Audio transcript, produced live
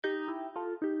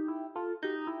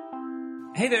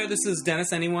Hey there, this is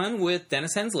Dennis Anyone with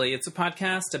Dennis Hensley. It's a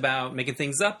podcast about making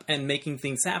things up and making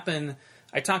things happen.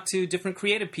 I talk to different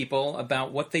creative people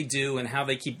about what they do and how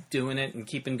they keep doing it and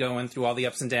keeping going through all the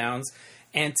ups and downs.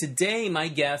 And today my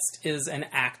guest is an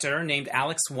actor named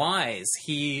Alex Wise.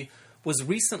 He was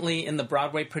recently in the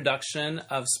Broadway production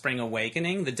of Spring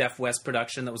Awakening, the Deaf West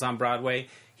production that was on Broadway.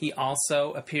 He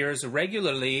also appears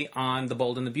regularly on The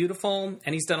Bold and the Beautiful,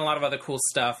 and he's done a lot of other cool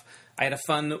stuff. I had a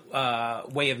fun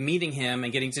way of meeting him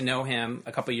and getting to know him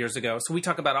a couple years ago. So we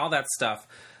talk about all that stuff.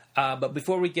 But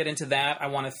before we get into that, I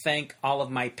want to thank all of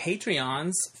my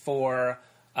Patreons for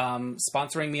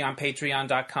sponsoring me on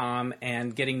Patreon.com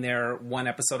and getting their one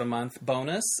episode a month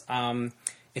bonus.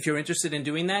 If you're interested in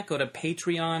doing that, go to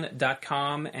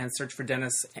Patreon.com and search for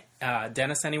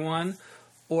Dennis Anyone.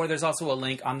 Or there's also a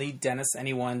link on the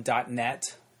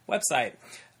DennisAnyone.net website.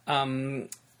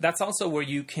 That's also where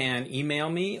you can email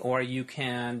me or you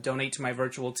can donate to my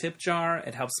virtual tip jar.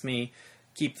 It helps me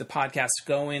keep the podcast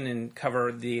going and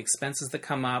cover the expenses that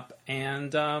come up.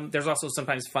 And there's also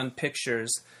sometimes fun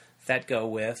pictures that go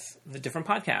with the different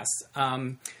podcasts.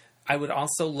 I would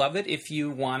also love it if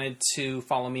you wanted to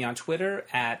follow me on Twitter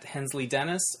at Hensley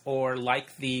Dennis or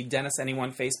like the Dennis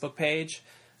Anyone Facebook page.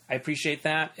 I appreciate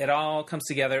that. It all comes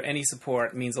together. Any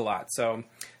support means a lot. So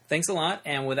thanks a lot.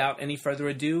 And without any further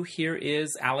ado, here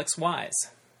is Alex Wise.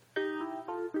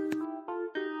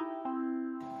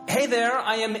 Hey there,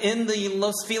 I am in the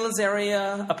Los Feliz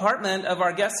area apartment of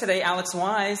our guest today, Alex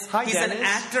Wise. Hi, He's Dennis. an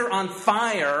actor on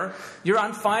fire. You're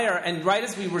on fire, and right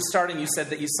as we were starting, you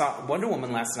said that you saw Wonder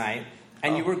Woman last night,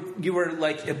 and you were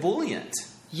like ebullient.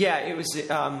 Yeah, it was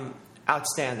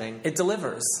outstanding. It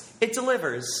delivers. It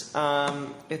delivers.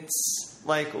 It's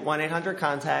like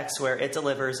 1-800-CONTACTS where it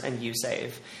delivers and you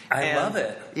save. I love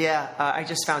it. Yeah, I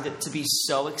just found it to be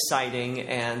so exciting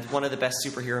and one of the best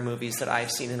superhero movies that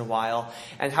I've seen in a while.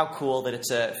 And how cool that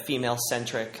it's a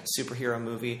female-centric superhero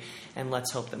movie. And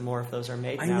let's hope that more of those are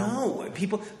made now. I know.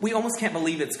 We almost can't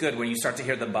believe it's good when you start to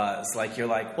hear the buzz. Like, you're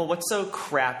like... Well, what's so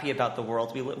crappy about the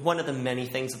world we live... One of the many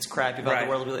things that's crappy about the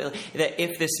world we live... That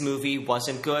if this movie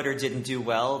wasn't good or didn't do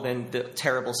well, then the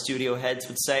terrible studio heads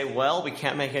would say, well, we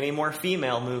can't make any more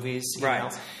female movies. You know?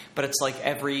 But it's like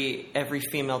every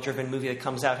female-driven movie that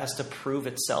comes out has to prove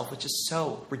itself, which is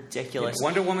so ridiculous.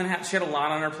 Wonder Woman, she had a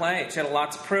lot on her plate. She had a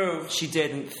lot to prove. She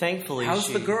did, and thankfully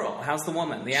How's the girl? How's the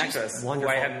woman, the actress?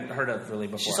 Wonderful. Who I hadn't heard of really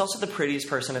before. She's also the prettiest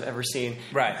person I've ever seen.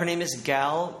 Right. Her name is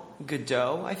Gal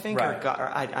Gadot, I think. Right.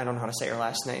 Or I don't know how to say her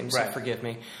last name, so right. Forgive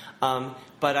me.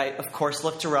 But I, of course,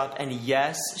 looked her up, and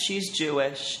yes, she's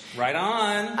Jewish. Right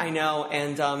on. I know,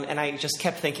 and I just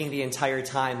kept thinking the entire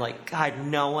time, like, God,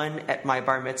 no one at my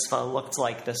bar mitzvah looked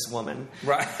like this woman.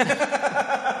 Right.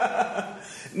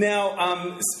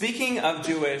 Now, speaking of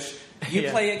Jewish, you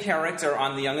play a character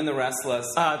on The Young and the Restless.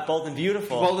 Bold and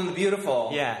Beautiful. Bold and the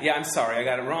Beautiful. Yeah. Yeah, I'm sorry, I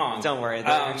got it wrong. Don't worry,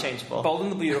 they're interchangeable. Bold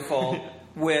and the Beautiful.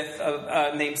 With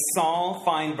named Saul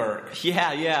Feinberg.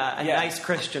 Yeah, a nice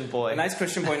Christian boy. A nice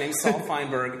Christian boy named Saul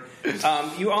Feinberg.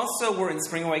 You also were in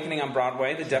Spring Awakening on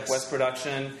Broadway, the Deaf West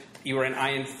production. You were in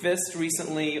Iron Fist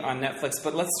recently on Netflix.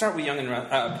 But let's start with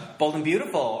Bold and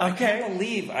Beautiful. Okay. I can't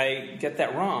believe I get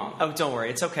that wrong. Oh, don't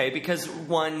worry. It's okay. Because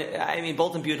Bold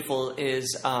and Beautiful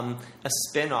is a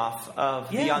spin-off of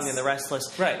The Young and the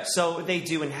Restless. Right. So they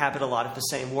do inhabit a lot of the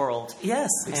same world. Yes,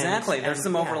 exactly. There's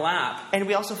some overlap. And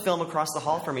we also film across the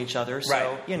hall from each other. So,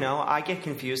 right. I get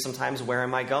confused sometimes. Where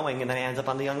am I going? And then I end up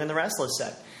on The Young and the Restless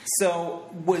set. So,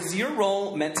 was your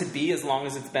role meant to be as long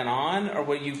as it's been on? Or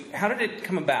how did it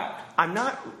come about? I'm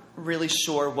not really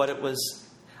sure what it was.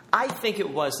 I think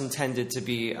it was intended to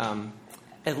be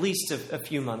at least a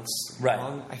few months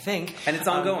long, I think. And it's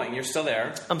ongoing. You're still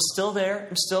there. I'm still there.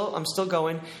 I'm still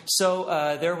going.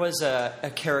 So there was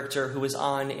a character who was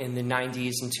on in the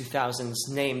 90s and 2000s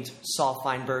named Saul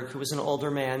Feinberg, who was an older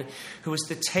man, who was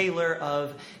the tailor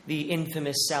of the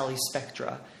infamous Sally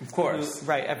Spectra. Of course.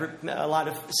 A lot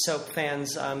of soap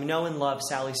fans know and love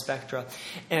Sally Spectra.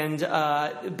 And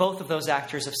both of those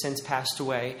actors have since passed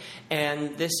away.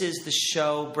 And this is the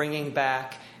show bringing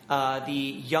back the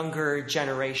younger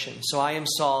generation. So I am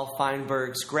Saul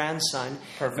Feinberg's grandson,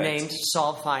 named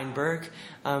Saul Feinberg,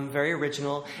 very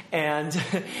original, and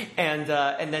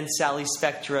then Sally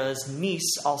Spectra's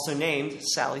niece, also named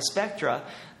Sally Spectra,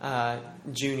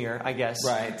 junior, I guess.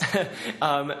 Right.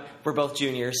 We're both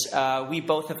juniors. We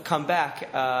both have come back.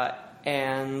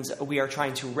 And we are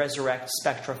trying to resurrect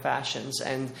Spectra fashions,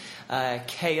 and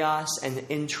chaos and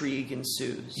intrigue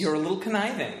ensues. You're a little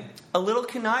conniving. A little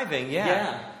conniving,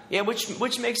 yeah. Yeah,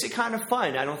 which makes it kind of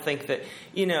fun. I don't think that,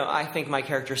 I think my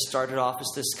character started off as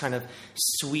this kind of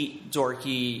sweet,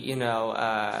 dorky,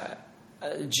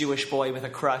 a Jewish boy with a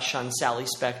crush on Sally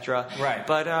Spectra. Right.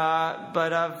 But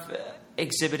I've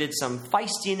exhibited some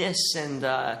feistiness and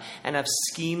I've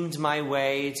schemed my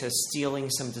way to stealing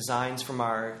some designs from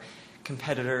our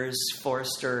competitors,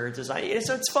 Forrester design.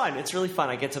 So it's fun. It's really fun.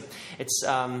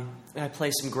 I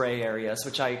play some gray areas,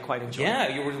 which I quite enjoy.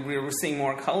 Yeah, we were seeing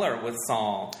more color with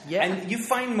Saul. Yeah. And you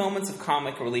find moments of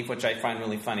comic relief, which I find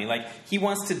really funny. Like, he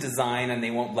wants to design and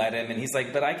they won't let him, and he's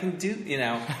like, but I can do,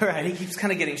 Right. And he keeps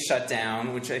kind of getting shut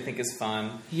down, which I think is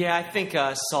fun. Yeah, I think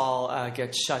Saul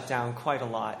gets shut down quite a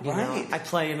lot. You know? I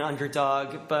play an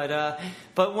underdog,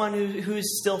 but one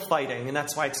who's still fighting, and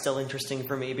that's why it's still interesting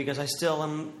for me, because I still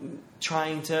am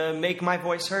trying to make my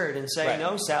voice heard and say,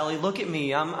 no, Sally, look at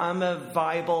me. I'm a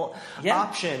viable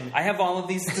option. I have all of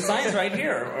these designs right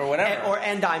here, or whatever.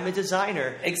 And I'm a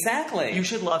designer. Exactly. You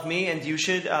should love me, and you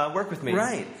should work with me.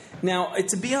 Right. Now,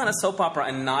 to be on a soap opera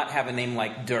and not have a name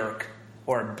like Dirk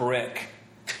or Brick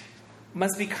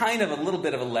must be kind of a little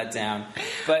bit of a letdown.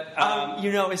 But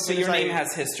your name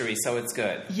has history, so it's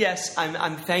good. Yes,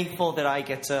 I'm thankful that I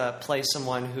get to play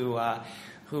someone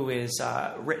who is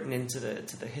written into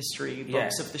the history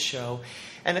books of the show.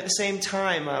 And at the same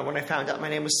time, when I found out my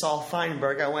name was Saul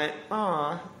Feinberg, I went,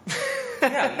 aw.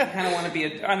 Yeah, you kind of want to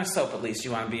be on a soap at least. You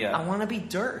want to be I want to be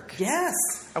Dirk. Yes.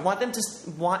 I want them to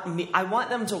want me. I want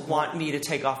them to want me to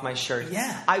take off my shirt.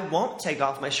 Yeah. I won't take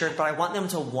off my shirt, but I want them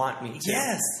to want me to.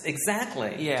 Yes,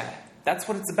 exactly. Yeah. That's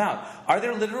what it's about. Are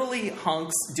there literally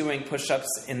hunks doing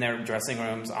push-ups in their dressing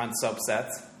rooms on soap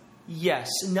sets? Yes,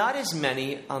 not as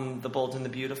many on The Bold and the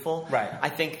Beautiful. Right. I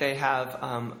think they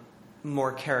have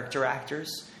more character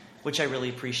actors, which I really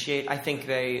appreciate. I think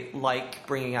they like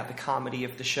bringing out the comedy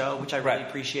of the show, which I really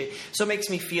appreciate. So it makes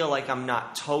me feel like I'm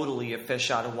not totally a fish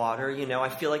out of water. I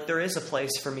feel like there is a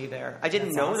place for me there. I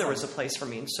didn't know there was a place for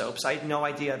me in soaps. I had no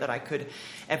idea that I could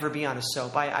ever be on a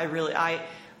soap.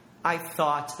 I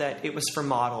thought that it was for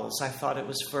models. I thought it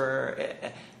was for...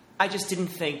 I just didn't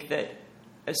think that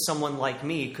someone like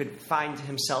me could find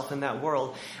himself in that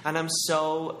world. And I'm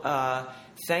so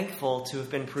thankful to have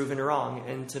been proven wrong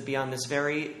and to be on this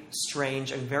very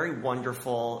strange and very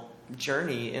wonderful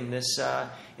journey in this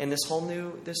whole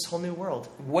new world.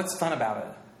 What's fun about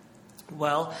it?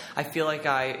 Well, I feel like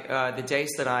the days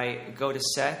that I go to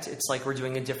set, it's like we're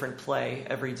doing a different play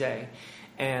every day.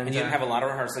 And you don't have a lot of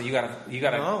rehearsal. You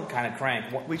gotta kind of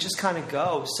crank. We just kind of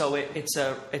go. So it's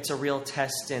a real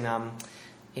test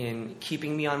in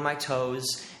keeping me on my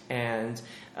toes, and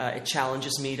it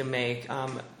challenges me to make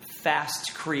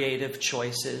fast, creative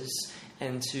choices,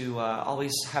 and to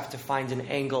always have to find an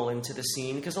angle into the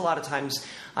scene. Because a lot of times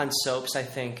on soaps, I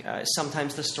think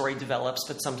sometimes the story develops,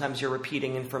 but sometimes you're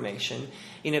repeating information.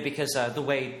 Because the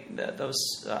way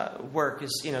those work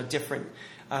is, different.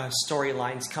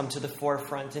 Storylines come to the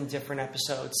forefront in different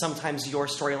episodes. Sometimes your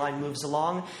storyline moves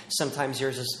along. Sometimes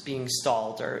yours is being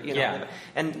stalled,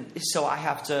 and so I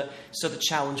have to. So the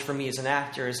challenge for me as an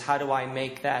actor is, how do I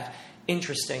make that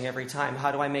interesting every time?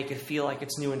 How do I make it feel like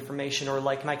it's new information, or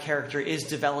like my character is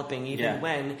developing even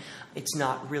when it's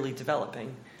not really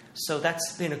developing? So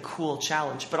that's been a cool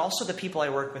challenge. But also the people I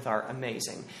work with are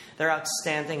amazing. They're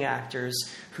outstanding actors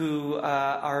who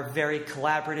are very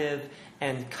collaborative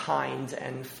and kind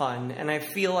and fun. And I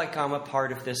feel like I'm a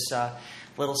part of this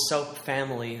little soap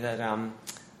family that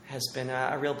has been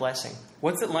a real blessing.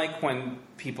 What's it like when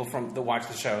people that watch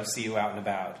the show see you out and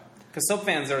about? Because soap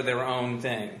fans are their own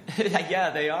thing. Yeah,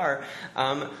 they are.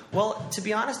 Well, to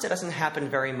be honest, it doesn't happen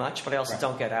very much, but I also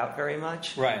don't get out very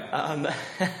much. Right.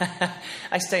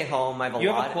 I stay home. I have You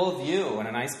have a cool view and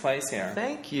a nice place here.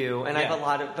 Thank you. And I have a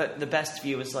lot of... But the best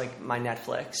view is like my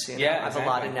Netflix. Yeah, I have a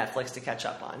lot of Netflix to catch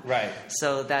up on. Right.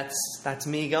 So that's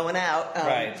me going out.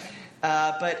 Right.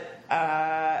 But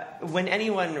when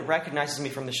anyone recognizes me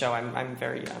from the show, I'm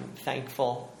very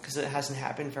thankful, because it hasn't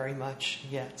happened very much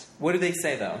yet. What do they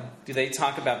say, though? Do they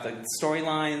talk about the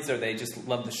storylines, or they just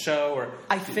love the show, or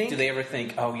do they ever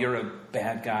think, "Oh, you're a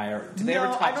bad guy"? Or do they ever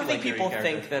talk I don't to think people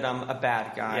think that I'm a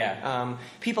bad guy. Yeah.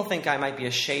 People think I might be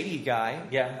a shady guy.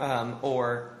 Yeah.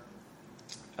 Or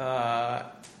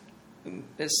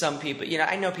some people,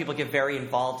 I know people get very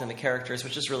involved in the characters,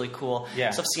 which is really cool.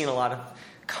 Yeah. So I've seen a lot of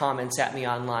comments at me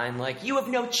online like, "You have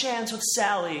no chance with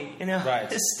Sally, Right.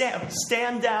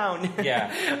 stand down."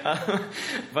 Yeah.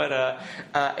 But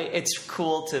it's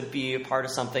cool to be a part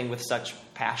of something with such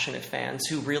passionate fans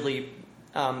who really,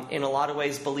 in a lot of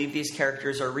ways, believe these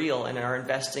characters are real and are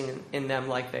investing in them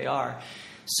like they are.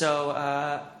 So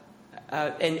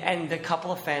and the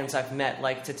couple of fans I've met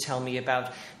like to tell me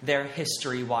about their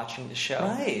history watching the show.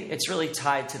 Right. It's really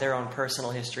tied to their own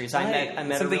personal histories. Right. I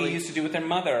met something you used to do with their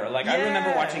mother. Like, I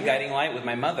remember watching Guiding Light with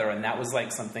my mother, and that was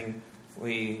like something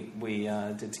we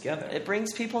did together. It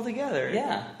brings people together.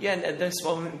 Yeah. Yeah, and this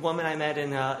woman I met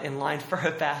in line for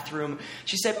a bathroom,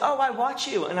 she said, "Oh, I watch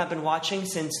you." And I've been watching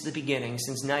since the beginning,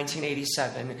 since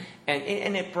 1987.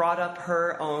 And it brought up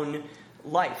her own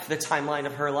life, the timeline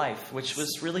of her life, which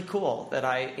was really cool that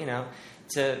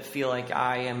to feel like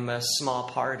I am a small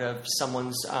part of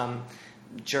someone's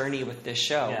journey with this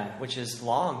show, which is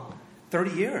long.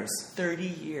 30 years. 30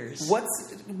 years.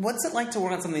 What's it like to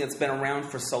work on something that's been around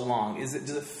for so long? Does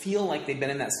it feel like they've been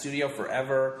in that studio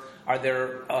forever? Are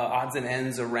there odds and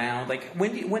ends around? Like,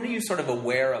 when are you sort of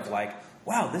aware of, like,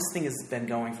 wow, this thing has been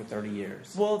going for 30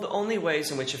 years? Well, the only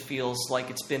ways in which it feels like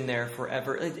it's been there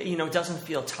forever, it doesn't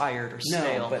feel tired or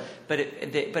stale. No, but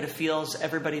it feels,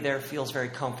 everybody there feels very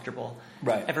comfortable.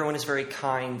 Right. Everyone is very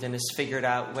kind and has figured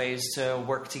out ways to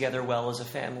work together well as a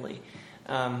family.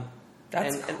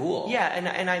 That's cool. Yeah,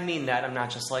 and I mean that. I'm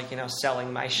not just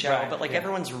selling my show, Right, but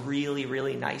everyone's really,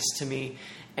 really nice to me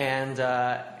and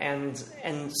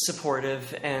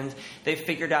supportive, and they've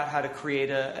figured out how to create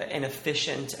an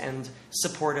efficient and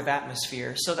supportive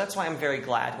atmosphere. So that's why I'm very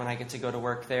glad when I get to go to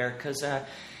work there, because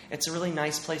it's a really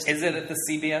nice place to be. Is it at the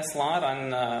CBS lot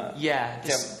on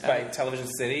by Television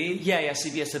City? Yeah,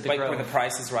 CBS at the Grove. Where The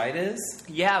Price is Right is?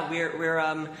 Yeah,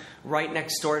 we're right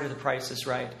next door to The Price is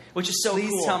Right, which is so cool.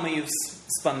 Please tell me you've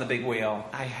spun the big wheel.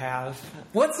 I have.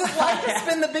 What's it like to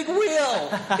spin the big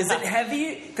wheel? Is it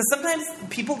heavy? Because sometimes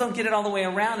people don't get it all the way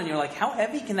around, and you're like, how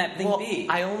heavy can that thing be?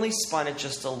 I only spun it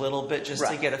just a little bit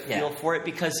to get a feel for it,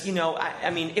 because,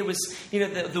 it was,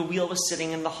 the wheel was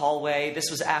sitting in the hallway.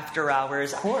 This was after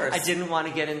hours. Of course. I didn't want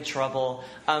to get in trouble.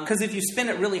 Because if you spin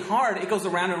it really hard, it goes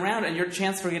around and around, and your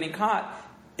chance for getting caught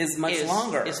is much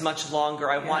longer.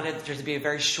 I wanted there to be a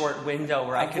very short window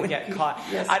where I could get caught.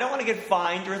 Yes. I don't want to get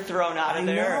fined or thrown out of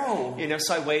there. Know.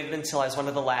 So I waited until I was one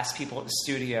of the last people at the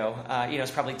studio. It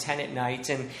was probably 10 at night,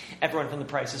 and everyone from The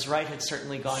Price is Right had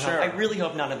certainly gone home. I really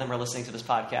hope none of them are listening to this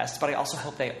podcast, but I also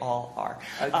hope they all are.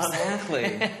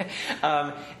 Exactly.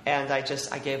 And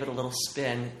I gave it a little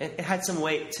spin. It had some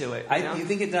weight to it. You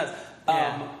think it does?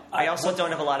 Yeah. I also don't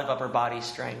have a lot of upper body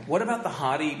strength. What about the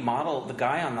hottie model, the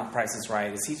guy on The Price is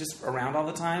Right? Is he just around all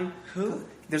the time? Who?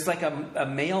 There's like a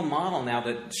male model now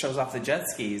that shows off the jet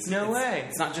skis. No way.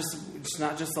 It's not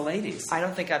just the ladies. I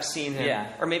don't think I've seen him.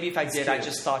 Yeah. Or maybe if I did, cute. I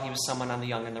just thought he was someone on The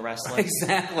Young and the Restless.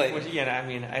 Exactly. Which,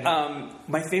 I don't.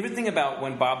 My favorite thing about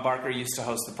when Bob Barker used to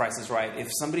host The Price is Right, if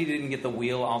somebody didn't get the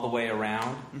wheel all the way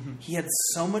around, he had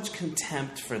so much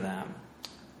contempt for them.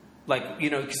 Like,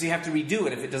 because you have to redo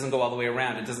it if it doesn't go all the way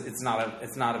around. It's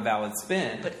not a valid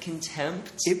spin. But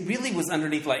contempt? It really was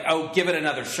underneath, like, oh, give it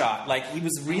another shot. Like, he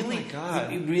was really, oh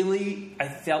my God. I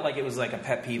felt like it was like a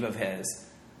pet peeve of his,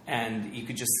 and you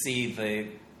could just see the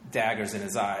daggers in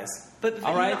his eyes. But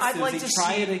all right, I'd Susie, like to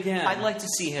try it again. I'd like to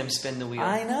see him spin the wheel.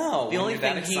 I know. The only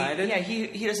thing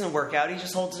he doesn't work out. He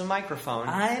just holds a microphone.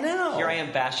 I know. Here I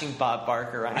am bashing Bob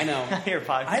Barker on your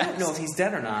podcast. I don't know if he's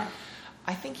dead or not.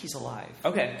 I think he's alive.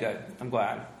 Okay, good. I'm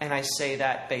glad. And I say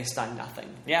that based on nothing.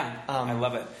 Yeah, I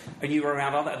love it. Are you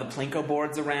around all that? The Plinko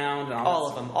boards around? And all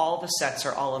of them. All the sets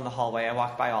are all in the hallway. I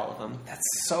walk by all of them. That's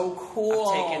so cool.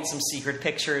 I've taken some secret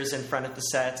pictures in front of the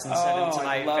sets and sent them to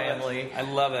my family. I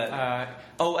love it.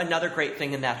 Another great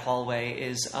thing in that hallway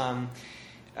is I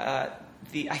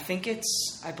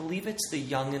believe it's the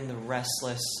Young and the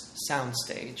Restless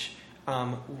soundstage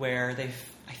where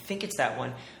I think it's that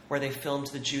one, where they filmed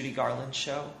the Judy Garland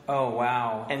show. Oh,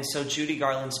 wow. And so Judy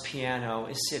Garland's piano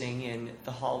is sitting in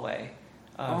the hallway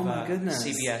of oh my goodness.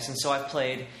 CBS. And so I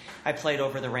played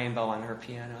Over the Rainbow on her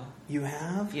piano. You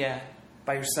have? Yeah.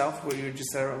 By yourself? Were you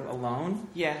just there alone?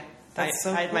 Yeah. That's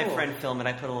I had cool. my friend film it.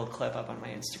 I put a little clip up on my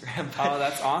Instagram. Oh,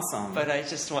 that's awesome. But I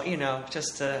just want,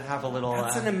 just to have a little...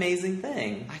 That's an amazing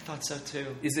thing. I thought so,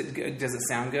 too. Is it good? Does it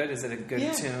sound good? Is it a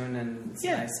good tune? And it's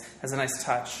nice? Has a nice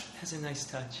touch? Has a nice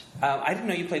touch. I didn't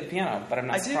know you played the piano, but I'm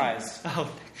not surprised.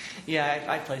 Oh, yeah,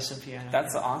 I play some piano.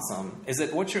 That's awesome.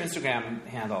 What's your Instagram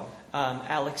handle?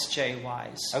 Alex J.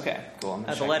 Wise. Okay, cool.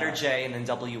 The letter J and then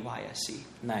W-Y-S-E.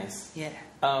 Nice. Yeah.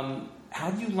 How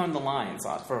do you learn the lines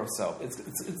for soap? It's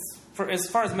as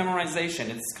far as memorization,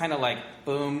 it's kind of like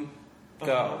boom,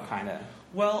 go, kind of.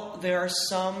 Well, there are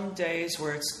some days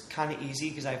where it's kind of easy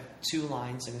because I have 2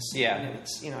 lines in a scene, and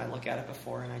it's I look at it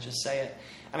before and I just say it,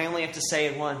 and I only have to say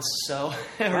it once, so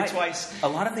or twice. A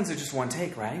lot of things are just one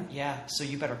take, right? Yeah, so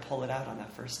you better pull it out on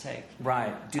that first take.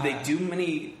 Right. Do they do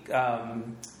many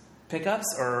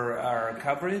pickups or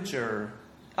coverage or?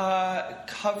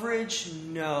 Coverage,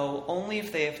 no. Only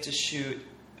if they have to shoot.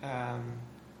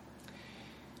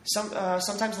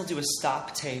 Sometimes they'll do a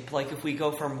stop tape. Like if we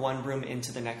go from one room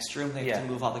into the next room, they have to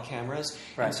move all the cameras.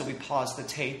 Right. And so we pause the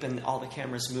tape and all the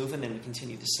cameras move and then we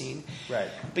continue the scene. Right.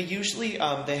 But usually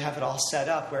they have it all set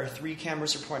up where 3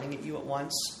 cameras are pointing at you at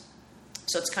once.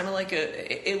 So it's kind of like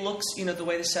it looks, the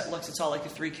way the set looks, it's all like a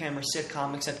 3-camera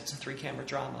sitcom, except it's a 3-camera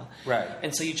drama. Right.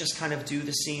 And so you just kind of do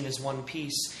the scene as one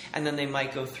piece, and then they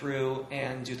might go through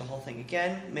and do the whole thing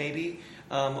again, maybe,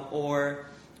 or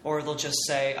they'll just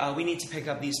say, we need to pick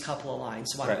up these couple of lines.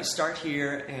 So why don't we start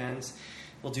here, and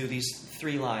we'll do these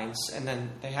 3 lines, and then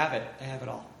they have it. They have it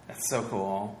all. That's so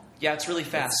cool. Yeah, it's really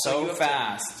fast. It's so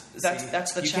fast. That's the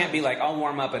challenge. You can't be like, I'll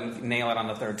warm up and nail it on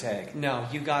the 3rd take. No,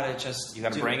 you gotta just You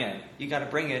gotta bring it. You gotta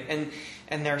bring it.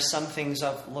 And there are some things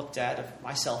I've looked at of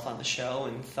myself on the show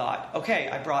and thought, okay,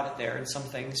 I brought it there. And some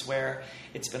things where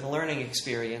it's been a learning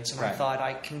experience, and I thought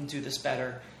I can do this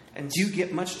better. And do you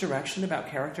get much direction about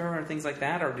character or things like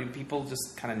that, or do people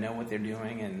just kind of know what they're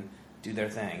doing and do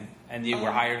their thing? And you were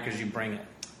hired because you bring it.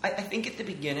 I think at the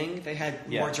beginning they had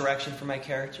more direction for my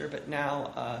character, but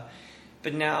now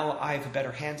I have a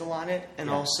better handle on it,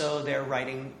 and also they're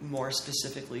writing more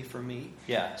specifically for me.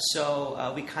 Yeah.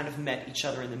 So we kind of met each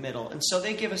other in the middle, and so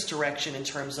they give us direction in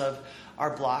terms of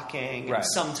our blocking, and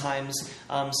sometimes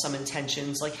some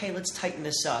intentions, like, hey, let's tighten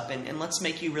this up, and let's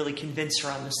make you really convince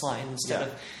her on this line instead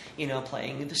of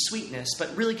playing the sweetness,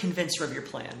 but really convince her of your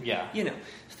plan. Yeah.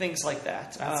 Things like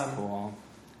that. That's cool.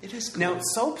 It is cool. Now,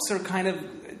 soaps are kind of,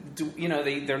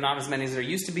 they're not as many as there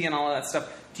used to be and all of that stuff.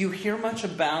 Do you hear much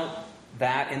about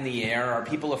that in the air? Are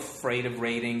people afraid of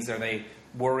ratings? Are they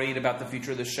worried about the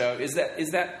future of the show? Is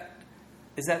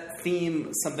that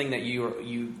theme something that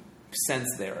you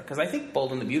sense there? Because I think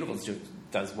Bold and the Beautiful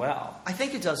does well. I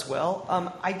think it does well.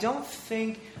 I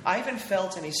haven't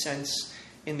felt any sense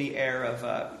in the air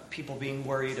of people being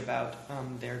worried about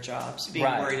their jobs, being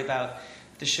worried about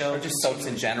the show. Or just soaps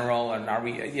in general, and are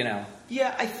we,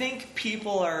 Yeah, I think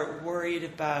people are worried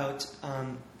about,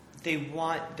 they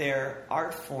want their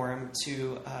art form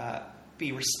to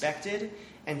be respected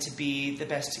and to be the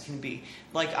best it can be.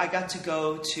 Like, I got to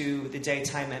go to the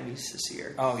Daytime Emmys this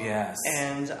year. Oh, yes.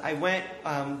 And I went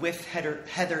with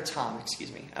Heather Tom,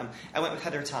 I went with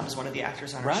Heather Tom as one of the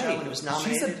actors on our show, and it was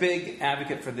nominated. She's a big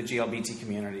advocate for the GLBT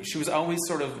community. She was always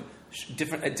sort of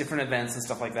at different events and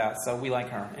stuff like that, so we like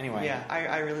her. Anyway. Yeah,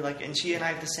 I really like it. And she and I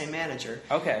have the same manager.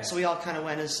 Okay. So we all kind of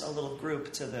went as a little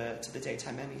group to the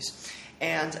Daytime Emmys.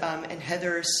 And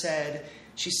Heather said,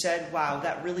 wow,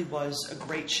 that really was a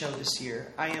great show this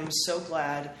year. I am so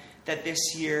glad that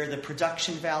this year the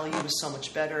production value is so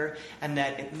much better, and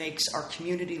that it makes our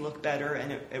community look better,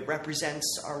 and it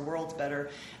represents our world better.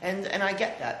 And I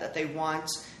get that they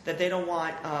don't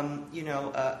want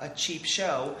a cheap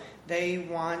show. They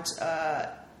want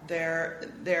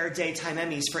their Daytime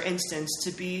Emmys, for instance,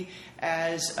 to be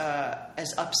as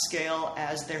upscale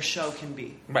as their show can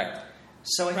be. Right.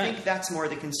 So I think that's more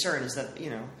the concern, is that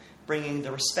bringing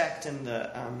the respect and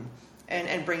the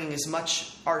and bringing as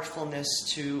much artfulness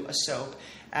to a soap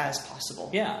as possible.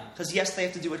 Yeah. Because yes, they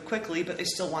have to do it quickly, but they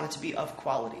still want it to be of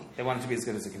quality. They want it to be as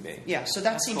good as it can be. Yeah. So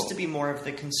that seems to be more of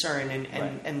the concern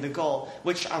and the goal,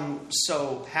 which I'm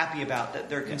so happy about, that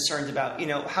they're concerned about.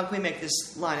 How can we make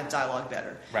this line of dialogue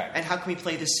better? Right. And how can we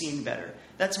play this scene better?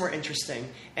 That's more interesting.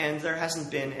 And there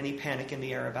hasn't been any panic in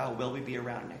the air about will we be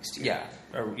around next year.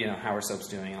 Yeah. Or, how are soaps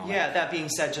doing and all that. Yeah, that being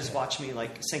said, just watch me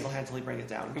single-handedly bring it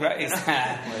down. Right,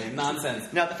 exactly.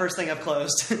 Nonsense. Not the first thing I've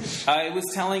closed. I was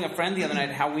telling a friend the other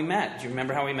night how we met. Do you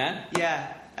remember how we met?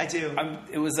 Yeah, I do.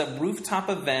 It was a rooftop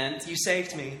event. You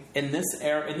saved me. In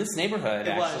this neighborhood,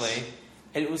 actually.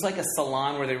 And it was like a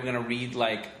salon where they were going to read,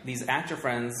 these actor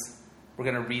friends were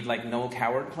going to read, Noel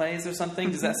Coward plays or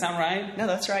something. Does that sound right? No,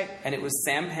 that's right. And it was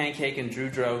Sam Pancake and Drew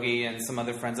Droege and some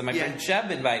other friends. And my friend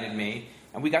Jeb invited me.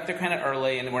 And we got there kind of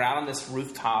early, and we're out on this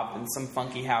rooftop in some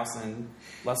funky house in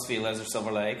Los Feliz or Silver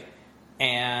Lake.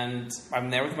 And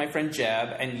I'm there with my friend Jeb,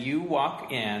 and you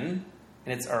walk in,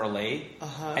 and it's early,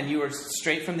 and you were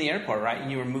straight from the airport, right? And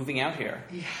you were moving out here.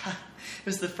 Yeah. It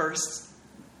was the first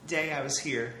day I was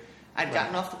here. I'd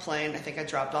gotten off the plane. I think I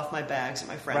dropped off my bags at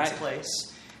my friend's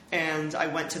place. And I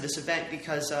went to this event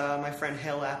because my friend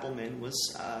Hale Appleman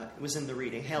was in the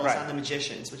reading. Hale is on The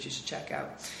Magicians, which you should check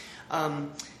out.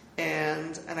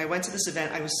 And I went to this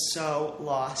event. I was so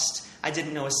lost. I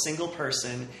didn't know a single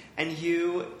person. And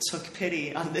you took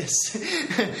pity on this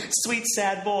sweet,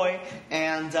 sad boy.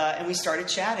 And we started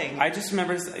chatting. I just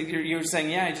remember you were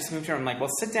saying, I just moved here. I'm like,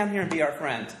 well, sit down here and be our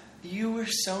friend. You were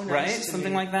so nice to me. Right?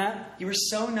 Something like that? You were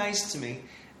so nice to me.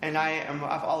 And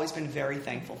I've always been very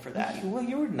thankful for that. Well,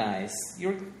 you were nice.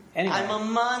 Anyway. I'm a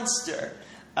monster.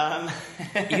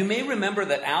 You may remember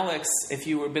that Alex, if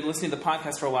you have been listening to the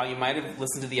podcast for a while, you might have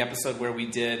listened to the episode where we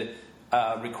did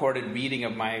a recorded reading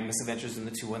of my misadventures in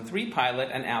the 213 pilot,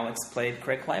 and Alex played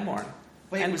Craig Claiborne.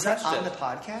 Wait, and was that on it. the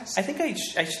podcast? I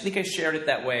think I shared it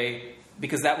that way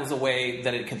because that was a way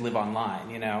that it could live online,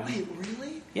 you know? Wait,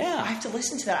 really? Yeah. I have to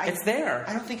listen to that. It's there.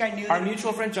 I don't think I knew Our that.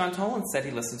 mutual friend John Toland said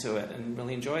he listened to it and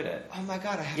really enjoyed it. Oh my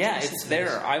God, I have to Yeah, listen it's to there.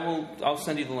 this. I'll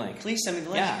send you the link. Please send me the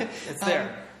link. Yeah, it's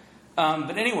there.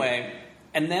 But anyway,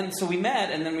 and then so we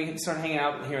met, and then we started hanging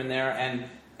out here and there,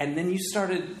 and then you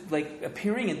started like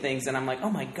appearing in things, and I'm like, oh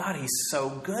my God, he's so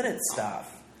good at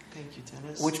stuff. Thank you,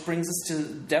 Dennis. Which brings us to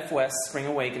Deaf West Spring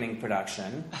Awakening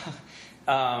production.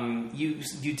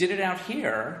 You did it out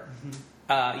here.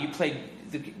 You played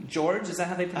George. Is that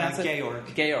how they pronounce it?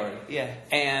 Georg. Georg. Yeah.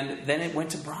 And then it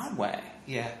went to Broadway.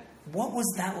 Yeah. What was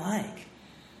that like?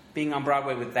 Being on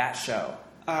Broadway with that show.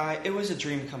 It was a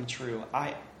dream come true.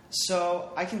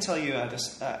 So I can tell you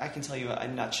a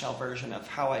nutshell version of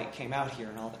how I came out here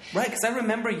and all that. Right, because I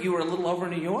remember you were a little over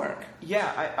New York. Yeah,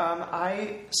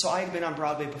 I had been on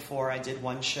Broadway before. I did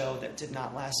one show that did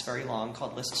not last very long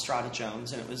called Lysistrata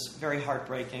Jones, and it was very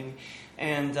heartbreaking.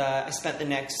 And I spent the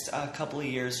next couple of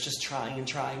years just trying.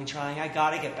 I got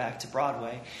to get back to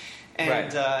Broadway,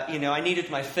 and right. I needed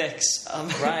my fix.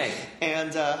 Right,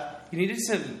 and you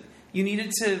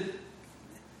needed to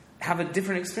have a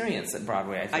different experience at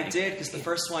Broadway, I think. I did, because the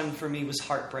first one for me was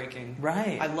heartbreaking.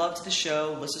 Right. I loved the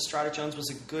show. Lysistrata Jones was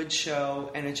a good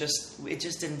show, and it just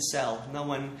didn't sell. No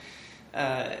one,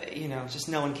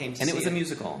 no one came to see it. And it was a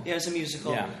musical. Yeah, it was a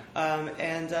musical. Yeah.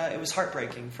 And it was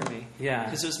heartbreaking for me. Yeah.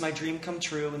 Because it was my dream come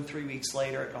true, and 3 weeks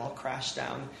later it all crashed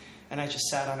down. And I just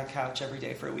sat on a couch every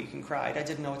day for a week and cried. I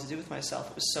didn't know what to do with myself.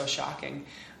 It was so shocking.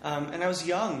 And I was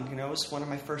young, it was one of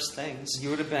my first things.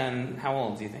 You would have been, how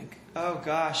old do you think? Oh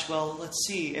gosh, well, let's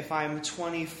see. If I'm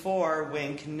 24,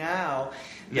 wink now,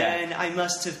 then I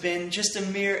must have been just a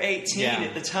mere 18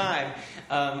 at the time.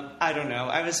 I don't know.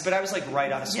 I was like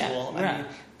right out of school. Yeah. I mean,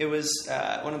 it was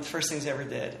one of the first things I ever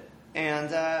did.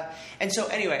 And so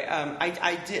anyway,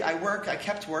 I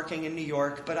kept working in New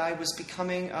York, but I was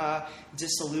becoming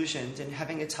disillusioned and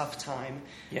having a tough time,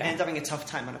 and having a tough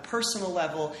time on a personal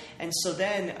level. And so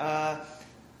then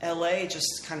LA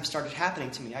just kind of started happening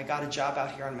to me. I got a job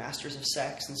out here on Masters of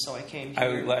Sex, and so I came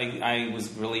here. I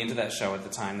was really into that show at the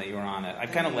time that you were on it. I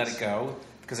kind of let it go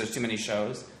because there's too many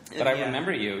shows. But I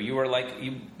remember you. You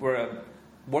were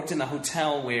worked in the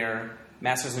hotel where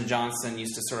Masters and Johnson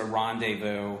used to sort of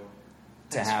rendezvous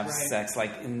to have sex,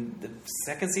 like in the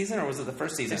second season, or was it the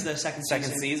first season? It was the second season.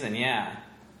 Second season, yeah.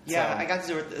 Yeah, So, I got to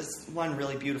do this one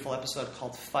really beautiful episode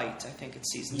called Fight. I think it's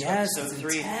season 2, yes, episode it's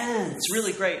 3. intense. It's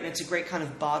really great, and it's a great kind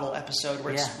of bottle episode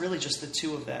where Yeah. it's really just the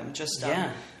two of them, just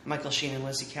Michael Sheen and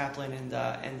Lizzie Kaplan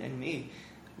and me,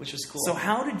 which was cool. So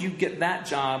how did you get that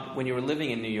job when you were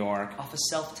living in New York? Off a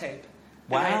self-tape.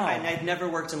 Wow. And I'd never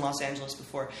worked in Los Angeles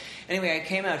before. Anyway, I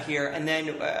came out here, and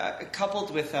then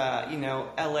coupled with,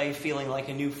 LA feeling like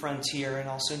a new frontier, and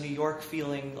also New York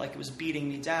feeling like it was beating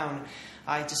me down,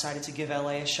 I decided to give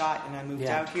LA a shot, and I moved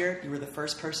out here. You were the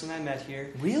first person I met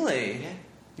here. Really?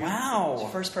 Yeah. Wow. The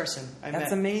first person I met.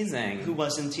 That's amazing. Who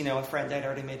wasn't, a friend I'd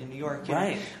already made in New York.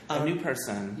 Right. A new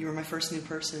person. You were my first new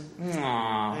person. Aww.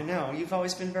 I know. You've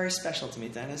always been very special to me,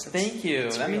 Dennis. Thank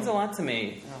you. That means a lot to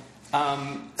me. Oh.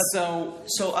 Long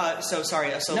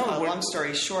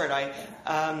story short, I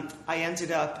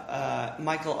ended up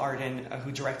Michael Arden,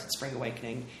 who directed Spring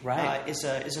Awakening, is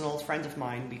an old friend of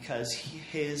mine because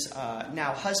his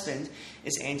now husband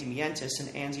is Andy Mientus,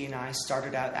 and Andy and I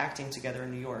started out acting together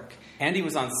in New York. Andy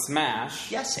was on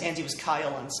Smash. Yes, Andy was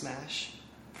Kyle on Smash.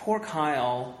 Poor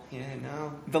Kyle. Yeah, I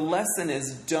know. The lesson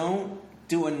is don't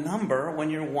do a number when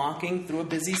you're walking through a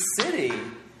busy city.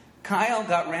 Kyle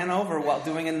got ran over while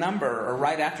doing a number, or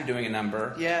right after doing a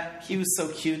number. Yeah. He was so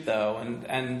cute, though,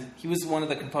 and he was one of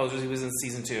the composers. He was in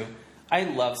season 2. I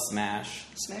love Smash.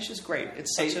 Smash is great.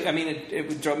 It's it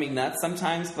would drive me nuts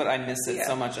sometimes, but I miss it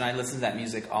so much, and I listen to that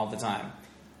music all the time.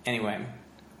 Anyway,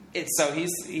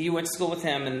 he went to school with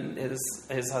him, and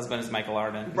his husband is Michael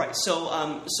Arden. Right. So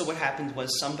what happened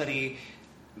was somebody,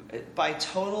 by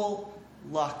total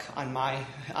luck on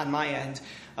my end,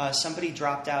 somebody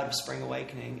dropped out of Spring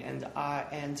Awakening,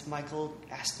 and Michael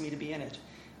asked me to be in it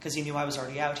because he knew I was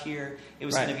already out here. It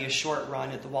was going to be a short run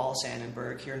at the Wallis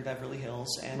Annenberg here in Beverly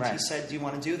Hills, and he said, "Do you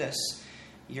want to do this?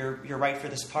 You're right for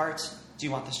this part. Do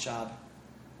you want this job?"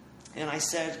 And I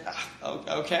said,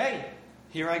 "Okay,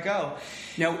 here I go."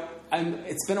 Now,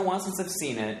 it's been a while since I've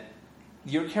seen it.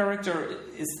 Your character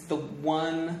is the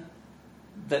one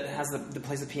that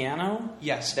plays the piano?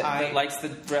 Yes. That likes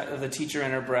the teacher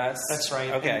in her breast? That's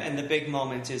right. Okay. And the big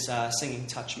moment is singing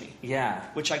Touch Me. Yeah.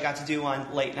 Which I got to do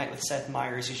on Late Night with Seth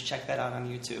Meyers. You should check that out on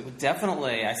YouTube.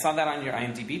 Definitely. I saw that on your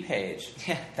IMDb page.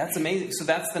 Yeah. That's amazing. So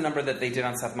that's the number that they did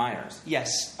on Seth Meyers?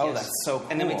 Yes. Oh, yes. That's so cool.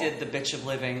 And then we did The Bitch of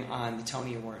Living on the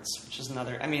Tony Awards, which is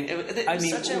another... I mean, I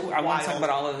want to talk about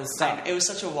all of this stuff. It was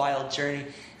such a wild journey.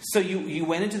 So you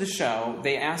went into the show.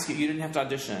 They asked you. You didn't have to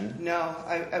audition. No,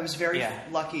 I was very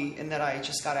lucky in that I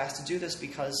just got asked to do this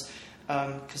because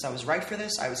I was right for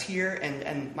this. I was here,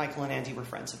 and Michael and Andy were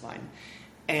friends of mine.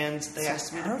 And they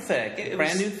asked me... Perfect.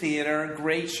 Brand new theater.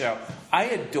 Great show. I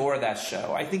adore that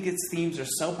show. I think its themes are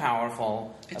so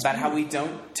powerful about how we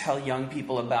don't tell young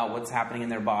people about what's happening in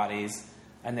their bodies.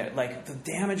 And like the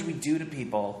damage we do to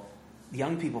people,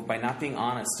 young people, by not being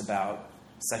honest about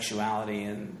sexuality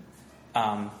and...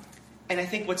 And I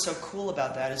think what's so cool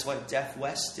about that is what Deaf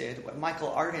West did, what Michael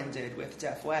Arden did with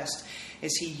Deaf West,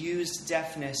 is he used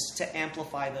deafness to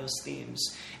amplify those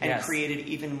themes and created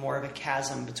even more of a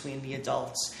chasm between the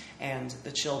adults and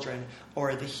the children,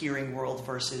 or the hearing world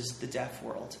versus the deaf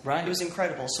world. Right. It was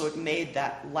incredible. So it made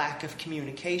that lack of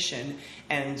communication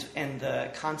and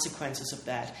the consequences of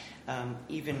that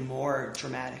even more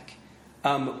dramatic.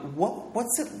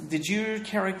 What's it? Did your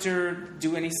character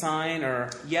do any sign or?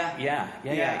 Yeah.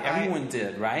 Everyone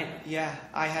did, right? Yeah,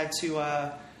 I had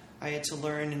to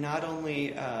learn not only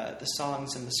the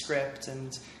songs and the script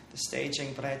and the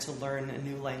staging, but I had to learn a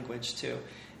new language too.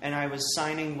 And I was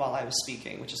signing while I was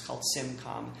speaking, which is called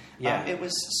SimCom. Yeah. It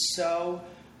was so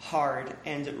hard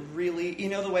and really,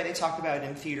 the way they talk about it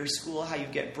in theater school, how you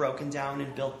get broken down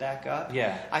and built back up.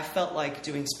 Yeah. I felt like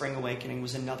doing Spring Awakening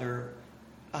was another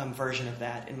version of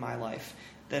that in my life.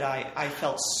 That I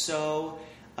felt so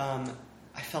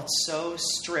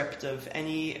stripped of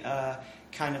any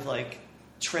kind of like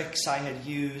tricks I had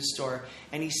used or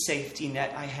any safety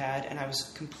net I had, and I was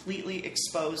completely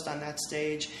exposed on that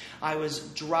stage. I was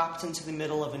dropped into the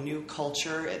middle of a new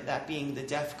culture, that being the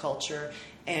deaf culture,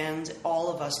 and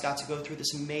all of us got to go through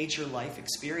this major life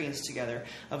experience together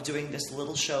of doing this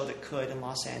little show that could in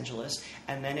Los Angeles,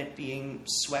 and then it being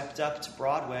swept up to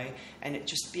Broadway, and it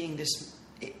just being this,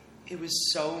 it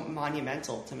was so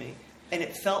monumental to me. And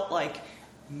it felt like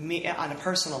me, on a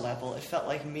personal level, it felt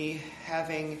like me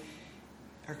having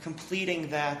or completing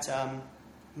that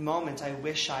moment I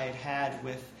wish I had had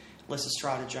with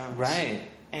Lysistrata Jones. Right.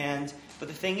 But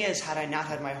the thing is, had I not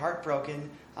had my heart broken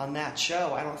on that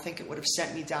show, I don't think it would have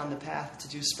sent me down the path to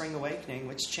do Spring Awakening,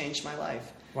 which changed my life.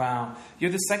 Wow.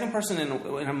 You're the second person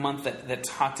in a month that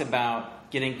talked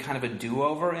about getting kind of a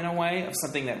do-over in a way of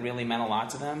something that really meant a lot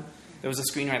to them. There was a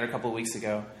screenwriter a couple of weeks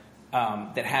ago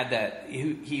that had that.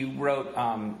 He wrote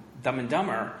Dumb and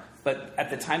Dumber, but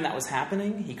at the time that was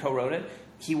happening, he co-wrote it.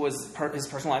 His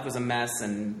personal life was a mess,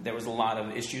 and there was a lot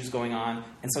of issues going on,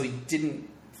 and so he didn't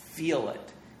feel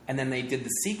it. And then they did the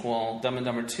sequel, Dumb and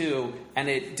Dumber 2, and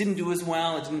it didn't do as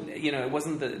well. It didn't, it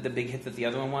wasn't the big hit that the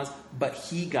other one was, but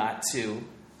he got to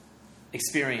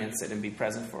experience it and be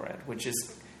present for it, which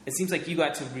is, it seems like you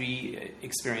got to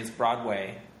re-experience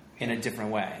Broadway in a different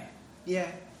way.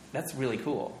 Yeah. That's really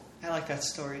cool. I like that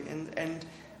story. And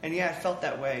yeah, I felt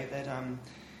that way,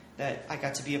 that I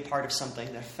got to be a part of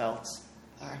something that felt...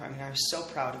 I was so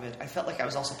proud of it. I felt like I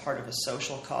was also part of a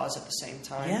social cause at the same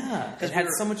time. Yeah, it had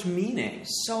so much meaning.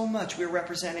 So much. We were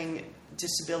representing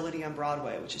disability on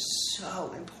Broadway, which is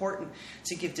so important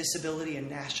to give disability a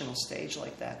national stage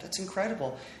like that. That's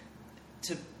incredible.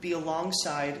 To be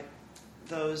alongside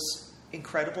those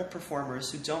incredible performers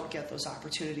who don't get those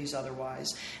opportunities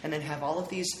otherwise, and then have all of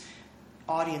these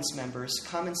audience members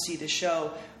come and see the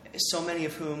show, so many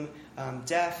of whom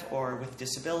deaf or with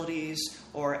disabilities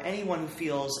or anyone who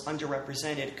feels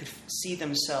underrepresented could see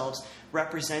themselves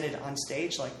represented on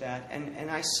stage like that.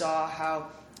 And I saw how...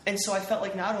 And so I felt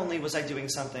like not only was I doing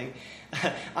something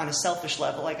on a selfish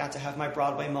level, I got to have my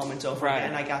Broadway moment over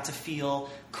again. I got to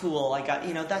feel cool. I got,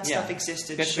 that stuff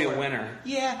existed. You got to be a winner.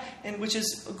 Yeah, and which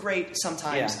is great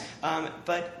sometimes. Yeah.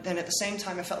 But then at the same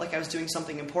time, I felt like I was doing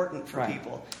something important for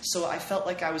people. So I felt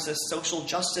like I was a social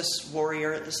justice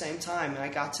warrior at the same time, and I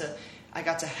got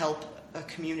to help a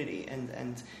community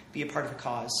and be a part of a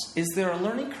cause. Is there a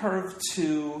learning curve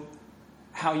to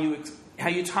how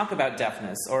you talk about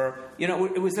deafness, or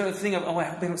was there a thing of, I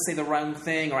hope I don't say the wrong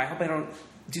thing, or I hope I don't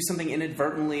do something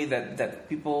inadvertently that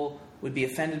people would be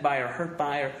offended by or hurt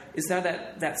by, or is there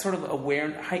that sort of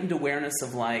heightened awareness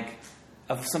of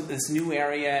this new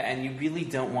area, and you really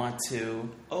don't want to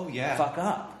fuck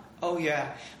up? Oh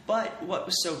yeah, but what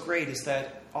was so great is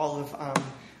that all of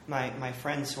my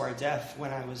friends who are deaf,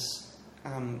 when I was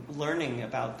learning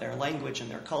about their language and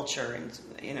their culture, and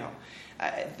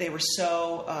they were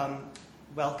so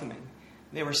welcoming.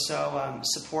 They were so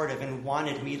supportive and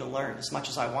wanted me to learn as much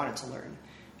as I wanted to learn.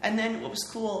 And then what was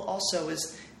cool also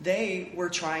is they were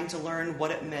trying to learn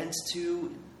what it meant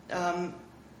to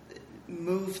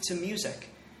move to music.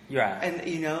 Yeah. And,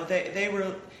 they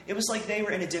were... It was like they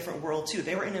were in a different world, too.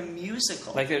 They were in a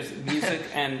musical. Like there's music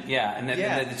and, and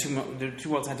then the two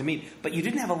worlds had to meet. But you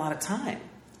didn't have a lot of time.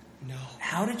 No.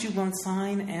 How did you learn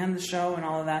sign and the show and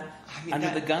all of that under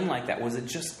the gun like that? Was it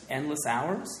just endless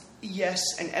hours? Yes,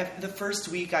 and the first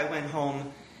week I went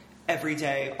home every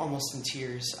day almost in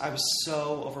tears. I was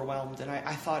so overwhelmed, and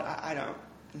I thought, I don't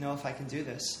know if I can do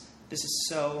this. This is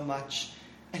so much.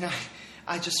 And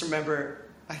I just remember...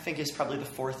 I think it's probably the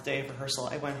fourth day of rehearsal.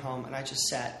 I went home and I just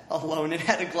sat alone and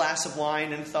had a glass of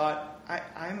wine and thought,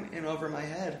 I'm in over my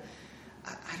head.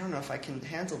 I don't know if I can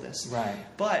handle this. Right.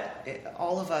 But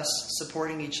all of us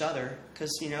supporting each other,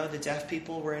 because, the deaf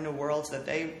people were in a world that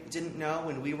they didn't know,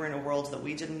 and we were in a world that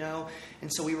we didn't know. And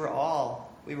so we were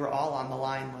all on the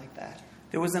line like that.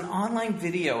 There was an online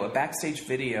video, a backstage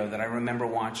video that I remember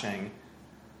watching,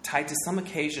 tied to some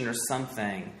occasion or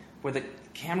something, where the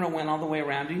camera went all the way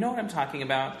around. Do you know what I'm talking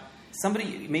about?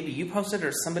 Somebody, maybe you posted it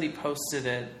or somebody posted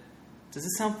it. Does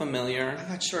it sound familiar? I'm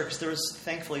not sure, because there was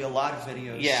thankfully a lot of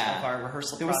videos of our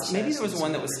rehearsal process. Maybe there was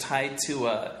one that was tied to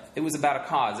it was about a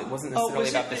cause. It wasn't necessarily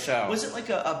about the show. Was it like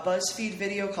a BuzzFeed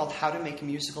video called How to Make a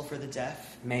Musical for the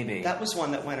Deaf? Maybe. That was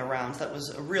one that went around. That was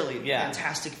a really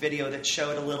fantastic video that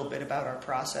showed a little bit about our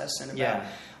process and about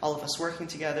all of us working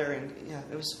together. And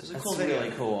it was a cool video. That's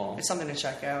really cool. It's something to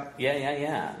check out.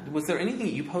 Yeah. Was there anything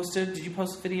that you posted? Did you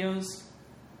post videos?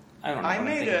 I don't know. I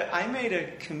made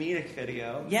a comedic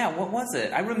video. Yeah, what was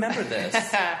it? I remember this.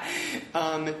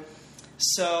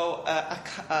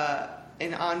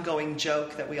 An ongoing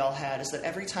joke that we all had is that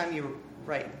every time you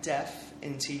write deaf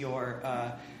into your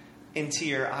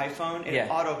iPhone, it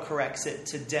autocorrects it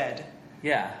to dead.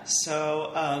 Yeah.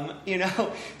 So,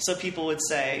 so people would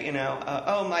say,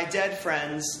 oh, my dead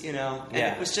friends, and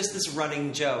it was just this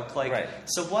running joke. Like,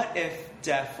 So what if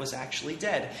deaf was actually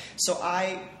dead? So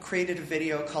I created a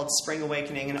video called Spring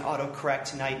Awakening, an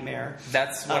autocorrect nightmare.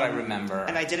 That's what I remember.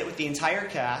 And I did it with the entire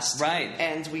cast. Right.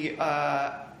 And we...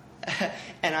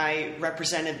 and I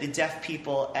represented the deaf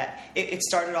people. It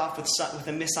started off with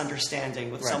a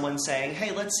misunderstanding, with someone saying, "Hey,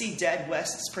 let's see Dead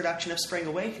West's production of Spring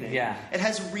Awakening. Yeah, it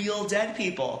has real dead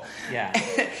people." Yeah,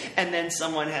 and then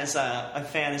someone has a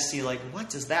fantasy like, "What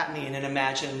does that mean?" and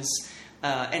imagines,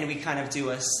 and we kind of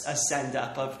do a send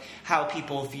up of how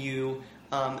people view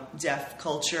deaf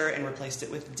culture and replaced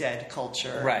it with dead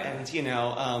culture. Right. And,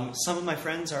 some of my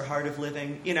friends are hard of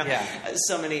living.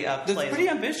 So many plays. It's a pretty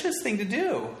ambitious thing to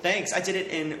do. Thanks. I did it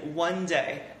in one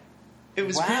day. It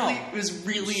was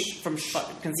really from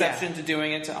conception to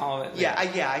doing it to all of it. Yeah.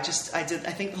 I did.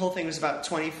 I think the whole thing was about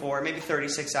 24, maybe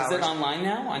 36 hours. Is it online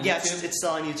now on YouTube? It's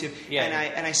still on YouTube. Yeah.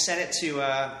 And I sent it to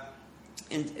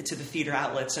the theater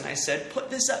outlets, and I said, "Put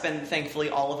this up," and thankfully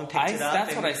all of them picked it up.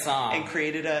 That's what I saw, and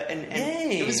created and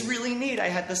it was really neat. I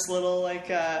had this little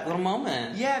little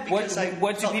moment. Yeah, because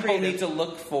what do people need to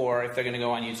look for if they're going to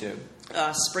go on YouTube?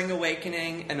 Spring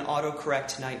Awakening and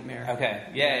autocorrect nightmare. Okay,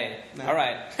 yay! No. All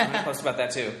right, I'm going to post about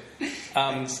that too.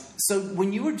 So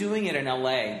when you were doing it in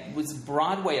LA, was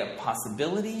Broadway a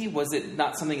possibility? Was it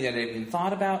not something that had been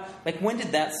thought about? Like, when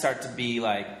did that start to be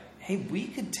like, hey, we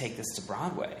could take this to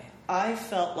Broadway? I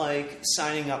felt like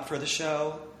signing up for the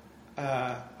show,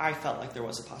 I felt like there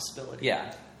was a possibility.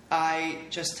 Yeah. I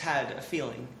just had a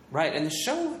feeling. Right, and the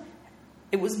show,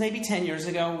 it was maybe 10 years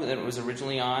ago that it was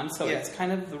originally on, so it's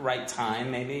kind of the right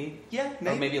time, maybe. Yeah,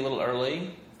 maybe. Or maybe a little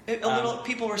early.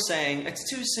 People were saying, it's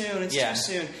too soon, too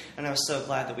soon. And I was so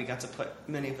glad that we got to put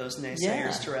many of those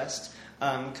naysayers to rest.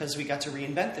 Because we got to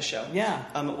reinvent the show. Yeah.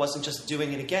 It wasn't just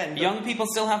doing it again. Young people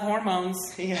still have hormones.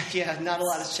 Yeah, not a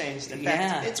lot has changed. In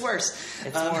fact, it's worse.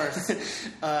 It's worse.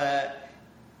 I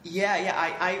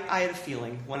had a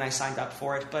feeling when I signed up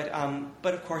for it, but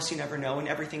of course you never know, and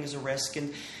everything is a risk.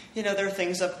 And, there are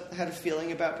things I've had a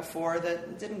feeling about before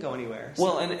that didn't go anywhere. So.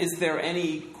 Well, and is there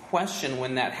any question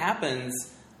when that happens,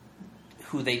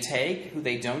 who they take, who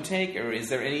they don't take, or is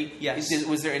there any? Yes.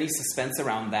 Was there any suspense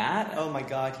around that? Oh my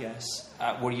God, yes.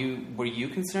 Were you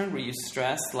concerned? Were you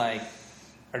stressed? Like,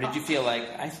 or did you feel like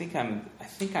I think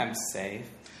I'm safe?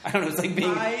 I don't know.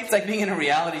 It's like being in a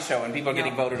reality show and people are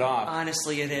getting voted off.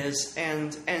 Honestly, it is,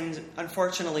 and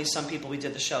unfortunately, some people we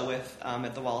did the show with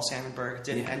at the Wallace Annenberg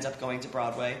didn't end up going to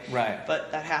Broadway. Right.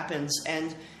 But that happens,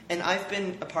 and I've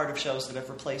been a part of shows that have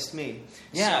replaced me.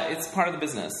 Yeah, so it's part of the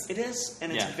business. It is,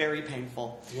 and it's very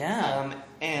painful. Yeah.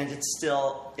 And it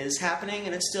still is happening,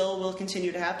 and it still will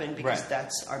continue to happen because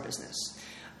that's our business.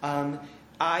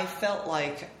 I felt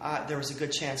like there was a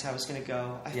good chance I was going to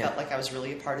go. I felt like I was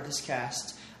really a part of this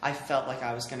cast. I felt like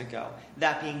I was going to go.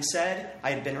 That being said,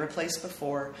 I had been replaced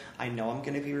before. I know I'm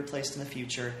going to be replaced in the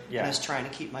future. Yeah. And I was trying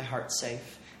to keep my heart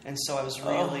safe. And so I was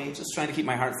really... just trying to keep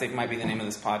my heart safe might be the name of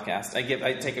this podcast.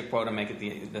 I take a quote and make it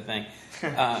the thing.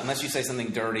 Unless you say something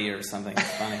dirty or something.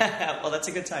 It's funny. Well, that's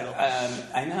a good title.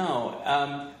 I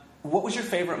know. What was your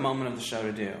favorite moment of the show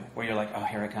to do? Where you're like, oh,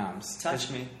 here it comes.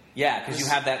 Touch me. Yeah, because you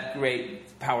have that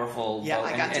great, powerful... Yeah,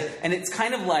 I got to... And it's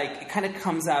kind of like, it kind of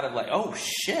comes out of like, oh,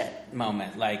 shit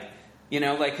moment. Like, you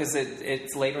know, like, because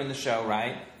it's later in the show,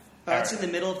 right? It's in the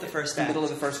middle of the first act. Middle of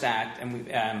the first act. And we...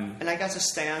 and I got to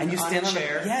stand and you stand on a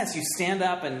chair. Yes, you stand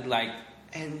up and like...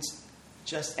 And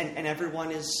just... And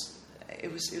everyone is...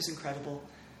 It was incredible.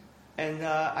 And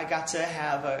I got to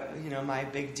have my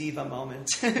big diva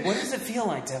moment. What does it feel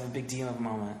like to have a big diva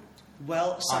moment?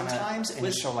 Well, sometimes in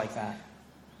a show like that.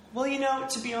 Well,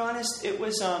 to be honest, it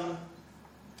was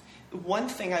one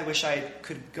thing I wish I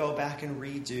could go back and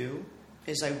redo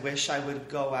is I wish I would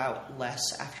go out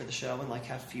less after the show and like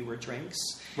have fewer drinks.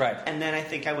 Right. And then I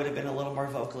think I would have been a little more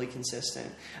vocally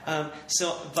consistent. On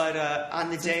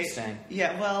the day...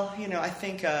 Yeah, well, I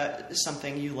think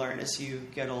something you learn as you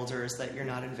get older is that you're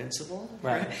not invincible.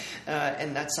 Right.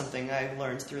 And that's something I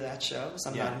learned through that show, is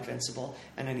I'm not invincible,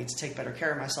 and I need to take better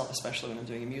care of myself, especially when I'm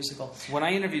doing a musical. When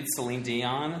I interviewed Celine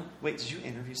Dion... Wait, did you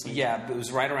interview Celine Dion? Yeah, but it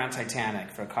was right around Titanic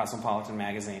for Cosmopolitan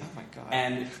magazine. Oh, my God.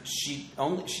 And she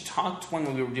talked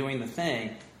when we were doing the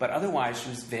thing, but otherwise she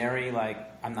was very like,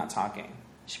 I'm not talking.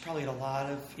 She probably had a lot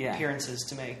of appearances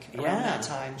to make around that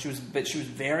time. She was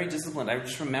very disciplined. I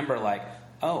just remember like,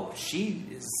 oh, she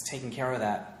is taking care of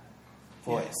that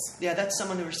voice. Yeah, that's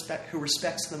someone who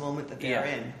respects the moment that they are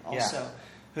in also.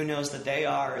 Who knows that they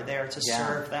are there to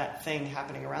serve that thing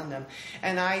happening around them.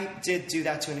 And I did do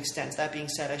that to an extent. That being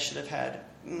said, I should have had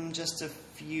just a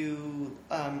few,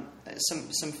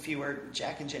 some fewer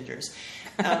Jack and Gingers.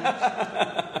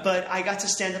 But I got to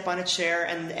stand up on a chair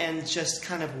and just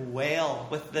kind of wail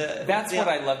with the... That's what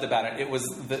I loved about it. It was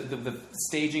the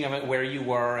staging of it, where you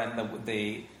were, and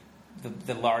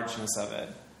the largeness of it.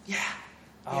 Yeah.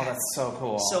 Oh, that's so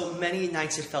cool. So many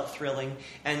nights it felt thrilling,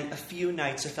 and a few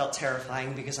nights it felt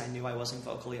terrifying because I knew I wasn't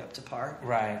vocally up to par.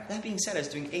 Right. That being said, I was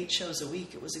doing 8 shows a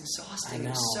week. It was exhausting. I know.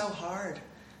 It was so hard.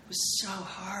 It was so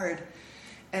hard.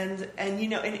 And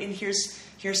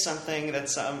here's something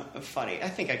that's funny. I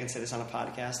think I can say this on a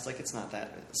podcast. Like, it's not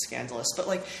that scandalous, but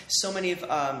like so many of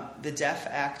the deaf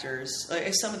actors,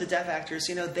 some of the deaf actors,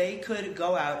 they could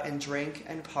go out and drink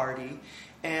and party,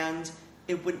 and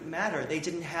it wouldn't matter. They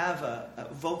didn't have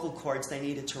vocal cords they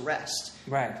needed to rest.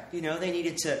 Right. They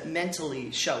needed to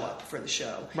mentally show up for the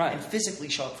show. Right. And physically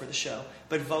show up for the show.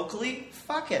 But vocally,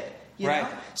 fuck it. You right.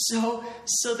 know?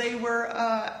 So they were,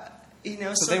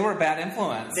 So they were a bad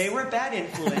influence. They were a bad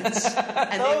influence.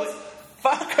 And Those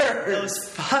fuckers! Those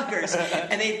fuckers.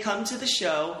 And they'd come to the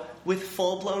show with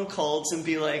full-blown colds and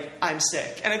be like, I'm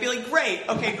sick. And I'd be like, great,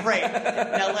 okay, great.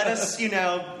 Now let us,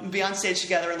 be on stage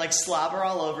together and like slobber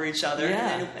all over each other.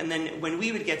 Yeah. And then when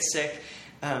we would get sick,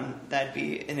 that'd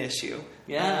be an issue.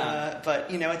 Yeah.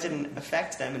 But, it didn't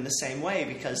affect them in the same way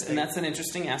because... And that's an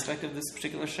interesting aspect of this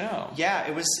particular show.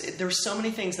 Yeah, there were so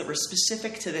many things that were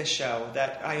specific to this show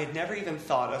that I had never even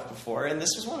thought of before, and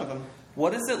this was one of them.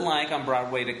 What is it like on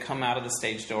Broadway to come out of the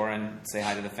stage door and say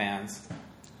hi to the fans?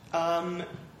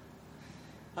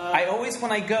 I always,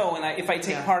 when I go, and if I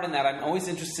take part in that, I'm always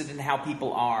interested in how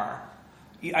people are.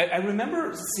 I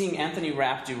remember seeing Anthony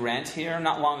Rapp do Rent here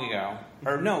not long ago.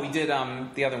 Or no, he did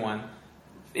the other one,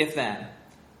 If Then.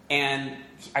 And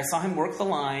I saw him work the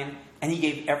line, and he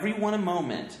gave everyone a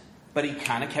moment, but he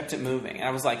kind of kept it moving. And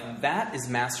I was like, that is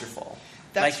masterful.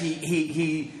 Like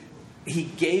he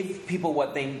gave people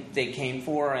what they came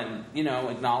for, and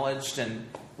acknowledged and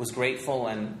was grateful,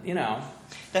 and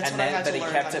That's and what I had to but he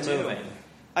learn kept how it to moving. do.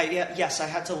 Yes, I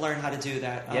had to learn how to do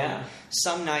that. Yeah.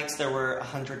 Some nights there were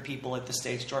 100 people at the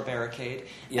stage door barricade,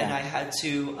 yeah. and I had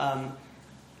to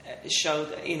show,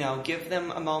 give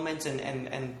them a moment,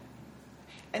 and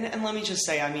let me just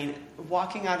say, I mean,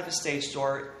 walking out of a stage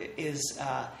door is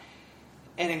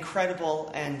an incredible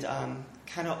and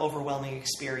kind of overwhelming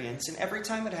experience. And every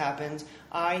time it happened,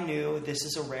 I knew this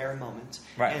is a rare moment.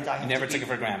 Right. And I You never took it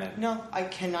for granted. No, I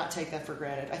cannot take that for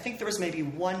granted. I think there was maybe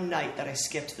one night that I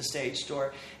skipped the stage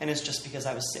door, and it's just because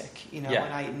I was sick, and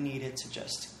I needed to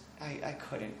just, I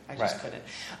couldn't. I just couldn't.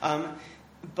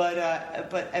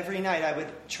 But every night I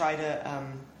would try to,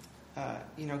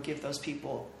 give those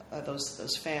people,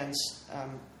 those fans,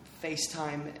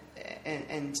 FaceTime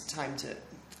and time to.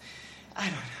 I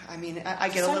don't know. I mean, I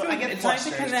get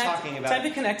flustered talking about it. Time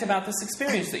to connect about this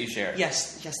experience that you shared.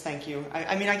 Yes, thank you.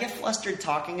 I mean, I get flustered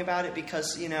talking about it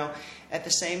because, at the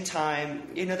same time,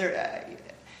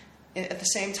 at the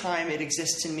same time, it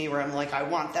exists in me where I'm like, I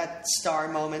want that star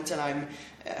moment, and I'm,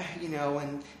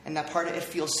 and that part of it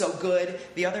feels so good.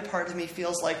 The other part of me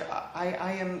feels like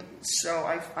I am so,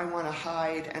 I want to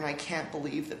hide, and I can't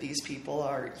believe that these people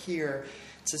are here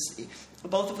to see.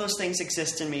 Both of those things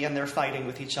exist in me, and they're fighting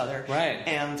with each other. Right.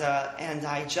 And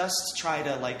I just try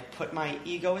to put my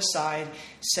ego aside,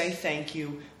 say thank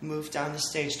you, move down the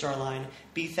stage door line,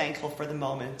 be thankful for the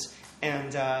moment,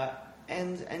 and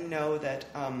know that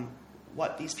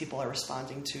what these people are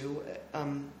responding to,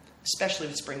 especially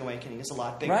with Spring Awakening, is a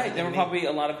lot bigger. Right. There were probably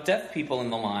a lot of deaf people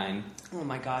in the line. Oh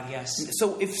my God, yes.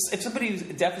 So if somebody who's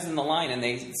deaf is in the line and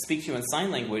they speak to you in sign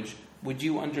language, would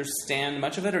you understand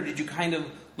much of it, or did you kind of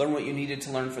learn what you needed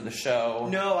to learn for the show?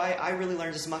 No, I really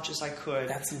learned as much as I could.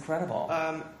 That's incredible.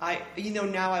 Now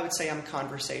I would say I'm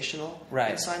conversational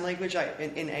in sign language.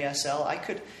 In ASL,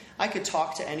 I could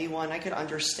talk to anyone. I could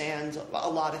understand a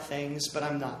lot of things, but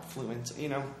I'm not fluent.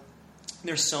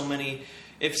 There's so many.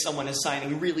 If someone is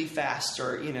signing really fast,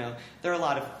 or there are a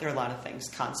lot of things,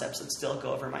 concepts that still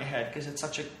go over my head because it's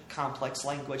such a complex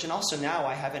language. And also now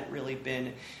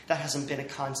that hasn't been a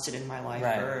constant in my life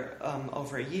for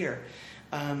over a year.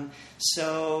 But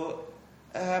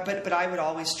I would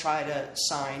always try to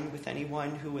sign with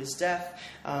anyone who was deaf,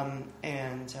 so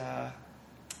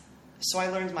I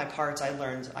learned my parts. I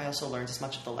also learned as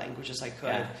much of the language as I could.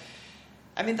 Yeah.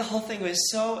 I mean, the whole thing was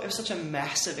such a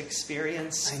massive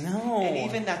experience. I know. And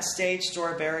even that stage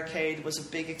door barricade was a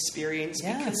big experience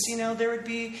because, there would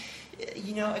be,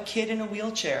 a kid in a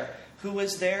wheelchair who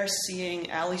was there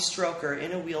seeing Ali Stroker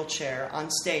in a wheelchair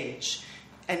on stage.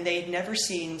 And they'd never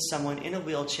seen someone in a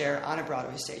wheelchair on a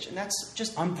Broadway stage. And that's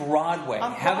just... On Broadway.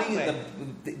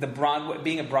 Having the Broadway,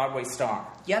 being a Broadway star.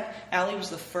 Yep. Ali was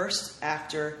the first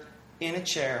actor in a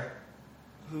chair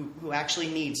who actually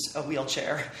needs a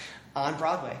wheelchair on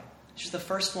Broadway. She's the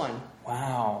first one.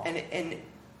 Wow. And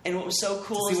what was so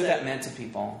cool to see is what that meant to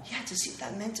people. Yeah, to see what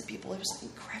that meant to people. It was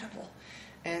incredible.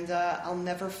 And I'll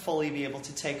never fully be able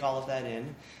to take all of that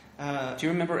in. Do you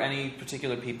remember any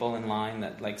particular people in line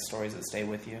that stories that stay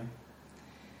with you?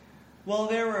 Well,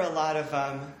 there were a lot of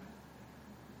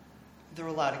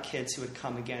kids who would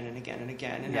come again and again and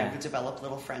again, and I would develop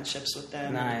little friendships with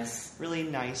them. Nice. Really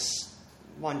nice,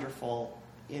 wonderful,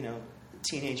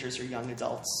 teenagers or young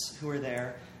adults who were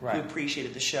there, who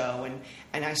appreciated the show,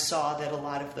 and I saw that a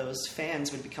lot of those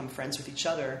fans would become friends with each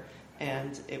other,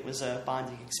 and it was a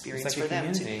bonding experience for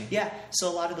them too. Yeah, so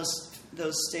a lot of those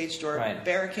stage door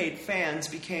barricade fans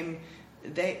became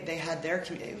they had their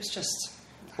community. It was just.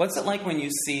 What's it like when you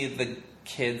see the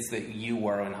kids that you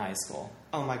were in high school?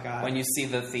 Oh my God! When you see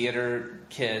the theater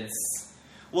kids.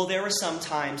 Well, there were some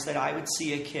times that I would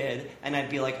see a kid and I'd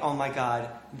be like, oh my God,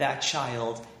 that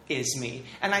child is me.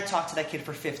 And I talked to that kid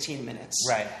for 15 minutes.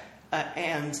 Right.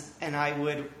 And I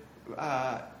would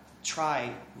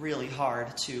try really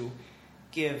hard to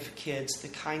give kids the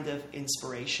kind of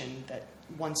inspiration that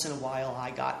once in a while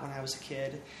I got when I was a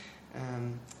kid.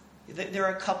 There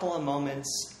are a couple of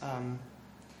moments.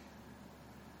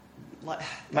 My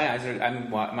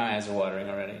eyes are watering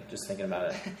already just thinking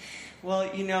about it. Well,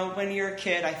 when you're a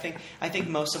kid, I think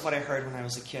most of what I heard when I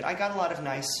was a kid, I got a lot of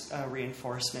nice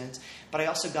reinforcement, but I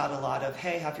also got a lot of,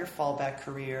 hey, have your fallback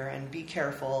career and be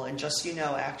careful and just,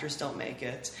 actors don't make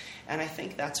it. And I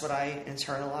think that's what I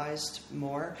internalized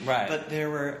more. Right. But there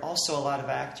were also a lot of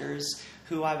actors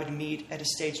who I would meet at a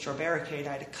stage door barricade.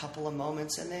 I had a couple of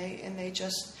moments and they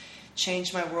just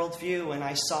changed my worldview, and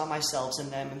I saw myself in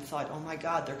them and thought, oh my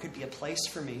God, there could be a place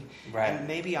for me. Right. And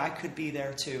maybe I could be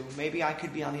there too. Maybe I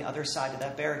could be on the other side of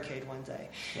that barricade one day.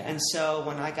 Yeah. And so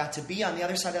when I got to be on the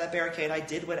other side of that barricade, I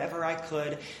did whatever I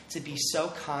could to be so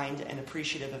kind and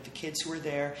appreciative of the kids who were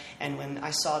there. And when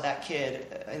I saw that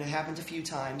kid, and it happened a few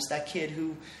times, that kid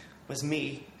who was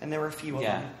me, and there were a few of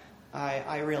them,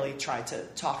 I really tried to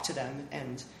talk to them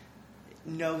and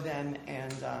know them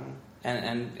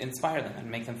and inspire them and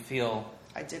make them feel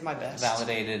I did my best.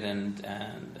 Validated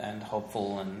and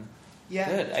hopeful and Yeah.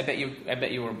 Good. I bet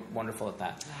you were wonderful at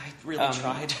that. I really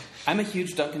tried. I'm a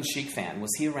huge Duncan Sheik fan.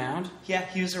 Was he around? Yeah,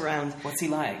 he was around. What's he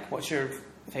like? What's your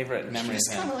favorite memory He was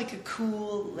of him? kind of like a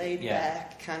cool, laid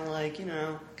back, kind of like, kind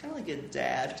of like a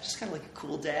dad. Just kind of like a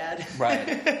cool dad. Right.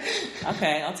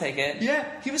 Okay, I'll take it. Yeah,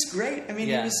 he was great. I mean,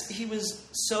 he was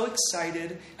so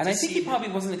excited. And I think he probably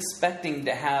wasn't expecting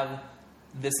to have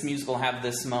this musical have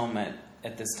this moment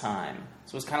at this time.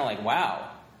 So it was kind of like, wow.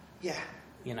 Yeah.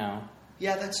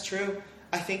 Yeah, that's true.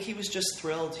 I think he was just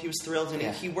thrilled. He was thrilled, and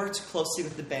he worked closely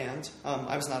with the band.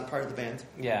 I was not a part of the band.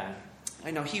 Yeah.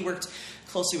 I know he worked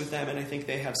closely with them, and I think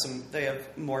they have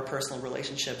more personal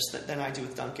relationships than I do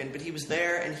with Duncan. But he was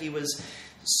there, and he was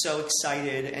so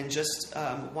excited, and just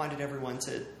wanted everyone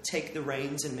to take the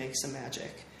reins and make some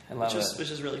magic. I love it. Which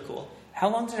is really cool. How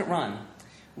long did it run?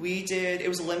 It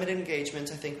was a limited engagement.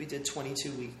 I think we did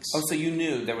 22 weeks. Oh, so you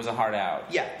knew there was a hard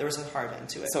out. Yeah, there was a hard end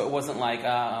to it. So it wasn't like,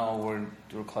 we're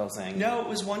closing. No, it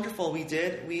was wonderful. We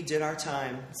did our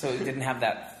time. So it didn't have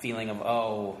that feeling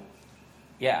of,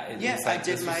 yeah. I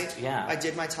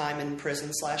did my time in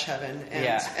prison /heaven,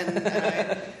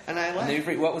 and I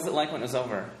left. What was it like when it was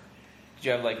over? Did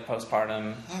you have like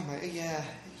postpartum? Oh my, yeah,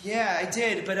 I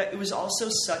did. But it was also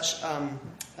such. I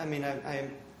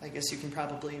guess you can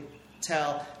probably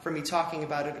tell from me talking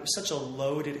about it. It was such a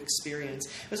loaded experience.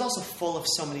 It was also full of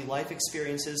so many life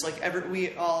experiences. Like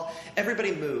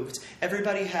everybody moved.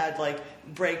 Everybody had like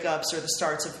breakups or the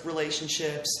starts of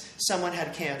relationships. Someone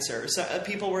had cancer. So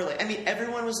people were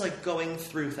everyone was like going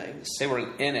through things. They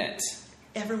were in it.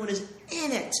 Everyone is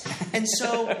in it, and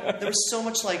so there was so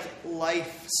much like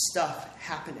life stuff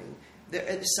happening.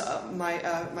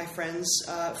 My friend's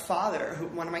father,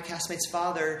 one of my castmates'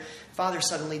 father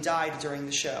suddenly died during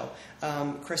the show.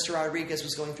 Krista Rodriguez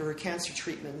was going through her cancer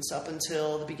treatments up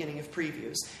until the beginning of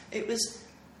previews. It was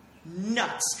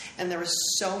nuts, and there was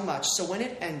so much. So when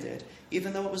it ended,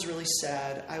 even though it was really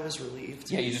sad, I was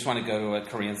relieved. Yeah, you just want to go to a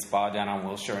Korean spa down on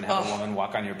Wilshire and have a woman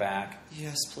walk on your back.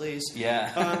 Yes, please.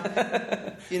 Yeah.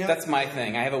 That's my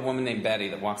thing. I have a woman named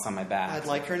Betty that walks on my back. I'd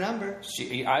like her number.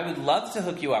 I would love to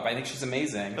hook you up. I think she's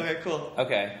amazing. Okay, cool.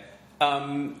 Okay.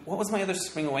 What was my other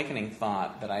Spring Awakening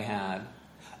thought that I had?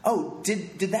 Oh,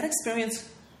 did that experience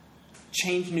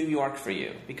change New York for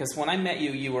you? Because when I met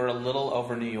you, you were a little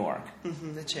over New York.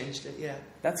 Mm-hmm, it changed it, yeah.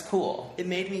 That's cool. It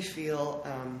made me feel...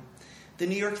 the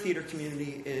New York theater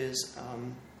community is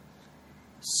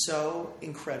so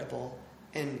incredible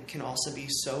and can also be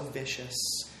so vicious.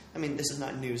 I mean, this is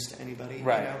not news to anybody,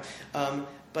 right?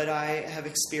 But I have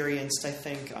experienced, I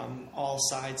think, all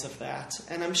sides of that,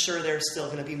 and I'm sure there's still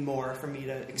going to be more for me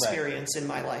to experience in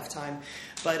my lifetime.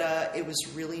 But it was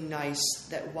really nice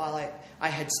that while I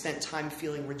had spent time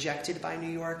feeling rejected by New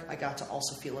York, I got to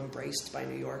also feel embraced by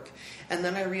New York. And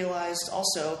then I realized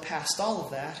also, past all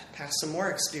of that, past some more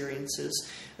experiences,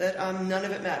 that none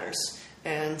of it matters.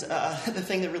 And the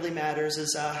thing that really matters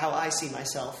is how I see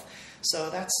myself. So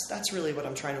that's really what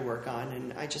I'm trying to work on,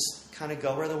 and I just kind of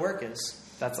go where the work is.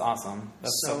 That's awesome.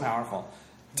 That's so powerful.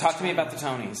 Talk to me about the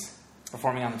Tonys,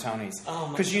 performing on the Tonys. Oh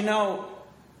my Because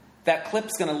that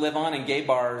clip's going to live on in gay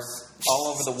bars all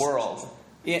over the world.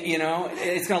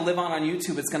 It's going to live on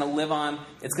YouTube. It's going to live on.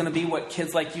 It's going to be what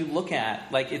kids like you look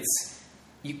at. Like it's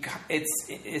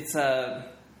not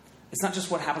just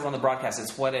what happens on the broadcast.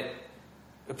 It's what it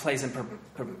plays in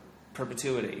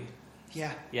perpetuity.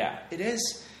 Yeah. Yeah. It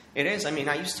is. It is. I mean,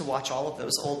 I used to watch all of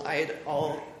those I had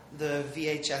all the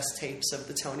VHS tapes of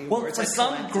the Tony Awards. Well, for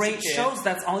some great shows,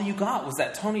 that's all you got was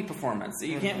that Tony performance.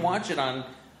 You can't watch it on,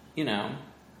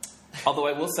 Although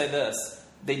I will say this,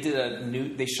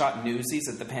 they shot Newsies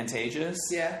at the Pantages.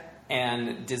 Yeah.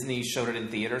 And Disney showed it in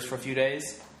theaters for a few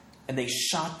days, and they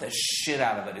shot the shit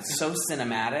out of it. It's so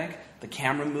cinematic. The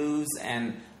camera moves,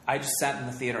 and I just sat in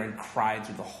the theater and cried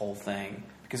through the whole thing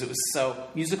because it was so.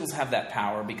 Musicals have that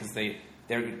power because they're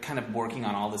kind of working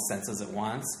on all the senses at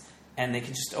once, and they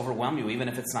can just overwhelm you even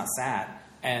if it's not sad.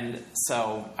 And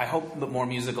so I hope that more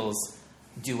musicals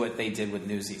do what they did with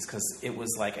Newsies because it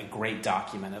was like a great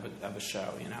document of a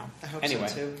show, I hope so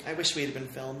too. I wish we had been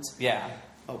filmed. Yeah.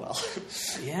 Oh well.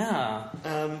 Yeah.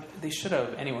 They should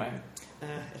have. Anyway.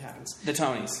 It happens. The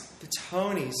Tonys. The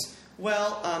Tonys.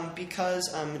 Well,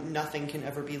 because nothing can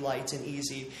ever be light and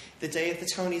easy, the day of the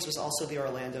Tonys was also the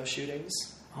Orlando shootings.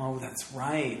 Oh, that's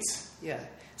right. Yeah.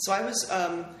 So I was...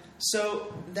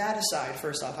 so that aside,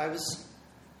 first off, I was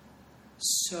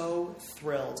so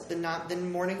thrilled. The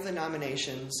morning of the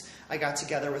nominations, I got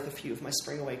together with a few of my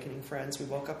Spring Awakening friends. We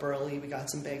woke up early, we got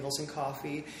some bagels and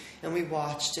coffee, and we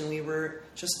watched, and we were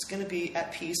just going to be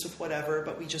at peace with whatever,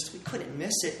 but we couldn't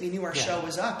miss it. We knew our show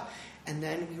was up. And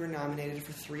then we were nominated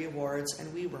for 3 awards,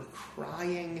 and we were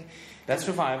crying. Best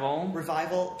Revival.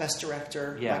 Revival, Best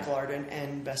Director, Yeah. Michael Arden,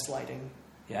 and Best Lighting.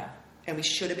 Yeah. And we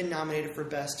should have been nominated for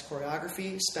Best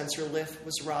Choreography. Spencer Liff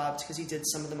was robbed because he did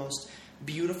some of the most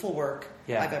beautiful work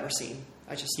I've ever seen.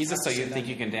 He's a So You Think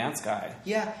You Can Dance guy.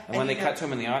 Yeah. And when they cut to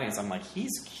him in the audience, I'm like,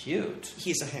 he's cute.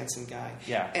 He's a handsome guy.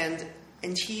 Yeah.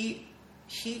 And he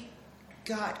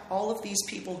got all of these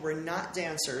people who were not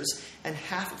dancers, and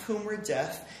half of whom were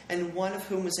deaf, and one of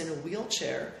whom was in a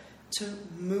wheelchair, to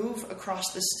move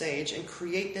across the stage and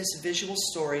create this visual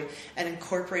story and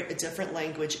incorporate a different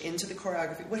language into the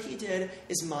choreography. What he did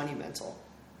is monumental.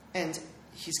 And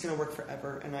he's going to work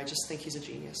forever, and I just think he's a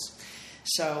genius.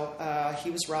 So he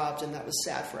was robbed, and that was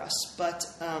sad for us. But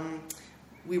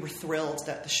we were thrilled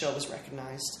that the show was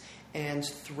recognized, and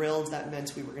thrilled that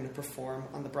meant we were going to perform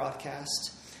on the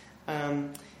broadcast.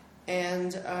 And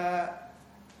I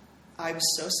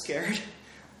was so scared.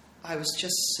 I was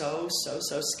just so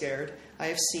scared.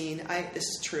 This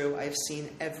is true, I have seen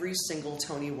every single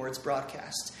Tony Awards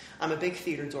broadcast. I'm a big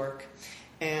theater dork.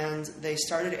 And they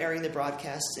started airing the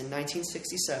broadcasts in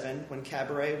 1967 when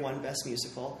Cabaret won Best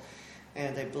Musical.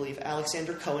 And I believe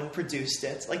Alexander Cohen produced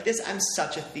it. Like this, I'm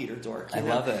such a theater dork. I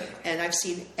love it. And I've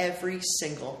seen every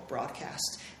single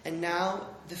broadcast. And now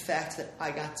the fact that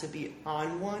I got to be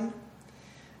on one,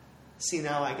 see,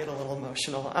 now I get a little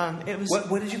emotional. It was.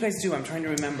 What did you guys do? I'm trying to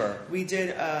remember. We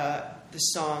did the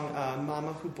song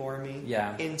 "Mama Who Bore Me"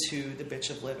 into "The Bitch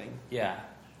of Living." Yeah.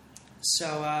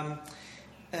 So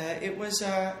it was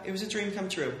a dream come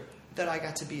true that I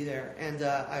got to be there, and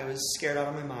I was scared out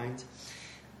of my mind.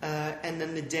 And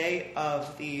then the day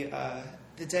of the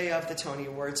Tony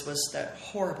Awards was that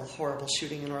horrible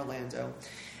shooting in Orlando.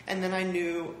 And then I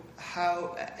knew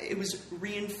how it was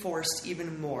reinforced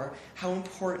even more how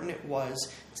important it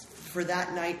was for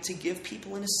that night to give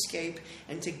people an escape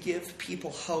and to give people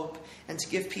hope and to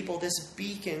give people this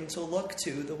beacon to look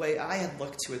to the way I had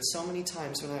looked to it so many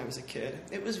times when I was a kid.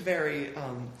 It was a very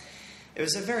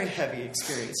heavy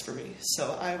experience for me.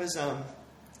 So I was...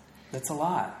 That's a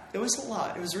lot. It was a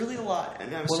lot. It was really a lot.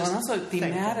 And I was and also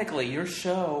thematically, your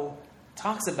show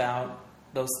talks about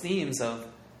those themes of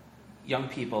young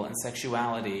people and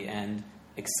sexuality and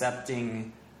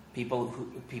accepting people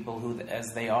who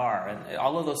as they are, and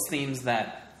all of those themes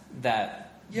that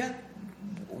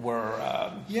were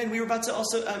and we were about to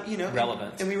also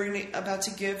relevant, and we were about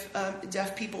to give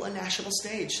deaf people a national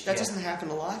stage. That doesn't happen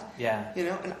a lot.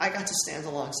 And I got to stand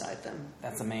alongside them.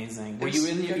 That's amazing. Were you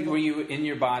in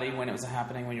your body when it was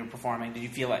happening, when you were performing? Did you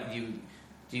feel like do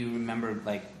you remember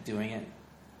like doing it?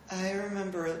 I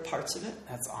remember parts of it.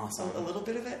 That's awesome. A little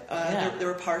bit of it. There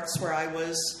were parts where I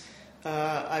was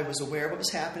aware of what was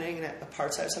happening, and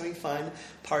parts I was having fun,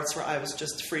 parts where I was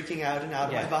just freaking out and out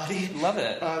of my body. Love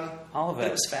it. All of it. But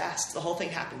it was fast. The whole thing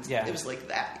happened. Yeah. It was like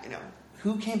that,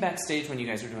 Who came backstage when you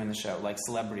guys were doing the show, like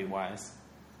celebrity-wise?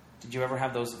 Did you ever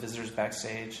have those visitors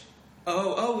backstage?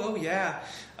 Oh, yeah.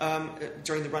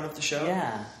 During the run of the show?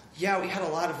 Yeah. Yeah, we had a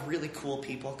lot of really cool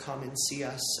people come and see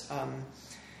us.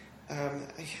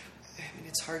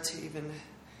 It's hard to even...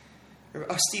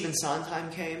 Stephen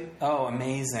Sondheim came. Oh,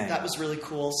 amazing. That was really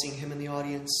cool, seeing him in the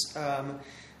audience.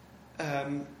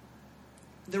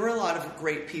 There were a lot of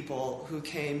great people who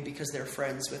came because they're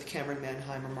friends with Cameron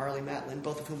Manheim or Marlee Matlin,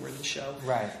 both of whom were in the show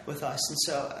with us. And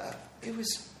so it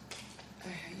was...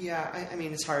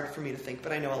 it's hard for me to think,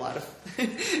 but I know a lot of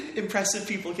impressive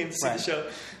people came to see the show.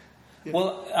 Yeah.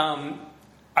 Well,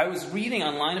 I was reading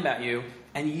online about you,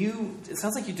 and it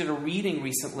sounds like you did a reading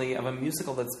recently of a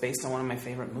musical that's based on one of my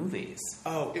favorite movies.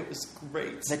 Oh, it was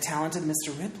great. The Talented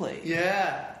Mr. Ripley.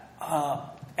 Yeah.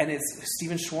 And it's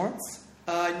Stephen Schwartz?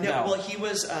 No. Well, he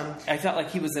was... I felt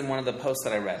like he was in one of the posts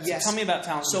that I read. Yes. So tell me about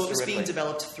Talented Mr. Ripley. So it was being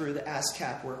developed through the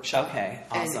ASCAP workshop. Okay,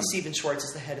 awesome. And Stephen Schwartz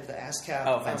is the head of the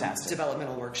ASCAP fantastic.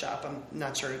 developmental workshop. I'm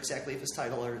not sure exactly if his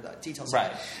title or the details.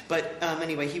 Right. But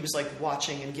anyway, he was like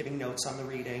watching and giving notes on the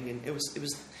reading, and it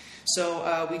was.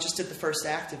 So we just did the first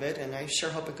act of it, and I sure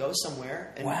hope it goes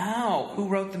somewhere. And wow. Who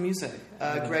wrote the music?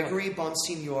 Gregory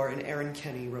Bonsignor and Aaron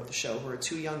Kenny wrote the show, who are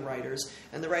 2 young writers,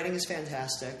 and the writing is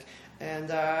fantastic.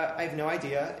 And I have no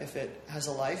idea if it has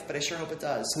a life, but I sure hope it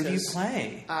does. Who do you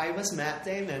play? I was Matt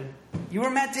Damon. You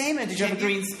were Matt Damon. Did you have a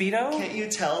green Speedo? Can't you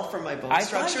tell from my bone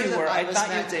structure that I was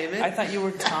Matt Damon? I thought you were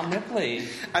Tom Ripley.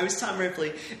 I was Tom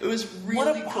Ripley. It was really cool.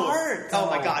 What a cool. part! Oh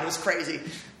my God, it was crazy.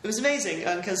 It was amazing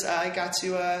because I got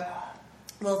to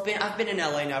Well, I've been in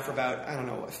LA now for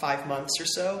about, 5 months or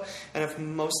so, and I've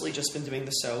mostly just been doing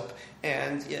the soap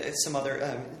and some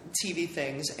other TV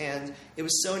things, and it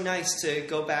was so nice to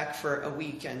go back for a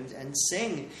week and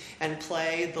sing and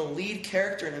play the lead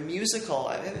character in a musical.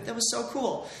 That was so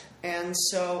cool. And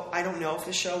so I don't know if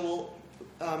the show will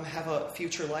have a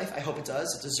future life. I hope it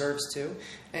does. It deserves to.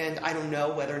 And I don't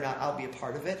know whether or not I'll be a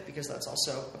part of it, because that's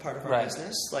also a part of our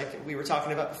business. Like we were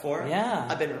talking about before. Yeah.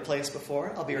 I've been replaced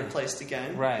before. I'll be replaced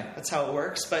again. Right. That's how it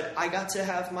works. But I got to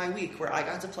have my week where I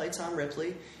got to play Tom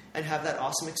Ripley and have that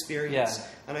awesome experience. Yeah.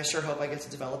 And I sure hope I get to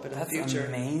develop it in the future. That's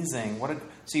amazing.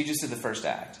 So you just did the first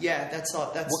act. Yeah, that's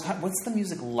all. What's the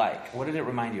music like? What did it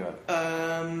remind you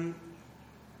of?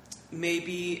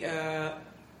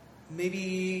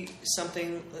 Maybe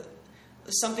something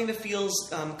that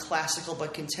feels classical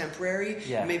but contemporary.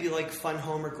 Yeah. Maybe like Fun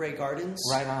Home or Grey Gardens.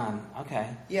 Right on. Okay.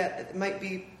 Yeah, it might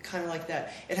be kind of like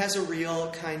that. It has a real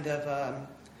kind of,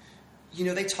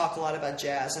 they talk a lot about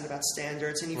jazz and about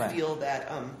standards, and you feel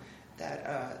that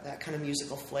that kind of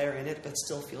musical flair in it, but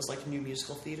still feels like new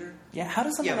musical theater. Yeah, how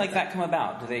does something like that come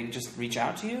about? Do they just reach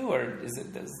out to you, or is it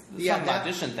some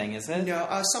audition thing, is it?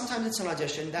 No, sometimes it's an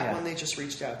audition. That one, they just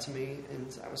reached out to me,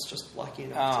 and I was just lucky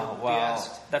enough to be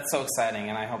asked. That's so exciting,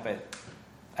 and I hope it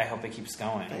keeps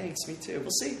going. Thanks, me too.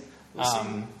 We'll see.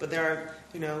 But there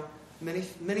are,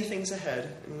 many things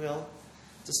ahead, and we'll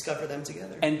discover them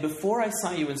together. And before I saw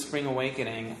you in Spring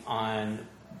Awakening at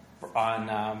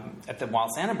the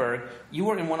Wild Sannenberg, you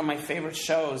were in one of my favorite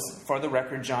shows, For the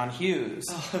Record, John Hughes.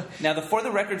 Now, the For the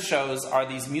Record shows are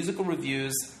these musical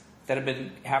reviews that have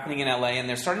been happening in LA, and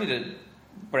they're starting to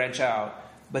branch out,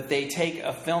 but they take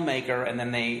a filmmaker and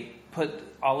then they put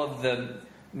all of the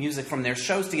music from their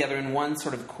shows together in one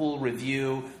sort of cool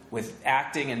review with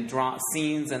acting and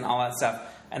scenes and all that stuff.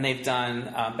 And they've done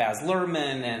Baz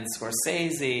Luhrmann and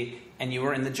Scorsese, and you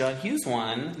were in the John Hughes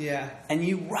one. Yeah. And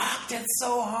you rocked it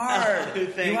so hard.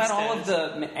 Thanks, you had all Dennis.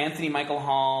 of the Anthony Michael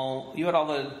Hall. You had all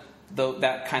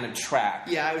that kind of track.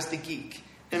 Yeah, I was the geek.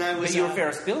 And I was. But you were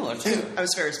Ferris Bueller, too. I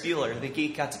was Ferris Bueller. The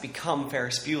geek got to become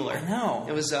Ferris Bueller. I know.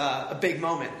 It was a big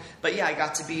moment. But yeah, I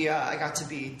got to be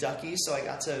Ducky, so I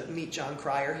got to meet John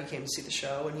Cryer. He came to see the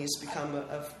show, and he's become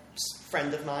a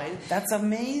friend of mine. That's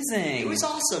amazing. It was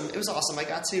awesome. I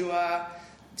got to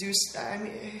do.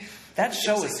 That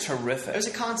show is terrific. It was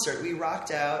a concert. We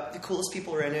rocked out. The coolest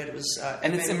people were in it. It was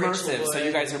and it's immersive, so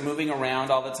you guys are moving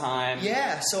around all the time.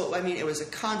 Yeah. So it was a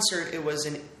concert. It was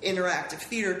an interactive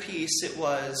theater piece. It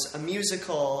was a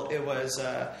musical. It was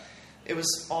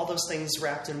all those things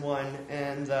wrapped in one.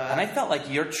 And I felt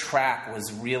like your track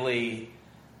was really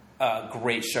a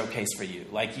great showcase for you.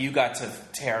 Like you got to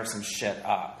tear some shit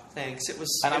up. Thanks. It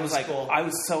was. And it I was like, cool. I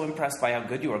was so impressed by how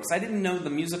good you were, because I didn't know the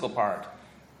musical part.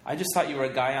 I just thought you were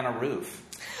a guy on a roof.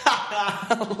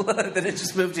 That had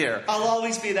just moved here. I'll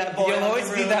always be that boy. You'll always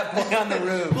be that boy on the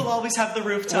roof. We'll always have the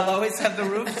rooftop. We'll always have the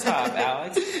rooftop,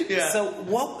 Alex. Yeah.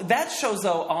 So that show,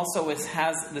 though, also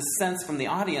has the sense from the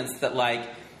audience that, like,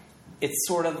 it's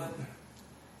sort of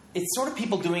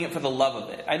people doing it for the love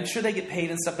of it. I'm sure they get paid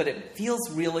and stuff, but it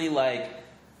feels really like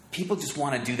people just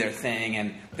want to do their thing,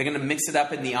 and they're going to mix it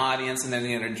up in the audience, and then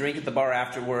they're going to drink at the bar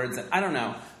afterwards. And I don't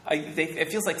know.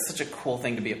 It feels like such a cool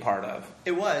thing to be a part of.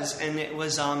 It was, and it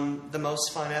was the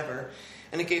most fun ever,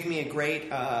 and it gave me a great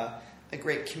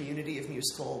community of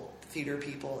musical theater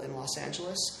people in Los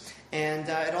Angeles, and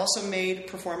it also made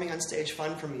performing on stage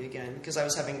fun for me again, because I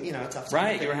was having a tough time.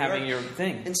 Right, you were having your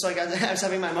thing, and so I was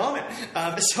having my moment.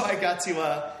 So I got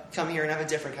to come here and have a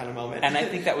different kind of moment. And I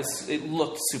think it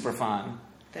looked super fun.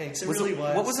 Thanks. It really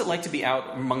was. What was it like to be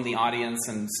out among the audience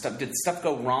and stuff? Did stuff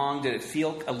go wrong? Did it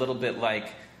feel a little bit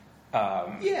like?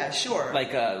 Yeah, sure.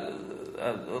 Like a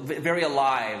very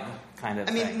alive kind of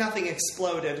thing. Nothing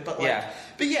exploded, but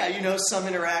some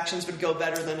interactions would go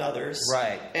better than others.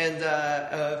 Right. And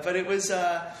but it was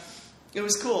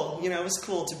cool. It was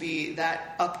cool to be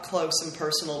that up close and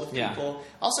personal with people.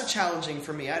 Also challenging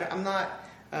for me. I'm not.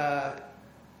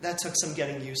 That took some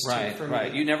getting used to for me.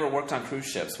 Right. You never worked on cruise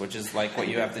ships, which is like what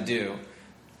you have to do,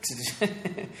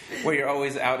 where you're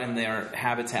always out in their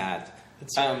habitat.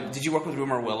 Did you work with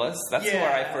Rumor Willis? That's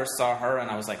where I first saw her, and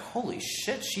I was like, holy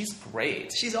shit, she's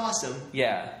great. She's awesome.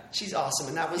 Yeah. She's awesome.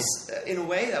 And that was, in a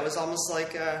way, that was almost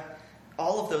like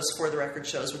all of those For the Record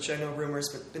shows, which I know Rumor's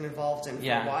been involved in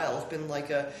for a while, have been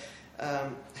like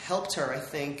helped her, I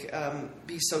think,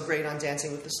 be so great on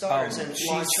Dancing with the Stars and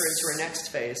launch her into her next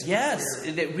phase. Yes.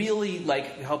 It really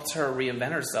helped her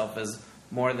reinvent herself as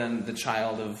more than the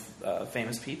child of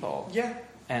famous people. Yeah.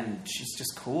 And she's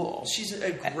just cool. She's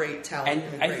a great talent.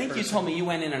 And I think you told me you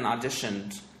went in and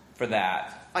auditioned for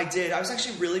that. I did. I was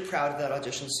actually really proud of that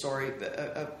audition story.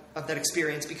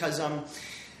 experience because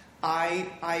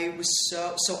I was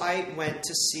so I went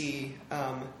to see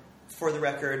For the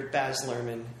Record Baz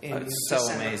Luhrmann in so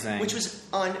December, amazing, which was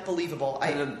unbelievable.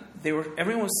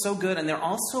 Everyone was so good, and they're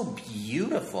all so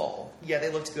beautiful. Yeah,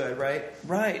 they looked good, right?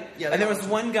 Right. Yeah, and there was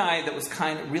one guy that was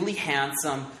kind of really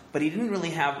handsome, but he didn't really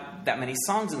have that many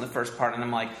songs in the first part, and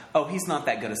I'm like, oh, he's not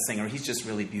that good a singer. He's just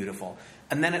really beautiful.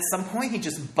 And then at some point, he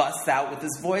just busts out with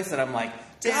his voice, and I'm like,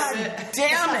 God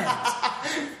damn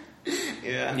it!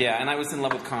 Yeah. Yeah, and I was in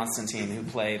love with Constantine, who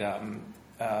played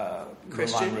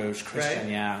Christian, Moulin Rouge. Christian,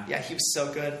 right? yeah. Yeah, he was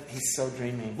so good. He's so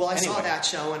dreamy. Well, I saw that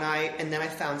show, and then I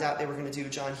found out they were going to do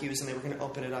John Hughes, and they were going to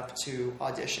open it up to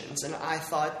auditions. And I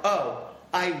thought, oh,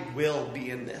 I will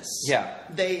be in this. Yeah.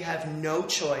 They have no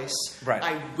choice. Right.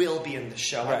 I will be in the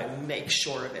show. Right. I will make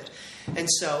sure of it. And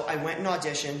so I went and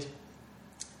auditioned.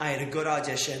 I had a good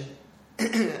audition.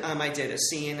 I did a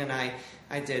scene, and I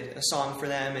did a song for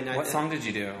them. And what song did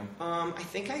you do? I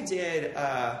think I did.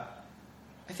 I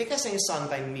think I sang a song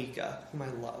by Mika, whom I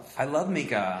love. I love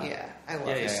Mika. Yeah, I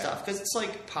love his stuff because it's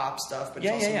like pop stuff, but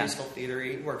it's also musical theater-y.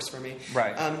 It works for me.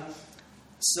 Right.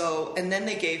 So, and then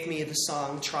they gave me the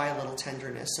song "Try a Little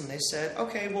Tenderness," and they said,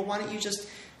 "Okay, well, why don't you just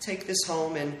take this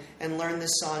home and learn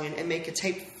this song and make a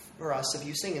tape for us of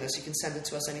you singing this? You can send it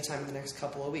to us anytime in the next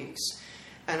couple of weeks."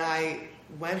 And I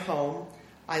went home.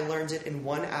 I learned it in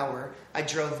 1 hour. I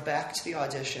drove back to the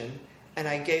audition, and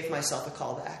I gave myself a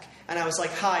call back. And I was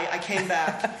like, hi, I came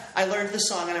back. I learned the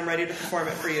song, and I'm ready to perform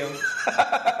it for you.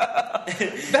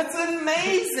 That's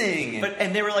amazing.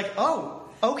 And they were like, oh,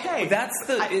 okay.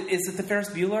 Is it the Ferris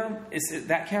Bueller? Is it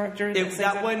that character?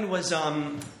 That one was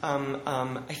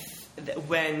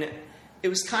when it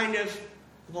was kind of.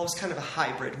 Well, it was kind of a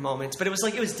hybrid moment, but it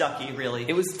was Ducky, really.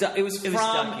 It was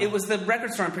the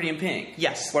record store in Pretty in Pink.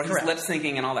 Yes, where correct. he's lip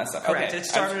syncing and all that stuff. Correct. Okay. It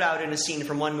started out in a scene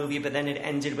from one movie, but then it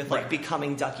ended with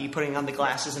becoming Ducky, putting on the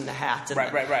glasses and the hat. And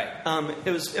right.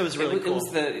 It was really cool. It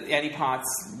was the Annie Potts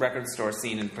record store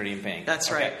scene in Pretty in Pink. That's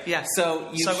right. Yeah. So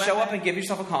you show up and give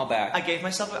yourself a call back.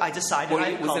 I decided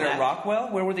I would call Was it back. at Rockwell?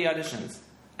 Where were the auditions?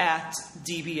 At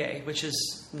DBA, which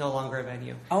is no longer a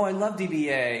venue. Oh, I love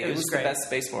DBA. It was great. The best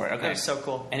space for it. Okay. It was so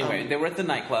cool. Anyway, they were at the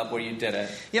nightclub where you did it.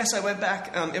 Yes, I went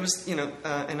back. It was,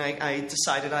 and I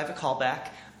decided I have a callback.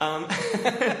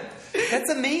 That's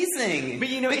amazing. But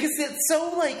because it's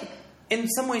so in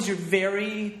some ways you're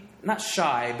very not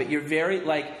shy, but you're very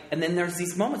and then there's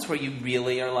these moments where you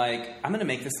really are like, I'm going to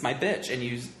make this my bitch, and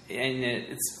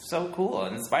it's so cool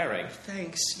and inspiring.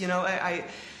 Thanks. I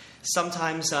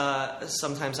sometimes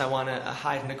I want to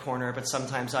hide in a corner, but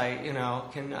sometimes I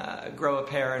can grow a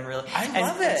pair and really. I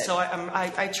love it. And so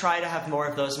I try to have more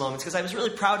of those moments because I was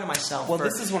really proud of myself. Well,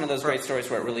 this is one of those great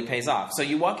stories where it really pays off. So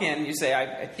you walk in, you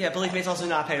say, yeah, believe me, it's also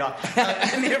not paid off.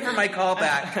 I'm here for my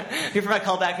callback. Here for my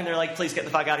callback, and they're like, please get the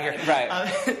fuck out of here. Right.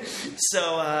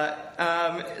 So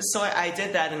I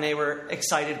did that, and they were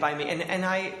excited by me, and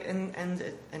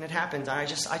it happened. I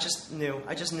just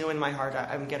knew in my heart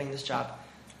I'm getting this job.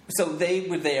 So they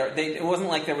were there. It wasn't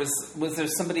like there was there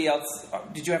somebody else?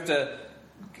 Did you have to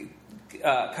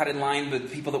cut in line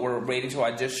with people that were waiting to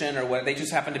audition, or what? They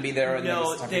just happened to be there? And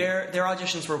no, their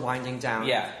auditions were winding down.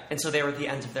 Yeah. And so they were at the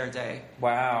end of their day.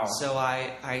 Wow. So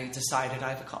I decided I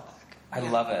have a callback. I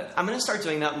love it. I'm going to start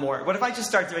doing that more. What if I just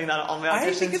start doing that on all my auditions?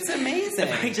 I think it's amazing.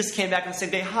 If I just came back and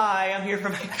said, hi, I'm here for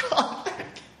my callback.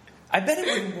 I bet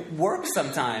it would work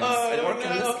sometimes. It worked in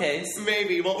this case.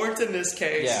 Maybe. Well, it worked in this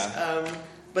case. Yeah.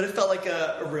 But it felt like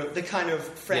a room, the kind of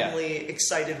friendly,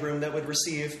 excited room that would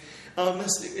receive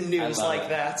news like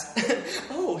that.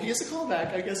 Oh, he has a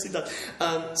callback. I guess he does.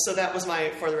 So that was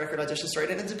my For the Record audition story.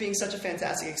 It ended up being such a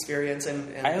fantastic experience.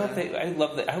 And I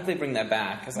hope they bring that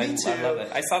back because I love it.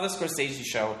 I saw the Scorsese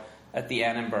show at the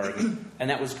Annenberg, and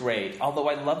that was great. Although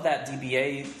I love that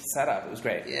DBA setup. It was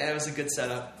great. Yeah, it was a good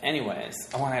setup. Anyways,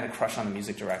 I had a crush on the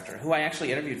music director, who I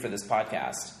actually interviewed for this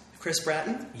podcast. Chris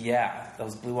Bratton? Yeah,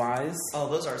 those blue eyes. Oh,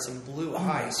 those are some blue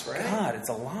eyes, right? God, it's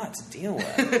a lot to deal with.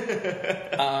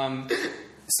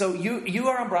 So you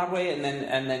are on Broadway, and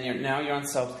then you're on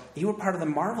soaps. You were part of the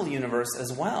Marvel universe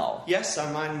as well. Yes,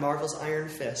 I'm on Marvel's Iron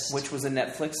Fist, which was a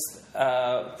Netflix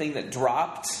thing that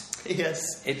dropped.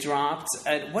 Yes, it dropped.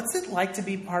 What's it like to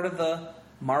be part of the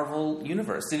Marvel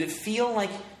universe? Did it feel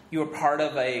like you were part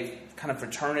of a kind of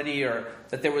fraternity, or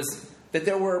that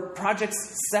there were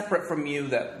projects separate from you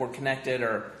that were connected,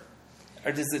 or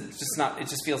does it just not? It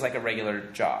just feels like a regular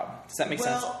job. Does that make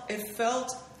sense? Well, it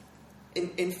felt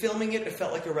in filming it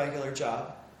felt like a regular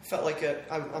job. felt like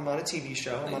I'm on a TV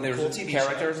show. I'm on a There's cool TV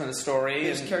characters show. and a story.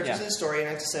 There's characters and a story, and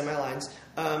I have to say my lines.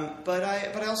 But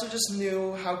I also just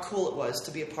knew how cool it was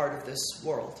to be a part of this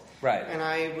world. Right. And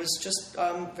I was just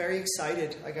very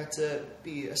excited. I got to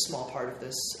be a small part of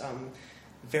this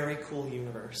very cool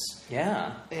universe.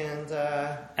 Yeah. And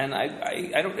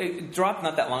I don't. It dropped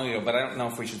not that long ago, but I don't know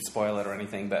if we should spoil it or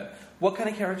anything. But what kind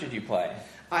of character do you play?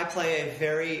 I play a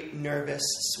very nervous,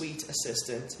 sweet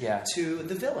assistant to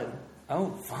the villain.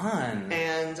 Oh, fun!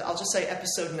 And I'll just say,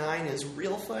 episode 9 is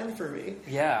real fun for me.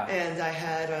 Yeah. And I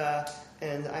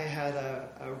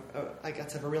got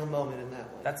to have a real moment in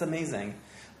that one. That's amazing.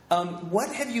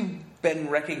 What have you been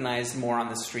recognized more on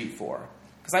the street for?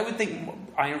 Because I would think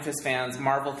Iron Fist fans,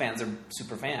 Marvel fans are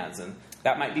super fans, and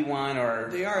that might be one. Or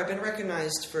they are. I've been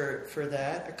recognized for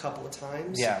that a couple of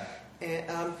times. Yeah.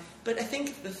 And, but I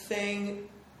think the thing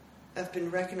I've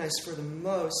been recognized for the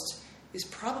most is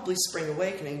probably Spring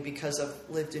Awakening, because I've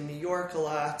lived in New York a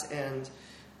lot, and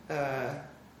I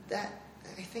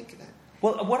think that.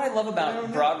 Well, what I love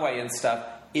about Broadway and stuff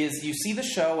is you see the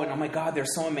show and, oh my God, they're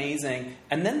so amazing,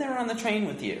 and then they're on the train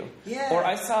with you. Yeah. Or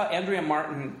I saw Andrea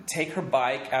Martin take her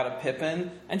bike out of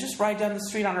Pippin and just ride down the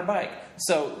street on her bike.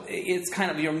 So it's kind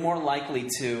of, you're more likely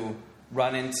to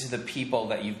run into the people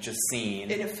that you've just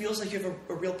seen. And it feels like you have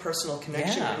a real personal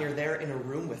connection when you're there in a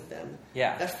room with them.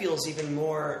 Yeah. That feels even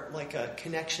more like a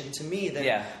connection to me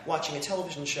than watching a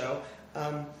television show.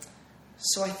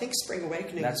 So I think Spring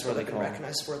Awakening is what I've been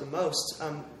recognized for the most.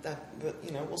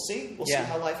 We'll see. We'll see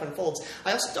how life unfolds.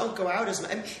 I also don't go out as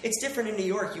much. I mean, it's different in New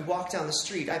York. You walk down the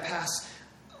street. I pass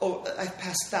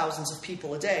thousands of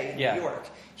people a day in New York.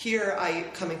 Here, I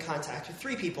come in contact with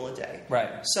 3 people a day.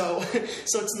 Right. So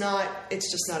it's just not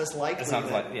as likely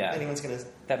that anyone's going to.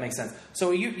 That makes sense.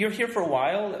 So you're here for a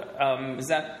while. Is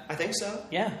that? I think so.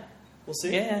 Yeah. We'll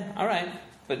see. Yeah. All right.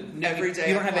 But every day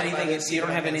you don't have anything. You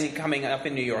don't have anything coming up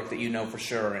in New York that you know for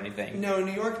sure or anything. No,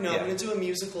 New York. No, I'm going to do a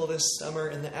musical this summer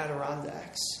in the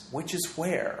Adirondacks. Which is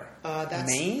where? That's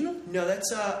Maine. No,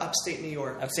 that's upstate New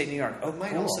York. Upstate New York. Oh, it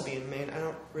might also be in Maine. I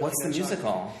don't really. What's the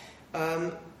musical?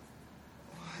 I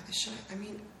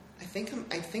think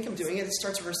I'm doing it. It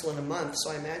starts rehearsal in a month,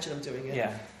 so I imagine I'm doing it.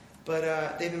 Yeah.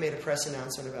 But they haven't made a press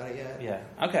announcement about it yet.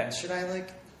 Yeah. Okay. Should I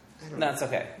I don't know. No, it's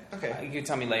okay. Okay. You can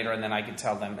tell me later, and then I can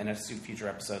tell them in a future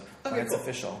episode. Okay, it's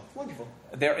official. Wonderful.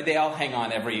 They all hang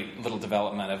on every little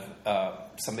development of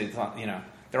somebody.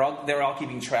 They're all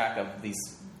keeping track of these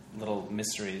little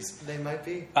mysteries. They might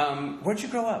be. Where'd you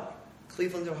grow up?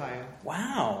 Cleveland, Ohio.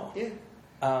 Wow.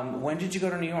 Yeah. When did you go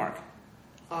to New York?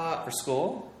 For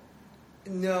school?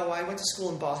 No, I went to school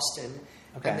in Boston.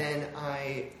 Okay. And then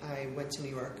I went to New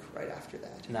York right after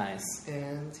that. Nice.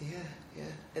 And yeah.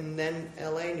 And then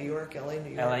LA, New York. LA,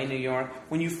 New York.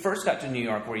 When you first got to New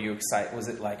York, were you excited? Was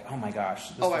it like, oh my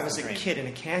gosh? I was a kid in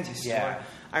a candy store. Yeah.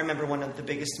 I remember one of the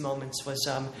biggest moments was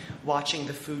watching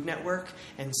the Food Network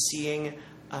and seeing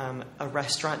a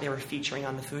restaurant they were featuring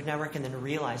on the Food Network, and then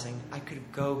realizing I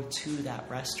could go to that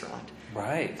restaurant.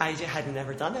 Right. I had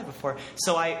never done that before.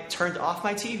 So I turned off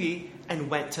my TV and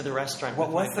went to the restaurant.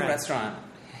 What was the restaurant?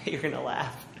 You're going to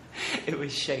laugh. It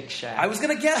was Shake Shack. I was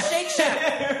going to guess Shake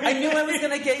Shack. I knew I was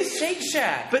going to guess Shake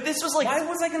Shack. But this was like... Why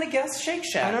was I going to guess Shake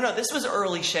Shack? I don't know. This was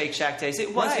early Shake Shack days.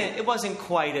 It wasn't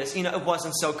quite as... it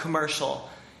wasn't so commercial.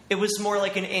 It was more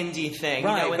like an indie thing.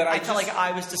 Right, and but I felt like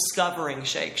I was discovering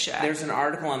Shake Shack. There's an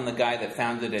article on the guy that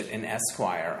founded it in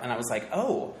Esquire, and I was like,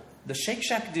 oh, the Shake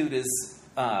Shack dude is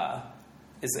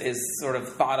sort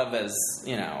of thought of as,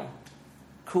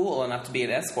 cool enough to be at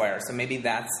Esquire, so maybe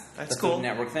that's the cool. Food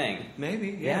Network thing.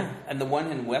 Maybe, yeah. And the one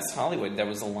in West Hollywood, there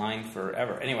was a line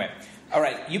forever. Anyway, all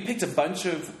right, you picked a bunch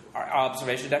of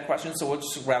observation deck questions, so we'll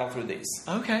just rattle through these.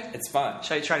 Okay. It's fun.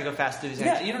 Should I try to go fast through these?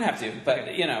 Yeah, you don't have to, but,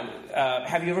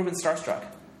 have you ever been starstruck?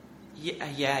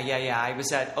 Yeah. I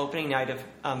was at opening night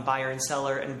of Buyer and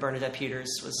Seller, and Bernadette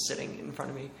Peters was sitting in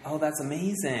front of me. Oh, that's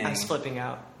amazing. I was flipping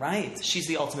out. Right. She's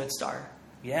the ultimate star.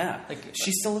 Yeah.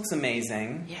 She still looks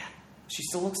amazing. Yeah. She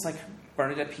still looks like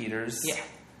Bernadette Peters. Yeah.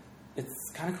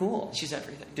 It's kind of cool. She's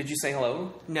everything. Did you say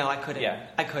hello? No, I couldn't. Yeah.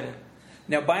 I couldn't.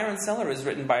 Now, Buyer and Seller is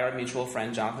written by our mutual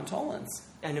friend, Jonathan Tollins.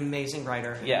 An amazing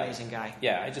writer. An amazing guy.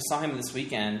 Yeah, I just saw him this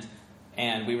weekend,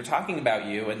 and we were talking about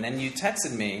you, and then you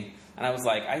texted me, and I was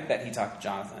like, I bet he talked to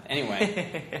Jonathan.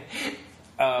 Anyway,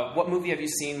 what movie have you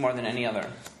seen more than any other?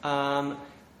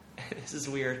 This is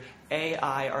weird.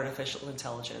 AI, artificial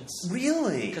intelligence.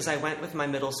 Really? Because I went with my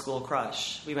middle school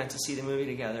crush. We went to see the movie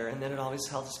together, and then it always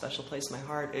held a special place in my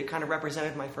heart. It kind of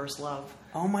represented my first love.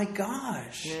 Oh my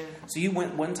gosh! Yeah. So you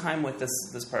went one time with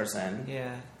this person.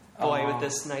 Yeah. Boy, with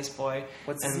this nice boy.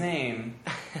 What's his name?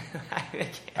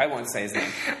 I won't say his name.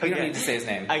 You don't need to say his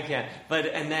name. I can't. But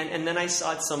and then I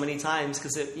saw it so many times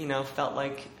because it felt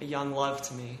like a young love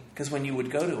to me. Because when you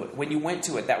would go to it, when you went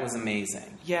to it, that was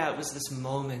amazing. Yeah, it was this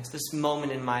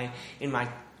moment in my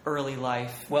early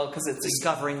life. Well, because it's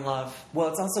discovering love. Well,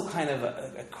 it's also kind of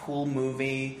a cool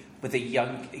movie with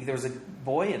there was a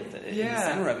boy in the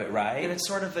center of it, right? And it's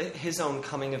sort of his own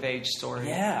coming of age story.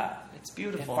 Yeah. It's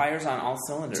beautiful. It fires on all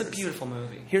cylinders. It's a beautiful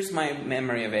movie. Here's my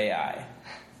memory of AI.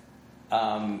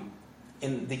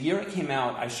 In the year it came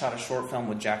out, I shot a short film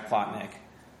with Jack Plotnick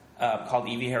called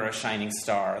Evie Harris Shining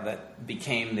Star that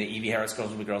became the Evie Harris Girls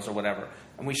Will Be Girls or whatever.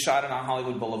 And we shot it on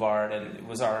Hollywood Boulevard, and it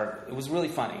was really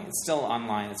funny. It's still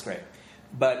online. It's great.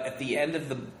 But at the end of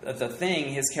the thing,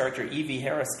 his character Evie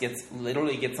Harris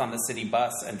literally gets on the city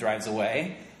bus and drives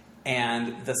away.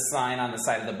 And the sign on the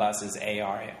side of the bus is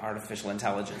AR, artificial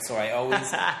intelligence. So I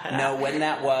always know when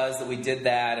that was that we did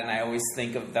that, and I always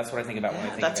that's what I think about when I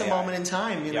think that's of a AI. moment in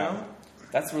time, you know?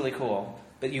 That's really cool.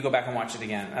 But you go back and watch it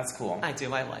again. That's cool. I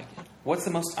do. I like it. What's the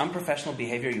most unprofessional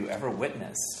behavior you ever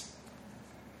witnessed?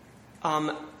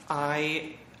 Okay,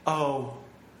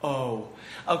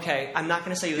 I'm not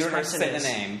going to say who this person is. You don't have to say the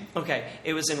name. Okay,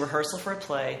 it was in rehearsal for a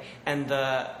play, and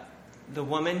the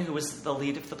woman who was the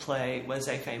lead of the play was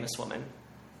a famous woman.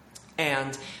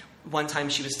 And one time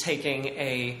she was taking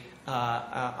a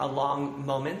long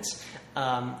moment,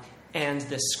 and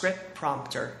the script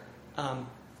prompter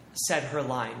said her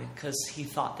line because he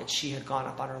thought that she had gone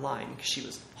up on her line because she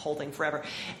was holding forever.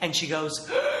 And she goes,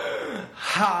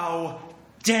 "How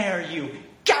dare you!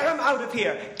 Get him out of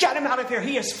here! Get him out of here!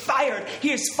 He is fired!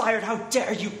 He is fired! How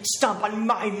dare you stomp on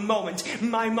my moment!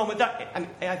 My moment!"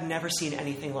 I've never seen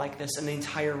anything like this, and the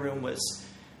entire room was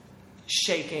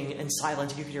shaking and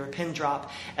silent. You could hear a pin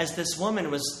drop as this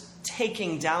woman was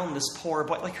taking down this poor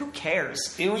boy. Like, who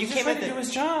cares? He was just trying to do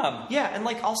his job. Yeah, and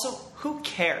also, who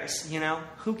cares?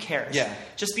 Who cares? Yeah.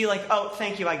 Just be like, "Oh,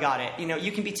 thank you, I got it."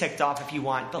 You can be ticked off if you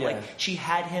want, but she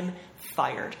had him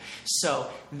fired.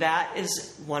 So that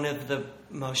is one of the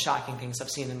most shocking things I've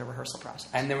seen in the rehearsal process.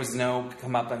 And there was no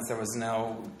comeuppance. There was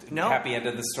no happy end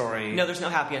of the story. No, there's no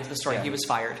happy end of the story. Yeah. He was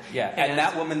fired. Yeah, and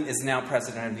that woman is now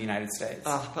president of the United States.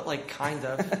 But kind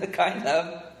of. Kind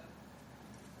of.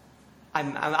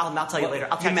 I'll tell you later.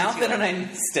 I'll you mouthed it and I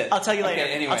missed it. I'll tell you later.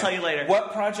 Okay, anyway. I'll tell you later.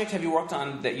 What project have you worked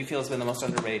on that you feel has been the most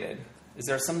underrated? Is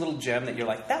there some little gem that you're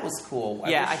like, that was cool?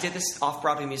 I did this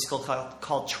off-Broadway musical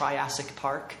called Triassic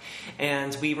Park,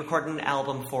 and we recorded an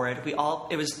album for it. It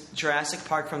was Jurassic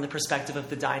Park from the perspective of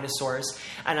the dinosaurs,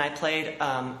 and I played,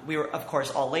 we were, of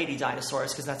course, all lady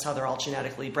dinosaurs, because that's how they're all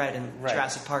genetically bred in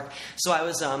Jurassic Park. So I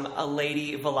was a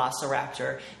lady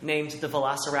velociraptor named the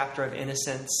Velociraptor of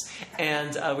Innocence,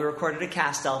 and we recorded a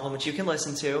cast album, which you can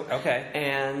listen to. Okay.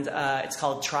 And it's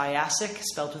called Triassic,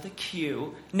 spelled with a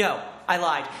Q. No, I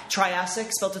lied.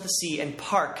 Triassic, spelled with a C, and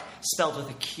Park, spelled with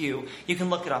a Q. You can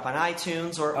look it up on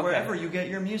iTunes or wherever you get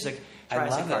your music.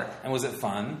 Triassic Park. And was it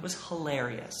fun? It was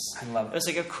hilarious. I love it. It was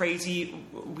like a crazy,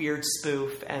 weird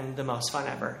spoof and the most fun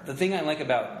ever. The thing I like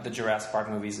about the Jurassic Park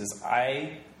movies is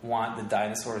I want the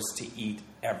dinosaurs to eat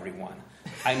everyone.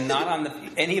 I'm not on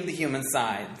any of the human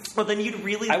sides. Well, then you'd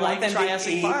really I like want them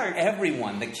Triassic to eat Park.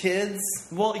 everyone. The kids.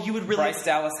 Well, you would really... Bryce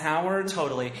Dallas Howard.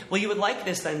 Totally. Well, you would like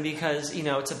this then because,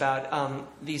 it's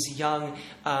about these young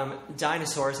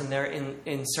dinosaurs and they're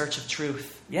in search of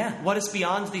truth. Yeah. What is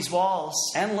beyond these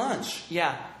walls? And lunch.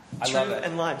 Yeah. I Truth love it.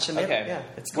 And lunch. And okay.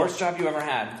 It's cool. Worst job you ever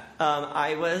had?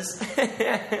 I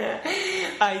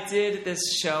did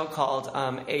this show called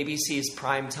ABC's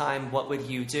Primetime What Would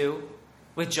You Do?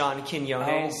 With John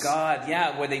Quinones. Oh, God,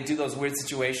 yeah, where they do those weird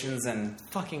situations and...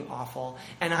 Fucking awful.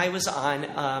 And I was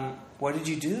on... what did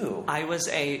you do? I was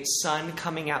a son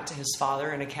coming out to his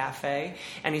father in a cafe,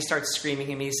 and he starts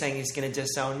screaming at me, saying he's going to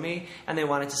disown me, and they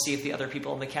wanted to see if the other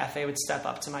people in the cafe would step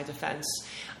up to my defense.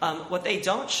 What they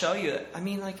don't show you... am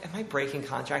I breaking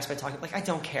contracts by talking... I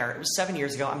don't care. It was 7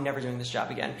 years ago. I'm never doing this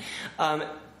job again.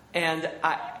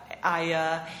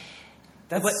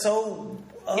 That's so...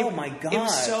 Oh my God! It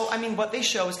was so. What they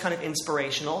show is kind of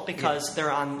inspirational because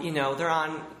they're on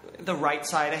the right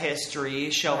side of history,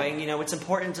 showing it's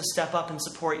important to step up and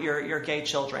support your gay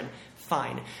children.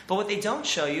 Fine, but what they don't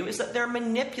show you is that they're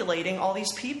manipulating all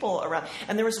these people around.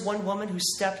 And there was one woman who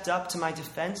stepped up to my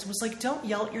defense and was like, "Don't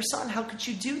yell at your son. How could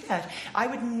you do that? I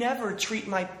would never treat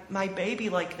my baby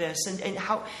like this." And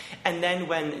how? And then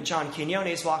when John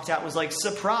Quinones walked out and was like,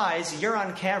 "Surprise, you're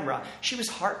on camera," she was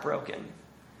heartbroken.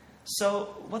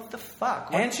 So what the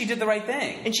fuck? And she did the right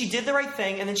thing. And she did the right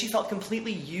thing, and then she felt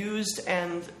completely used,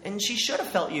 and she should have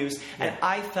felt used. Yeah. And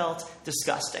I felt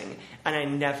disgusting. And I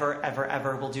never, ever,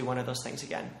 ever will do one of those things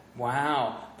again.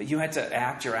 Wow. But you had to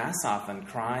act your ass off and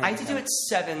cry. I had to do it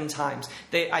 7 times.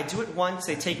 I do it once,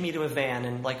 they take me to a van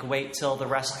and wait till the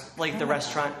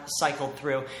restaurant cycled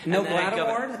through. No and then GLAAD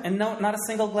award? And not a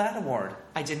single GLAAD award.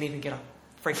 I didn't even get a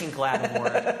freaking GLAAD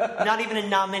award. Not even a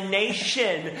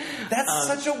nomination. That's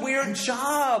such a weird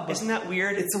job. Isn't that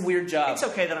weird? It's a weird job. It's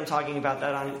okay that I'm talking about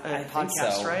that on a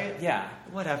podcast, so. right? Yeah.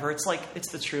 Whatever. It's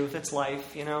it's the truth. It's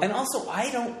life, And also, I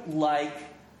don't like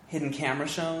hidden camera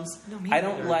shows. No, me I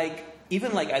don't neither. like...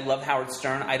 Even I love Howard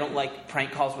Stern. I don't like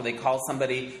prank calls where they call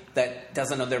somebody that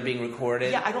doesn't know they're being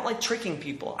recorded. Yeah, I don't like tricking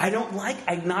people. I'm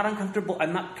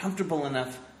not comfortable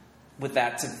enough with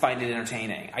that to find it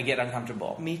entertaining. I get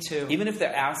uncomfortable. Me too. Even if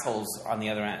they're assholes on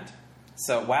the other end.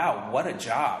 So, wow, what a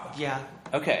job. Yeah.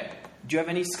 Okay. Do you have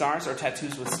any scars or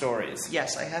tattoos with stories?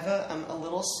 Yes, I have a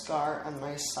little scar on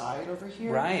my side over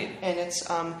here. Right. And it's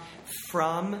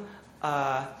from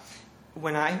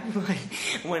when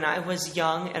I was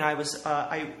young, and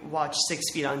I watched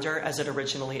 6 Feet Under as it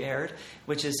originally aired,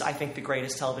 which is, I think, the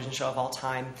greatest television show of all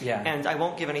time. Yeah. And I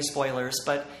won't give any spoilers,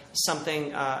 but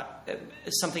something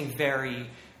very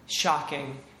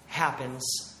shocking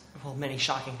happens. Well, many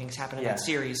shocking things happen in that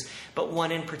series, but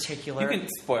one in particular. You can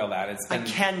spoil that. I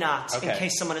cannot, Okay. in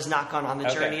case someone has not gone on the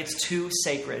Okay. journey. It's too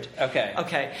sacred. Okay.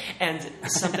 Okay. And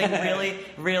something really,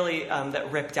 really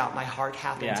that ripped out my heart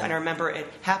happened. Yeah. And I remember it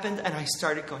happened, and I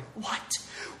started going, What?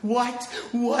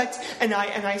 And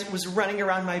I was running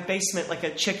around my basement like a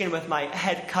chicken with my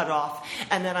head cut off.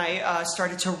 And then I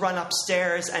started to run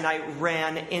upstairs, and I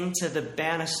ran into the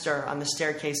banister on the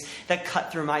staircase that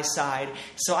cut through my side.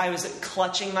 So I was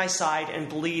clutching my side and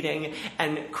bleeding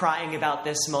and crying about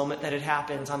this moment that had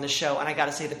happened on the show. And I got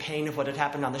to say, the pain of what had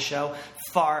happened on the show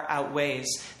far outweighs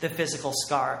the physical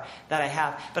scar that I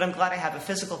have. But I'm glad I have a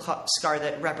physical scar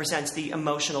that represents the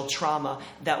emotional trauma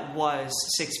that was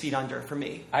 6 Feet Under for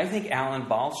me. I think Alan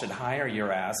Ball should hire your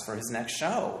ass for his next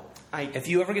show. If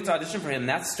you ever get to audition for him,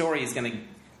 that story is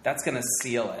that's gonna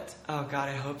seal it. Oh God,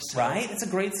 I hope so. Right? It's a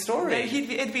great story.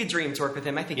 Yeah, it'd be a dream to work with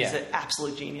him. I think he's an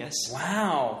absolute genius.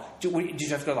 Wow. Did you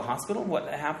have to go to the hospital? What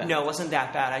happened? No, it wasn't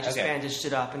that bad. I just bandaged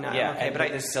it up, and I'm okay. But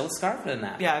there's still a scar in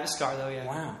that. Yeah, I have a scar though. Yeah.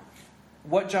 Wow.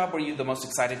 What job were you the most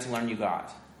excited to learn you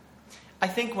got? I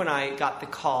think when I got the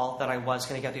call that I was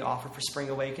going to get the offer for Spring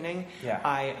Awakening,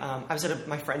 I was at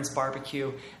my friend's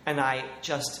barbecue, and I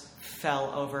just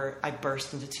fell over. I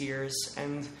burst into tears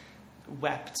and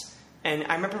wept. And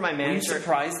I remember my manager... Were you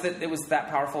surprised that it was that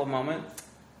powerful a moment?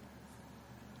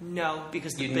 No,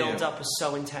 because the build-up was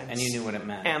so intense. And you knew what it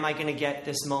meant. Am I going to get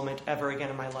this moment ever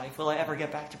again in my life? Will I ever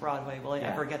get back to Broadway? Will I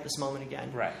ever get this moment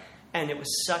again? Right. And it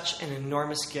was such an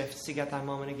enormous gift to get that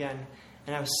moment again.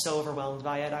 And I was so overwhelmed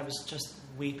by it. I was just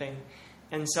weeping.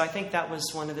 And so I think that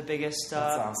was one of the biggest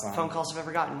phone calls I've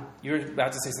ever gotten. You were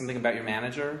about to say something about your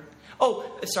manager? Oh,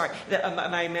 sorry.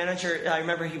 My manager, I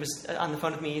remember he was on the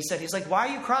phone with me. He's like, why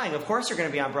are you crying? Of course you're going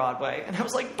to be on Broadway. And I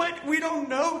was like, but we don't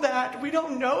know that. We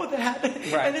don't know that.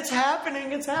 Right. And it's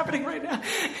happening. It's happening right now.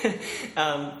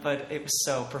 But it was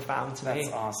so profound to me.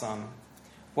 That's awesome.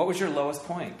 What was your lowest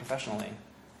point professionally?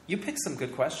 You picked some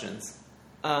good questions.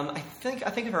 I think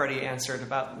I've already answered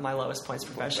about my lowest points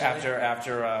professionally.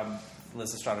 After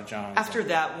Liz Estrada Jones. After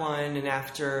that one, and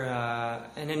after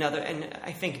and another, and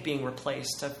I think being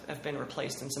replaced. I've been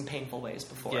replaced in some painful ways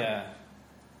before. Yeah.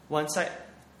 Once I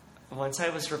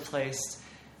was replaced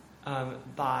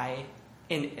by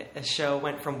in a show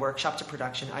went from workshop to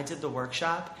production. I did the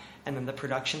workshop, and then the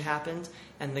production happened,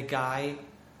 and the guy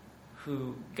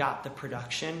who got the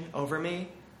production over me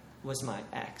was my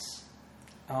ex.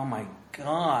 Oh my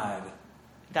God.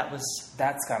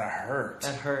 That's gotta hurt.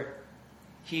 That hurt.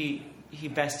 He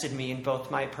bested me in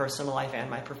both my personal life and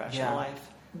my professional life.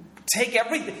 Take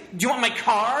everything. Do you want my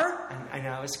car? I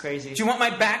know, it was crazy. Do you want my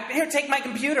back? Here, take my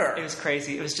computer. It was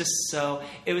crazy. It was just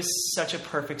it was such a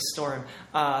perfect storm.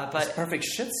 But it's a perfect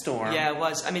shit storm. Yeah, it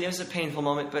was. I mean, it was a painful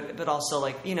moment, but also,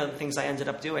 like, the things I ended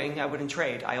up doing, I wouldn't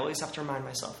trade. I always have to remind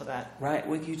myself of that. Right.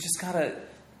 Well, you just gotta,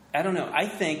 I don't know. I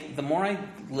think the more I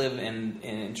live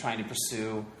in trying to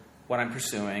pursue what I'm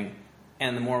pursuing,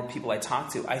 and the more people I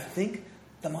talk to, I think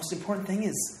the most important thing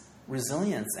is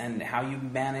resilience and how you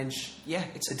manage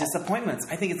the disappointments.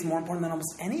 I think it's more important than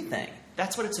almost anything.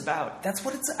 That's what it's about.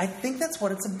 I think that's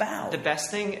what it's about. The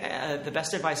best thing, the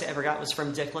best advice I ever got was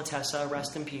from Dick Latessa,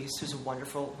 rest in peace, who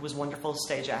was a wonderful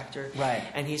stage actor. Right.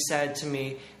 And he said to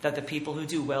me that the people who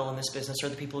do well in this business are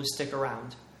the people who stick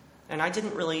around. And I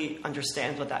didn't really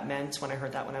understand what that meant when I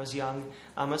heard that when I was young.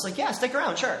 I was like, yeah, stick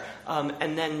around, sure.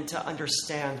 And then to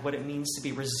understand what it means to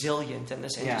be resilient in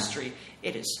this industry,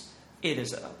 it is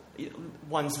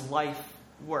one's life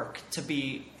work to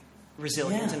be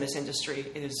resilient in this industry.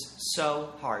 It is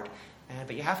so hard.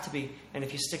 But you have to be. And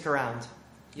if you stick around,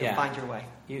 you'll find your way.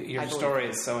 Your story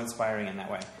is so inspiring in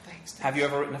that way. Thanks. Have you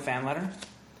ever written a fan letter?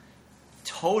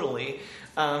 Totally.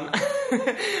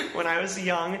 When I was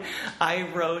young, I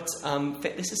wrote,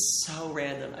 this is so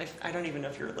random. I don't even know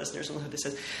if your listeners will know who this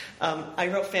is. I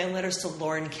wrote fan letters to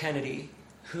Lauren Kennedy,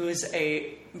 who is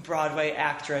a Broadway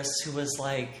actress who was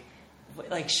like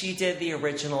she did the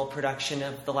original production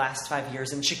of The Last 5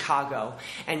 Years in Chicago,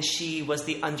 and she was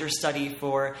the understudy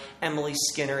for Emily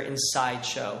Skinner in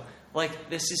Sideshow. Like,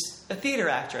 this is a theater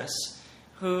actress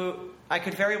who I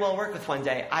could very well work with one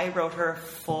day. I wrote her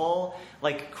full,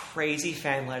 crazy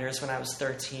fan letters when I was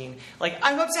 13.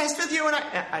 I'm obsessed with you, and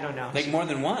I don't know. More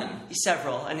than one?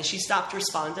 Several. And she stopped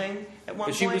responding at one point.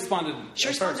 But she responded She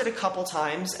responded a couple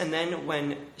times, and then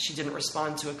when she didn't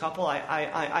respond to a couple,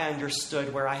 I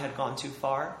understood where I had gone too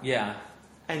far. Yeah.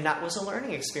 And that was a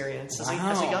learning experience as a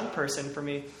young person for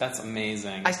me. That's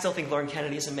amazing. I still think Lauren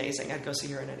Kennedy is amazing. I'd go see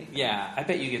her in anything. Yeah, I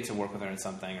bet you get to work with her in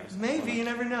something or something. Maybe, you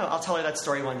never know. I'll tell her that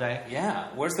story one day. Yeah.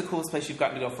 Where's the coolest place you've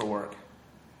gotten to go for work?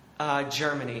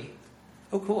 Germany.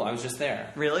 Oh, cool. I was just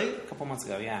there. Really? A couple months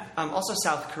ago, yeah. Also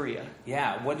South Korea.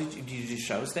 Yeah. Did you do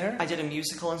shows there? I did a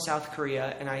musical in South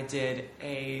Korea, and I did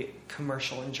a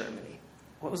commercial in Germany.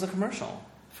 What was the commercial?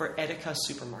 For Edeka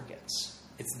supermarkets.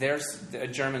 It's a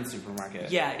German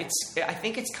supermarket. Yeah, I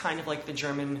think it's kind of like the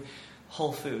German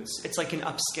Whole Foods. It's like an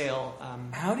upscale.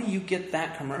 How do you get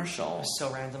that commercial? It was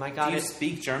so random. I got it. Do you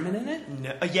speak German in it?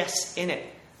 No. Yes, in it.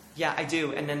 Yeah, I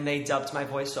do. And then they dubbed my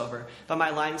voiceover. But my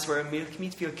lines were Milch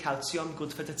mit viel Calcium, gut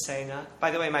für die Zähne.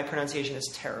 By the way, my pronunciation is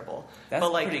terrible. That's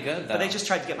pretty good, though. But they just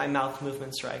tried to get my mouth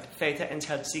movements right. Feta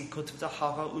enthält sie gut für die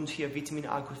Haare und hier Vitamin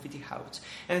A gut für die Haut.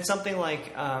 And it's something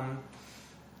like...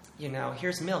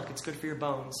 here's milk. It's good for your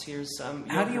bones. Here's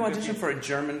How do you audition for a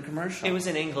German commercial? It was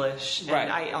in English, right.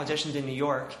 And I auditioned in New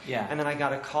York. Yeah. And then I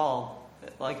got a call,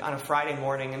 on a Friday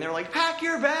morning, and they were like, "Pack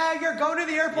your bag. You're going to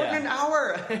the airport in an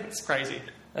hour." It's crazy.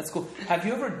 That's cool. Have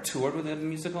you ever toured with a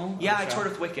musical? Yeah, I toured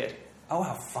with Wicked. Oh,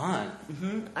 how fun!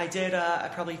 Mm-hmm. I did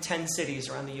probably 10 cities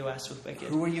around the U.S. with Wicked.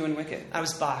 Who were you in Wicked? I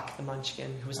was Bach, the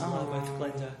Munchkin, who was in love with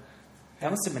Glinda.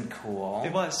 That must have been cool.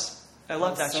 It was. I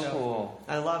love that so show. Cool.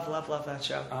 I love that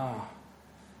show. Oh.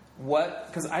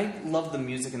 Because I love the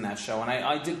music in that show, and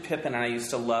I did Pippin, and I used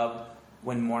to love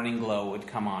when Morning Glow would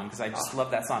come on, because I just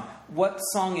love that song. What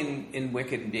song in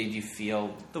Wicked made you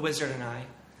feel... The Wizard and I.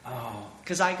 Oh.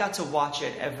 Because I got to watch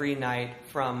it every night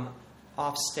from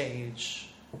offstage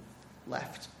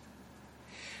left.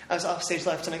 I was offstage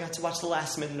left, and I got to watch the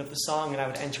last minute of the song, and I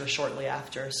would enter shortly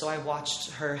after. So I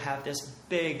watched her have this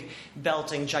big,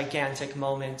 belting, gigantic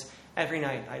moment every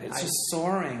night. It's just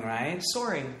soaring, right?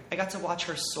 Soaring. I got to watch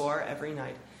her soar every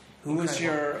night. Were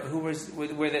Jennifer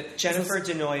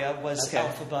Denoya was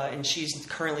Elphaba, and she's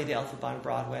currently the Elphaba on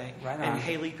Broadway. Right on. And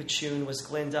Haley Pachoon was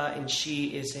Glinda, and she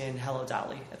is in Hello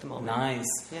Dolly at the moment. Nice.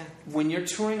 Yeah. When you're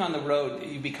touring on the road,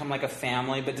 you become like a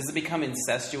family, but does it become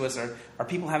incestuous, or are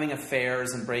people having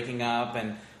affairs and breaking up,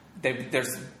 and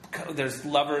there's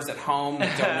lovers at home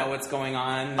that don't know what's going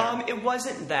on? It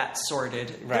wasn't that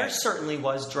sordid. Right. There certainly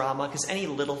was drama, because any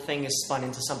little thing is spun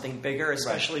into something bigger,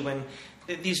 especially when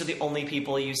these are the only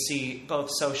people you see both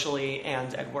socially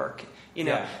and at work.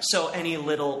 Yeah. So any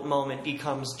little moment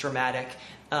becomes dramatic.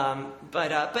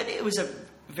 But it was a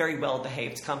very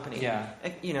well-behaved company. Yeah.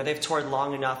 They've toured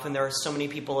long enough, and there are so many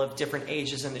people of different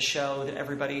ages in the show that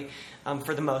everybody,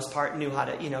 for the most part, knew how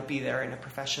to, be there in a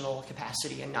professional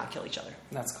capacity and not kill each other.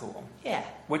 That's cool. Yeah.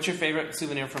 What's your favorite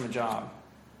souvenir from a job?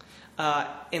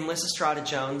 In Lysistrata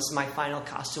Jones, my final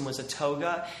costume was a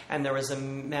toga, and there was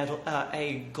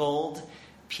a gold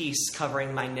piece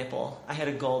covering my nipple. I had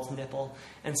a gold nipple,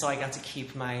 and so I got to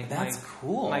keep That's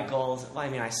cool. My gold. Well, I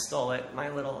mean, I stole it. My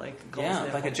little gold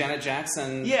nipple. Like a Janet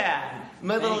Jackson. Yeah,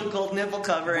 my little gold nipple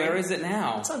covering. Where is it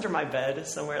now? It's under my bed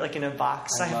somewhere, in a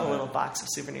box. I have a little box of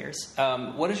souvenirs.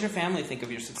 What does your family think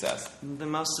of your success? The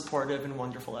most supportive and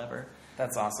wonderful ever.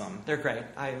 That's awesome. They're great.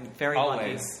 I'm very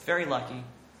lucky. Very lucky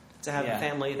to have a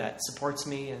family that supports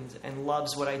me and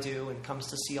loves what I do and comes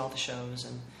to see all the shows.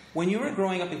 And when you were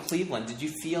growing up in Cleveland, did you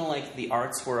feel like the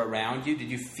arts were around you? Did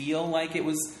you feel like it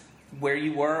was where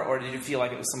you were, or did you feel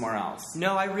like it was somewhere else?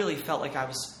 No, I really felt like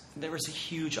there was a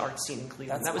huge art scene in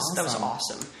Cleveland. That was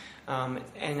awesome.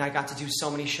 And I got to do so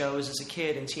many shows as a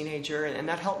kid and teenager, and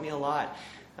that helped me a lot.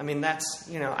 I mean, that's,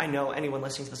 I know anyone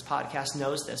listening to this podcast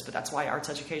knows this, but that's why arts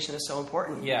education is so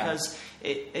important. Yeah. Because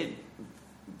it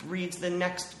breeds the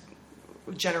next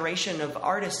generation of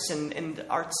artists and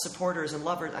arts supporters and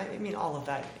lovers. I mean, all of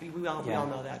that. We all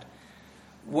know that.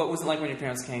 What was it like when your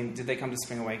parents came? Did they come to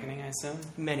Spring Awakening, I assume?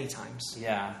 Many times.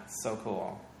 Yeah, so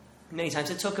cool. Many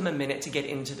times. It took them a minute to get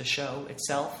into the show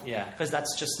itself. Yeah. Because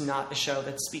that's just not a show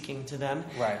that's speaking to them.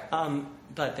 Right.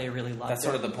 But they really loved it. That's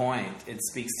sort of the point. It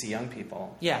speaks to young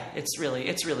people. Yeah, it's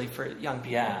really for young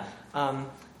people. Yeah.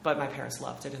 But my parents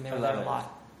loved it, and they were there a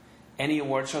lot. Any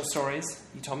award show stories?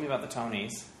 You told me about the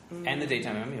Tonys and the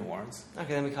Daytime Emmy Awards.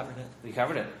 Okay, then we covered it. We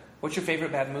covered it. What's your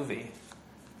favorite bad movie?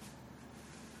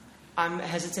 I'm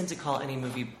hesitant to call any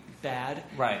movie bad.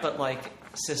 Right. But like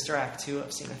Sister Act 2,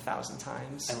 I've seen 1,000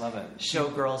 times. I love it.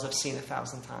 Showgirls, I've seen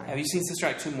 1,000 times. Have you seen Sister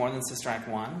Act 2 more than Sister Act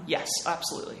 1? Yes,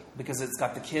 absolutely. Because it's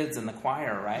got the kids and the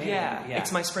choir, right? Yeah.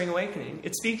 It's my spring awakening.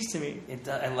 It speaks to me. It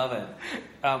does. I love it.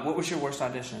 What was your worst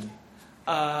audition?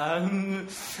 I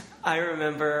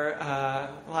remember,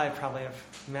 I probably have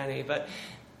many, but,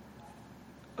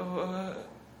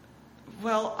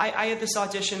 I had this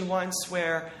audition once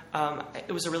where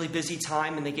it was a really busy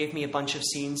time and they gave me a bunch of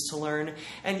scenes to learn.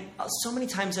 And so many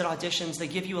times at auditions, they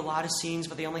give you a lot of scenes,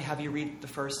 but they only have you read the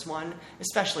first one,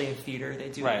 especially in theater. They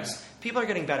do this. People are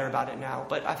getting better about it now,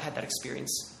 but I've had that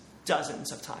experience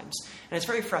dozens of times. And it's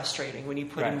very frustrating when you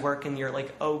put in work and you're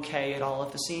like okay at all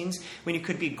of the scenes, when you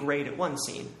could be great at one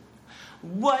scene.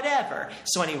 Whatever.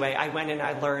 So anyway, I went and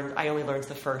I only learned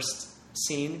the first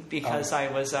scene because I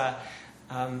was...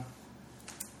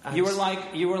 You were like.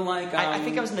 I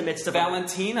think I was in the midst of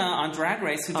Valentina on Drag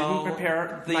Race, who didn't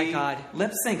prepare the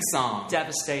lip sync song.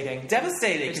 Devastating.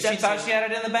 Because she thought she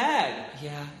had it in the bag.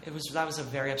 Yeah, that was a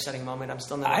very upsetting moment. I'm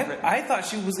still not. I thought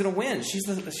she was going to win. She's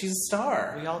a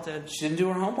star. We all did. She didn't do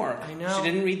her homework. I know. She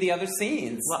didn't read the other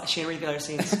scenes. Well, she didn't read the other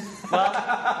scenes. Well,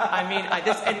 I mean,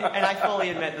 I fully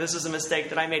admit this was a mistake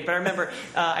that I made. But I remember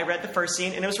I read the first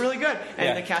scene and it was really good.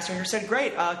 And the casting director said,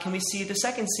 "Great, can we see the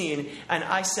second scene?" And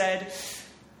I said,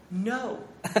 "No."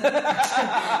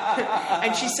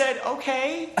 And she said,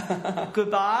 "Okay,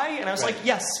 goodbye." And I was like,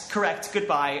 "Yes, correct,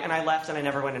 goodbye." And I left and I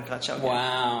never went in for that show again.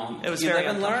 Wow. It was you very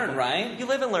live and learn, right? You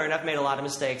live and learn. I've made a lot of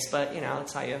mistakes, but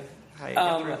that's how you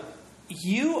get through it.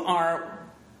 You are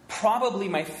probably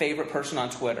my favorite person on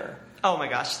Twitter. Oh my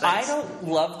gosh, thanks. I don't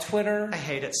love Twitter. I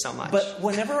hate it so much. But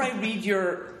whenever I read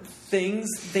your things,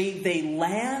 they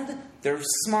land. They're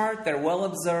smart. They're well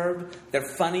observed. They're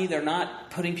funny. They're not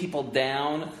putting people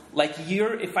down. Like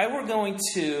if I were going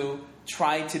to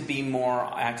try to be more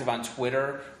active on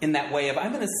Twitter in that way of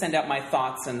I'm going to send out my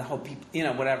thoughts and hope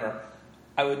people, whatever,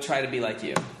 I would try to be like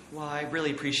you. Well, I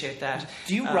really appreciate that.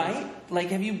 Do you write? Like,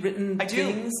 have you written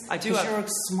things? I do. Because you're a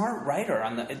smart writer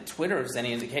on Twitter is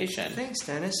any indication. Thanks,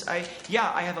 Dennis. I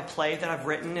have a play that I've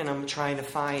written, and I'm trying to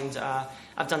find...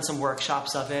 I've done some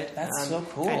workshops of it. That's so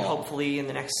cool. And hopefully in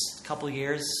the next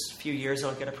few years,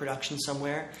 I'll get a production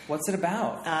somewhere. What's it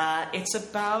about? It's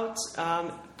about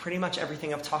pretty much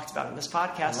everything I've talked about in this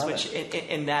podcast,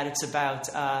 in that it's about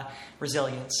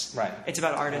resilience. Right. It's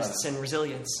about artists and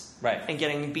resilience. Right. And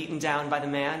getting beaten down by the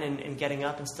man and getting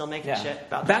up and still making shit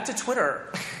about Back that. to Twitter.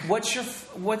 What's your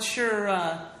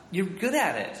you're good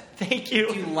at it. Thank you.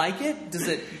 Do you like it? Does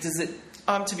it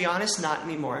to be honest, not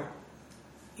anymore.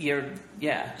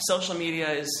 Social media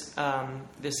is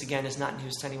this again is not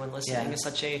news to anyone listening. Yeah. It's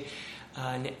such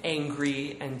an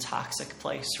angry and toxic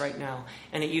place right now,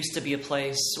 and it used to be a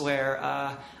place where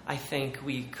I think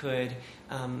we could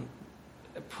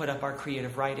put up our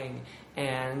creative writing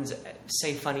and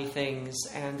say funny things,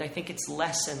 and I think it's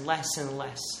less and less and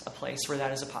less a place where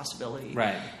that is a possibility.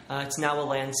 Right. It's now a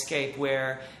landscape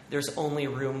where there's only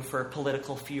room for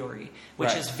political fury,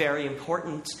 which is very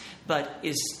important, but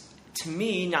is, to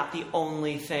me, not the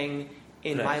only thing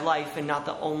in my life and not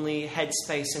the only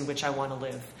headspace in which I want to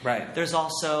live. Right. There's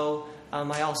also,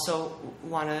 I also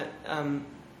want to,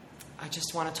 I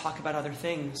just want to talk about other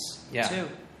things too.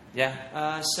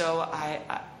 Yeah. So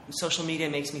social media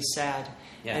makes me sad,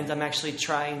 and I'm actually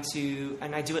trying to,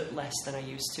 and I do it less than I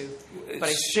used to.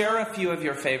 But share a few of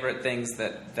your favorite things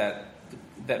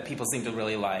that people seem to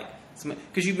really like.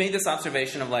 Because you made this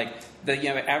observation of like the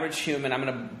average human, I'm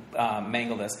going to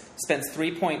mangle this, spends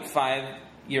 3.5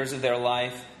 years of their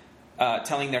life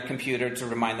telling their computer to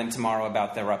remind them tomorrow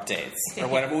about their updates or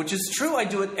whatever, which is true. I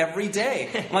do it every day.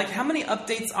 I'm like, how many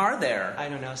updates are there? I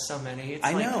don't know, so many.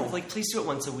 I know. Like, please do it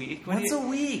once a week. Once a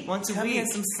week. Cut me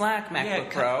some slack,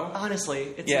 MacBook Pro. Honestly,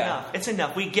 it's enough. It's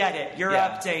enough. We get it. You're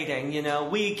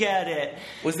updating. We get it.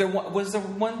 Was there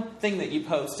one thing that you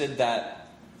posted that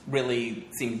really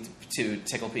seem to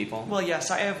tickle people? Well,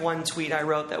 yes, I have one tweet I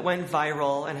wrote that went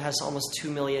viral and has almost 2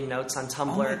 million notes on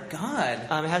Tumblr. Oh my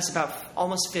God. It has about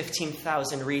almost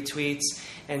 15,000 retweets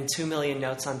and 2 million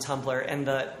notes on Tumblr. And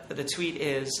the tweet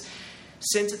is,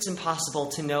 since it's impossible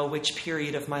to know which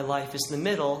period of my life is in the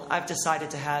middle, I've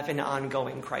decided to have an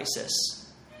ongoing crisis.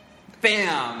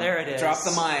 Bam! There it is. Drop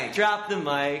the mic. Drop the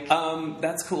mic.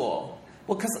 That's cool.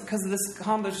 Well, because of this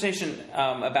conversation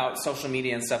about social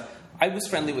media and stuff, I was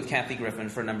friendly with Kathy Griffin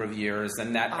for a number of years,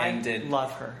 and that ended. I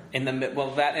love her.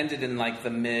 That ended in like the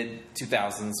mid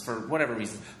 2000s for whatever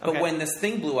reason. But when this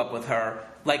thing blew up with her,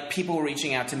 like people were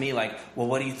reaching out to me, like, "Well,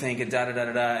 what do you think?" and da da da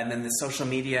da da. And then the social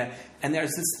media, and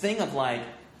there's this thing of like,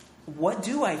 "What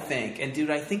do I think? And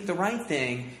do I think the right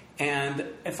thing?" And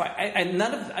if I'm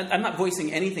not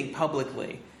voicing anything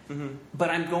publicly, but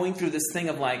I'm going through this thing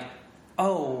of like,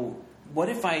 "Oh, what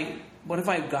if I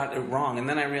got it wrong?" And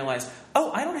then I realized,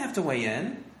 I don't have to weigh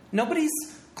in. Nobody's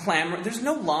clamoring. There's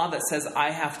no law that says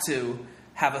I have to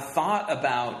have a thought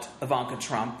about Ivanka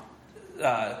Trump,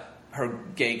 her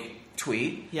gay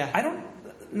tweet. Yeah.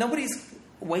 Nobody's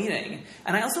waiting.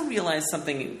 And I also realized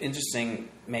something interesting,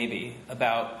 maybe,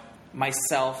 about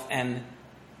myself and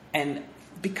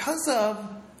because of,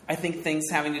 I think, things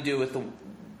having to do with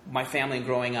my family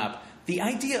growing up, the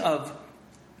idea of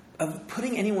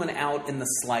putting anyone out in the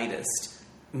slightest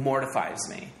mortifies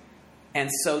me. And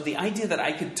so the idea that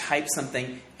I could type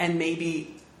something and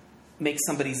maybe make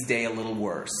somebody's day a little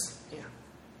worse,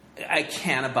 I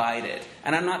can't abide it.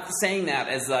 And I'm not saying that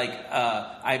as like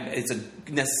it's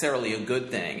necessarily a good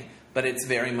thing, but it's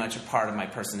very much a part of my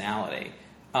personality.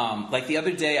 Like the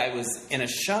other day I was in a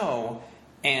show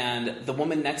and the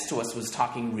woman next to us was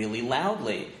talking really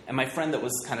loudly. And my friend that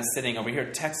was kind of sitting over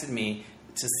here texted me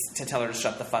to tell her to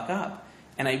shut the fuck up.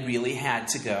 And I really had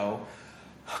to go,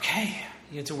 okay.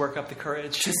 You had to work up the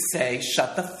courage. To say,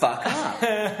 shut the fuck up.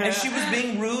 And she was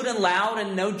being rude and loud,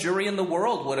 and no jury in the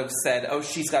world would have said,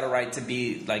 she's got a right to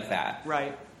be like that.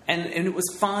 Right. And it was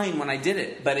fine when I did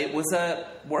it, but it was a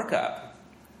workup.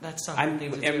 That's a hard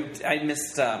thing to do.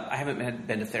 I haven't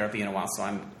been to therapy in a while, so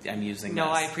I'm using this. No,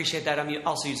 I appreciate that. I'm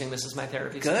also using this as my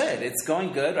therapy Good. session. It's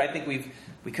going good. I think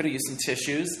we could have used some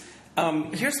tissues.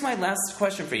 Here's my last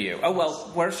question for you.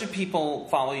 Where should people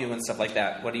follow you and stuff like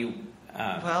that? What do you...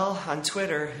 Well, on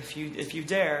Twitter, if you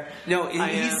dare. No,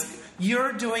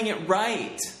 you're doing it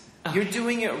right. You're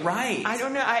doing it right. I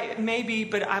don't know. Maybe,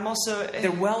 but I'm also...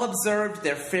 They're well observed.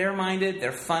 They're fair-minded.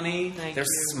 They're funny. They're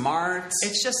smart.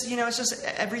 It's just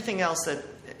everything else that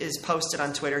is posted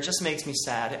on Twitter just makes me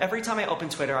sad. Every time I open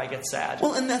Twitter, I get sad.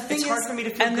 Well, and the thing it's hard for me to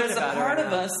feel good about it. And there's a part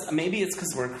of us, maybe it's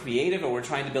because we're creative or we're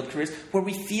trying to build careers, where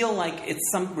we feel like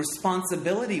it's some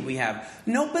responsibility we have.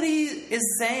 Nobody is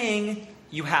saying...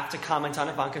 You have to comment on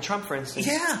Ivanka Trump, for instance.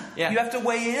 Yeah. You have to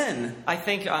weigh in. I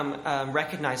think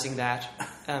recognizing that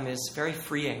is very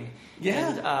freeing.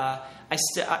 Yeah. And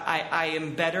I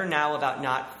am better now about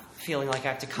not feeling like I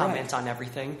have to comment on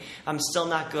everything. I'm still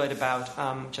not good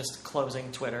about just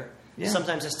closing Twitter. Yeah.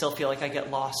 Sometimes I still feel like I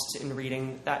get lost in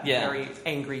reading that very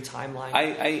angry timeline.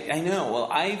 I know. Well,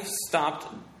 I've stopped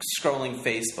scrolling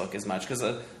Facebook as much because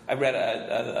I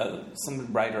read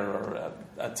some writer or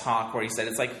a talk where he said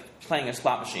it's like playing a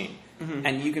slot machine,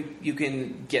 and you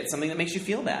can get something that makes you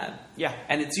feel bad. Yeah,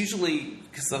 and it's usually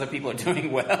because other people are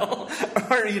doing well,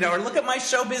 or look at my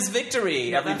showbiz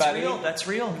victory. Yeah, everybody, that's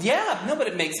real. Yeah, no, but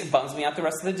it bums me out the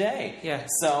rest of the day. Yeah,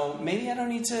 so maybe I don't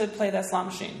need to play that slot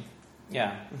machine.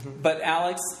 Yeah, but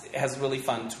Alex has really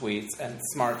fun tweets and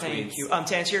smart tweets. Thank you.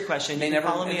 To answer your question, they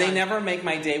never make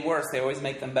my day worse. They always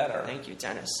make them better. Thank you,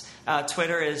 Dennis.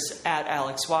 Twitter is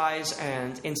 @AlexWise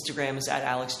and Instagram is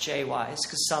 @AlexJWise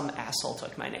because some asshole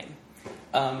took my name.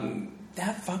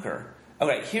 That fucker.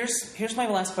 Okay, here's my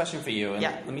last question for you, and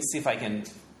let me see if I can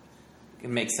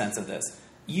make sense of this.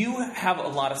 You have a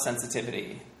lot of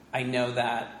sensitivity. I know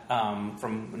that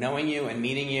from knowing you and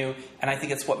meeting you, and I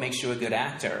think it's what makes you a good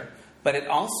actor. But it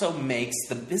also makes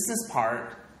the business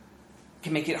part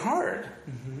can make it hard.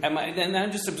 And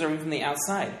I'm just observing from the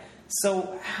outside.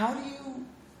 So how do you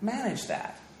manage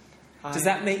that? Does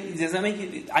that make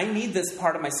it? I need this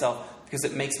part of myself because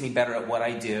it makes me better at what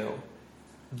I do.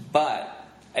 But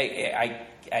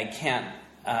I can't.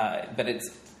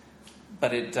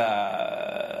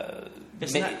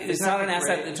 It's not an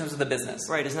asset in terms of the business.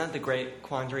 Right, isn't that the great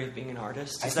quandary of being an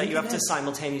artist? Is that you have to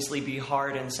simultaneously be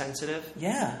hard and sensitive?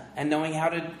 Yeah, and knowing how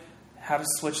to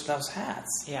switch those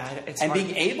hats. Yeah, it's and hard.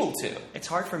 Being able to. It's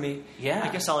hard for me. Yeah. I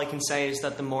guess all I can say is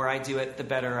that the more I do it, the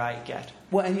better I get.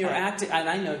 Well, and you're acting, and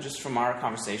I know just from our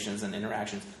conversations and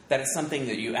interactions that it's something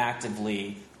that you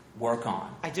actively work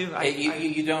on. I do.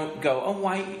 You don't go, oh,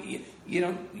 why? You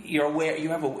don't. You're aware. You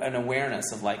have an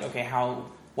awareness of like, okay,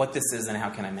 what this is and how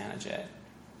can I manage it.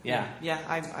 Yeah. Yeah.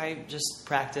 I just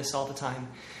practice all the time,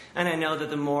 and I know that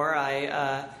the more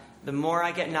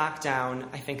I get knocked down,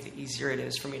 I think the easier it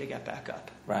is for me to get back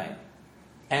up. Right.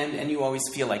 And you always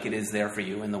feel like it is there for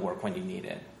you in the work when you need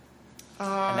it.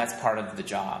 And that's part of the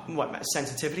job. What, my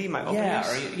sensitivity, my openness?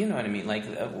 Yeah, or you know what I mean, like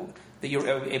that you're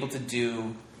able to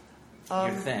do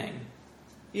your thing.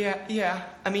 Yeah.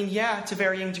 I mean, to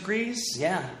varying degrees.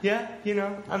 Yeah. Yeah,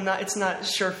 it's not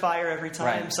surefire every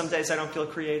time. Right. Some days I don't feel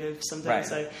creative. Some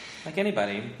days like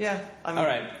anybody. Yeah. All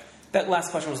right. That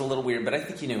last question was a little weird, but I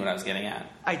think you knew what I was getting at.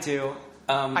 I do.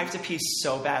 I have to pee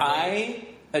so badly. I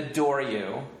adore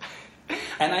you.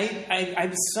 And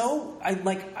I'm so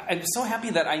happy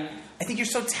that I think you're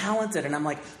so talented, and I'm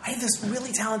like, I have this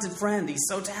really talented friend. He's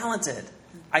so talented.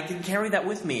 I can carry that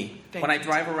with me when I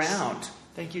drive around.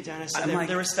 Thank you, Dennis.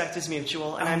 The respect is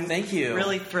mutual, and thank you.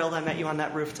 Really thrilled I met you on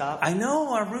that rooftop. I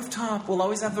know, our rooftop. We'll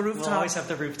always have the rooftop.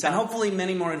 And hopefully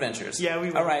many more adventures. Yeah,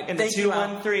 we will. All right, in the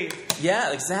 213.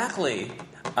 Yeah, exactly.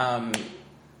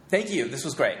 Thank you. This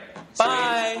was great.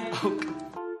 Bye.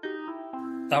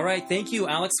 All right. Thank you,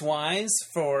 Alex Wise,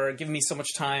 for giving me so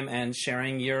much time and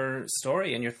sharing your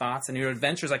story and your thoughts and your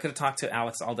adventures. I could have talked to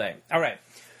Alex all day. All right.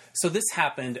 So this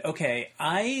happened. Okay.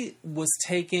 I was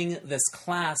taking this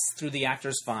class through the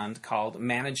Actors Fund called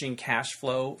Managing Cash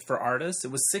Flow for Artists.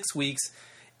 It was 6 weeks.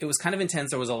 It was kind of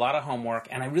intense. There was a lot of homework,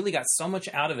 and I really got so much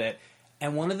out of it.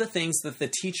 And one of the things that the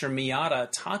teacher, Miyata,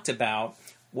 talked about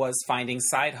was finding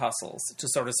side hustles to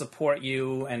sort of support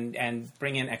you and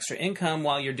bring in extra income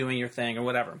while you're doing your thing or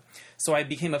whatever. So I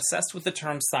became obsessed with the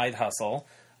term side hustle.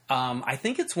 I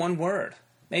think it's one word.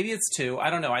 Maybe it's two. I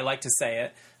don't know. I like to say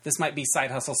it. This might be Side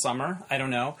Hustle Summer. I don't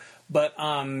know. But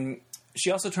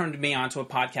she also turned me on to a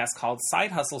podcast called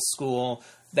Side Hustle School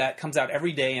that comes out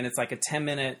every day, and it's like a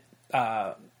 10-minute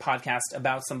podcast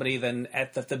about somebody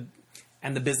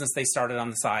and the business they started on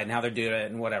the side and how they're doing it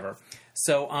and whatever.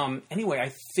 So anyway,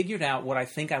 I figured out what I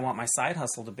think I want my side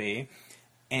hustle to be,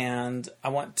 and I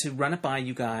want to run it by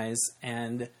you guys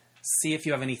and see if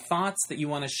you have any thoughts that you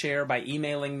want to share by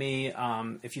emailing me,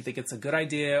 if you think it's a good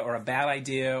idea or a bad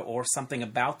idea or something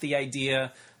about the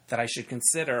idea that I should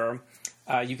consider.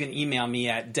 You can email me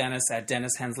at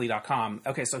dennis@dennishensley.com.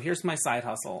 Okay, so here's my side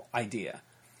hustle idea.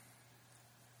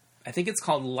 I think it's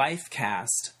called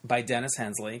Lifecast by Dennis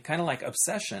Hensley, kind of like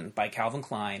Obsession by Calvin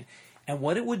Klein. And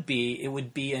what it would be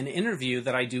an interview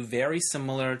that I do very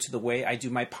similar to the way I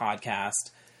do my podcast,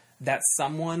 that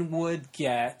someone would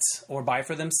get or buy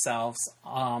for themselves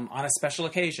on a special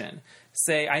occasion.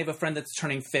 Say I have a friend that's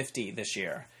turning 50 this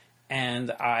year,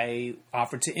 and I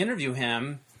offered to interview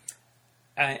him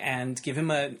and give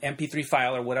him an MP3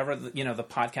 file or whatever the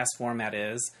podcast format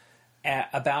is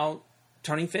about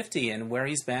turning 50 and where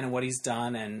he's been and what he's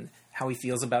done and how he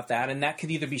feels about that. And that could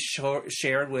either be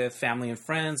shared with family and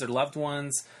friends or loved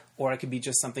ones, or it could be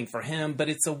just something for him. But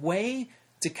it's a way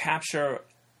to capture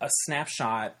a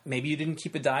snapshot. Maybe you didn't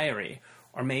keep a diary,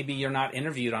 or maybe you're not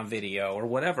interviewed on video or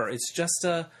whatever. It's just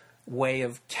a way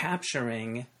of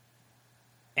capturing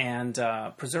and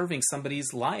preserving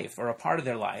somebody's life or a part of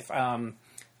their life.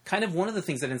 Kind of one of the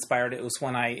things that inspired it was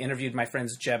when I interviewed my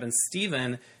friends Jeb and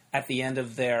Steven at the end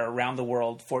of their Around the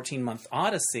World 14-month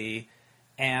odyssey,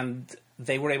 and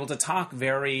they were able to talk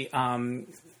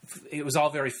it was all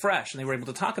very fresh, and they were able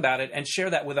to talk about it and share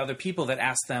that with other people that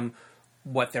asked them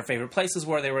what their favorite places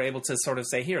were. They were able to sort of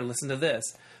say, here, listen to this.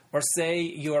 Or say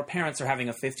your parents are having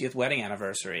a 50th wedding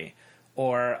anniversary,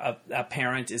 or a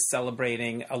parent is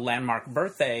celebrating a landmark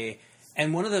birthday.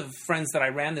 And one of the friends that I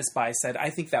ran this by said,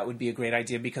 I think that would be a great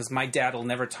idea because my dad will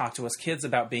never talk to us kids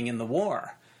about being in the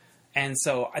war. And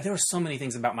so there were so many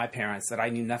things about my parents that I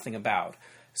knew nothing about.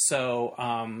 So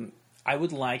I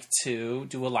would like to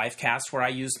do a live cast where I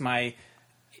use my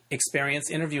experience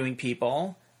interviewing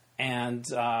people and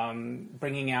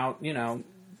bringing out,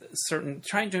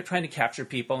 trying to capture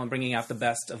people and bringing out the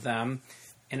best of them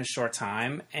in a short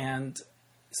time and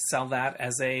sell that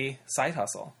as a side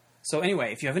hustle. So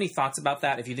anyway, if you have any thoughts about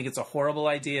that, if you think it's a horrible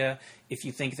idea, if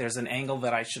you think there's an angle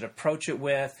that I should approach it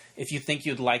with, if you think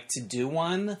you'd like to do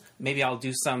one, maybe I'll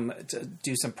do some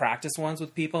practice ones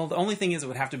with people. The only thing is it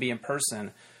would have to be in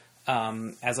person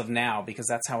as of now, because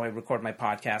that's how I record my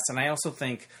podcast. And I also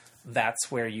think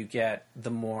that's where you get the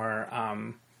more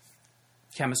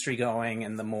chemistry going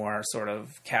and the more sort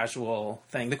of casual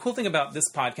thing. The cool thing about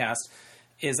this podcast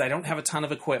is I don't have a ton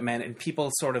of equipment, and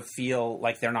people sort of feel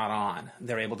like they're not on.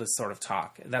 They're able to sort of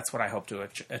talk. That's what I hope to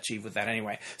achieve with that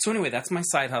anyway. So anyway, that's my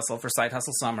side hustle for Side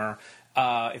Hustle Summer.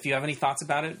 If you have any thoughts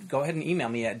about it, go ahead and email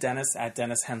me at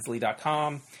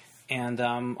dennis@dennishensley.com, and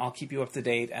I'll keep you up to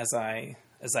date as I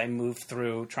move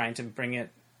through trying to bring it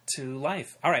to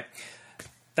life. All right.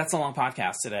 That's a long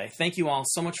podcast today. Thank you all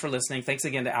so much for listening. Thanks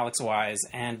again to Alex Wise,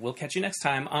 and we'll catch you next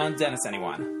time on Dennis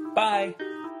Anyone. Bye!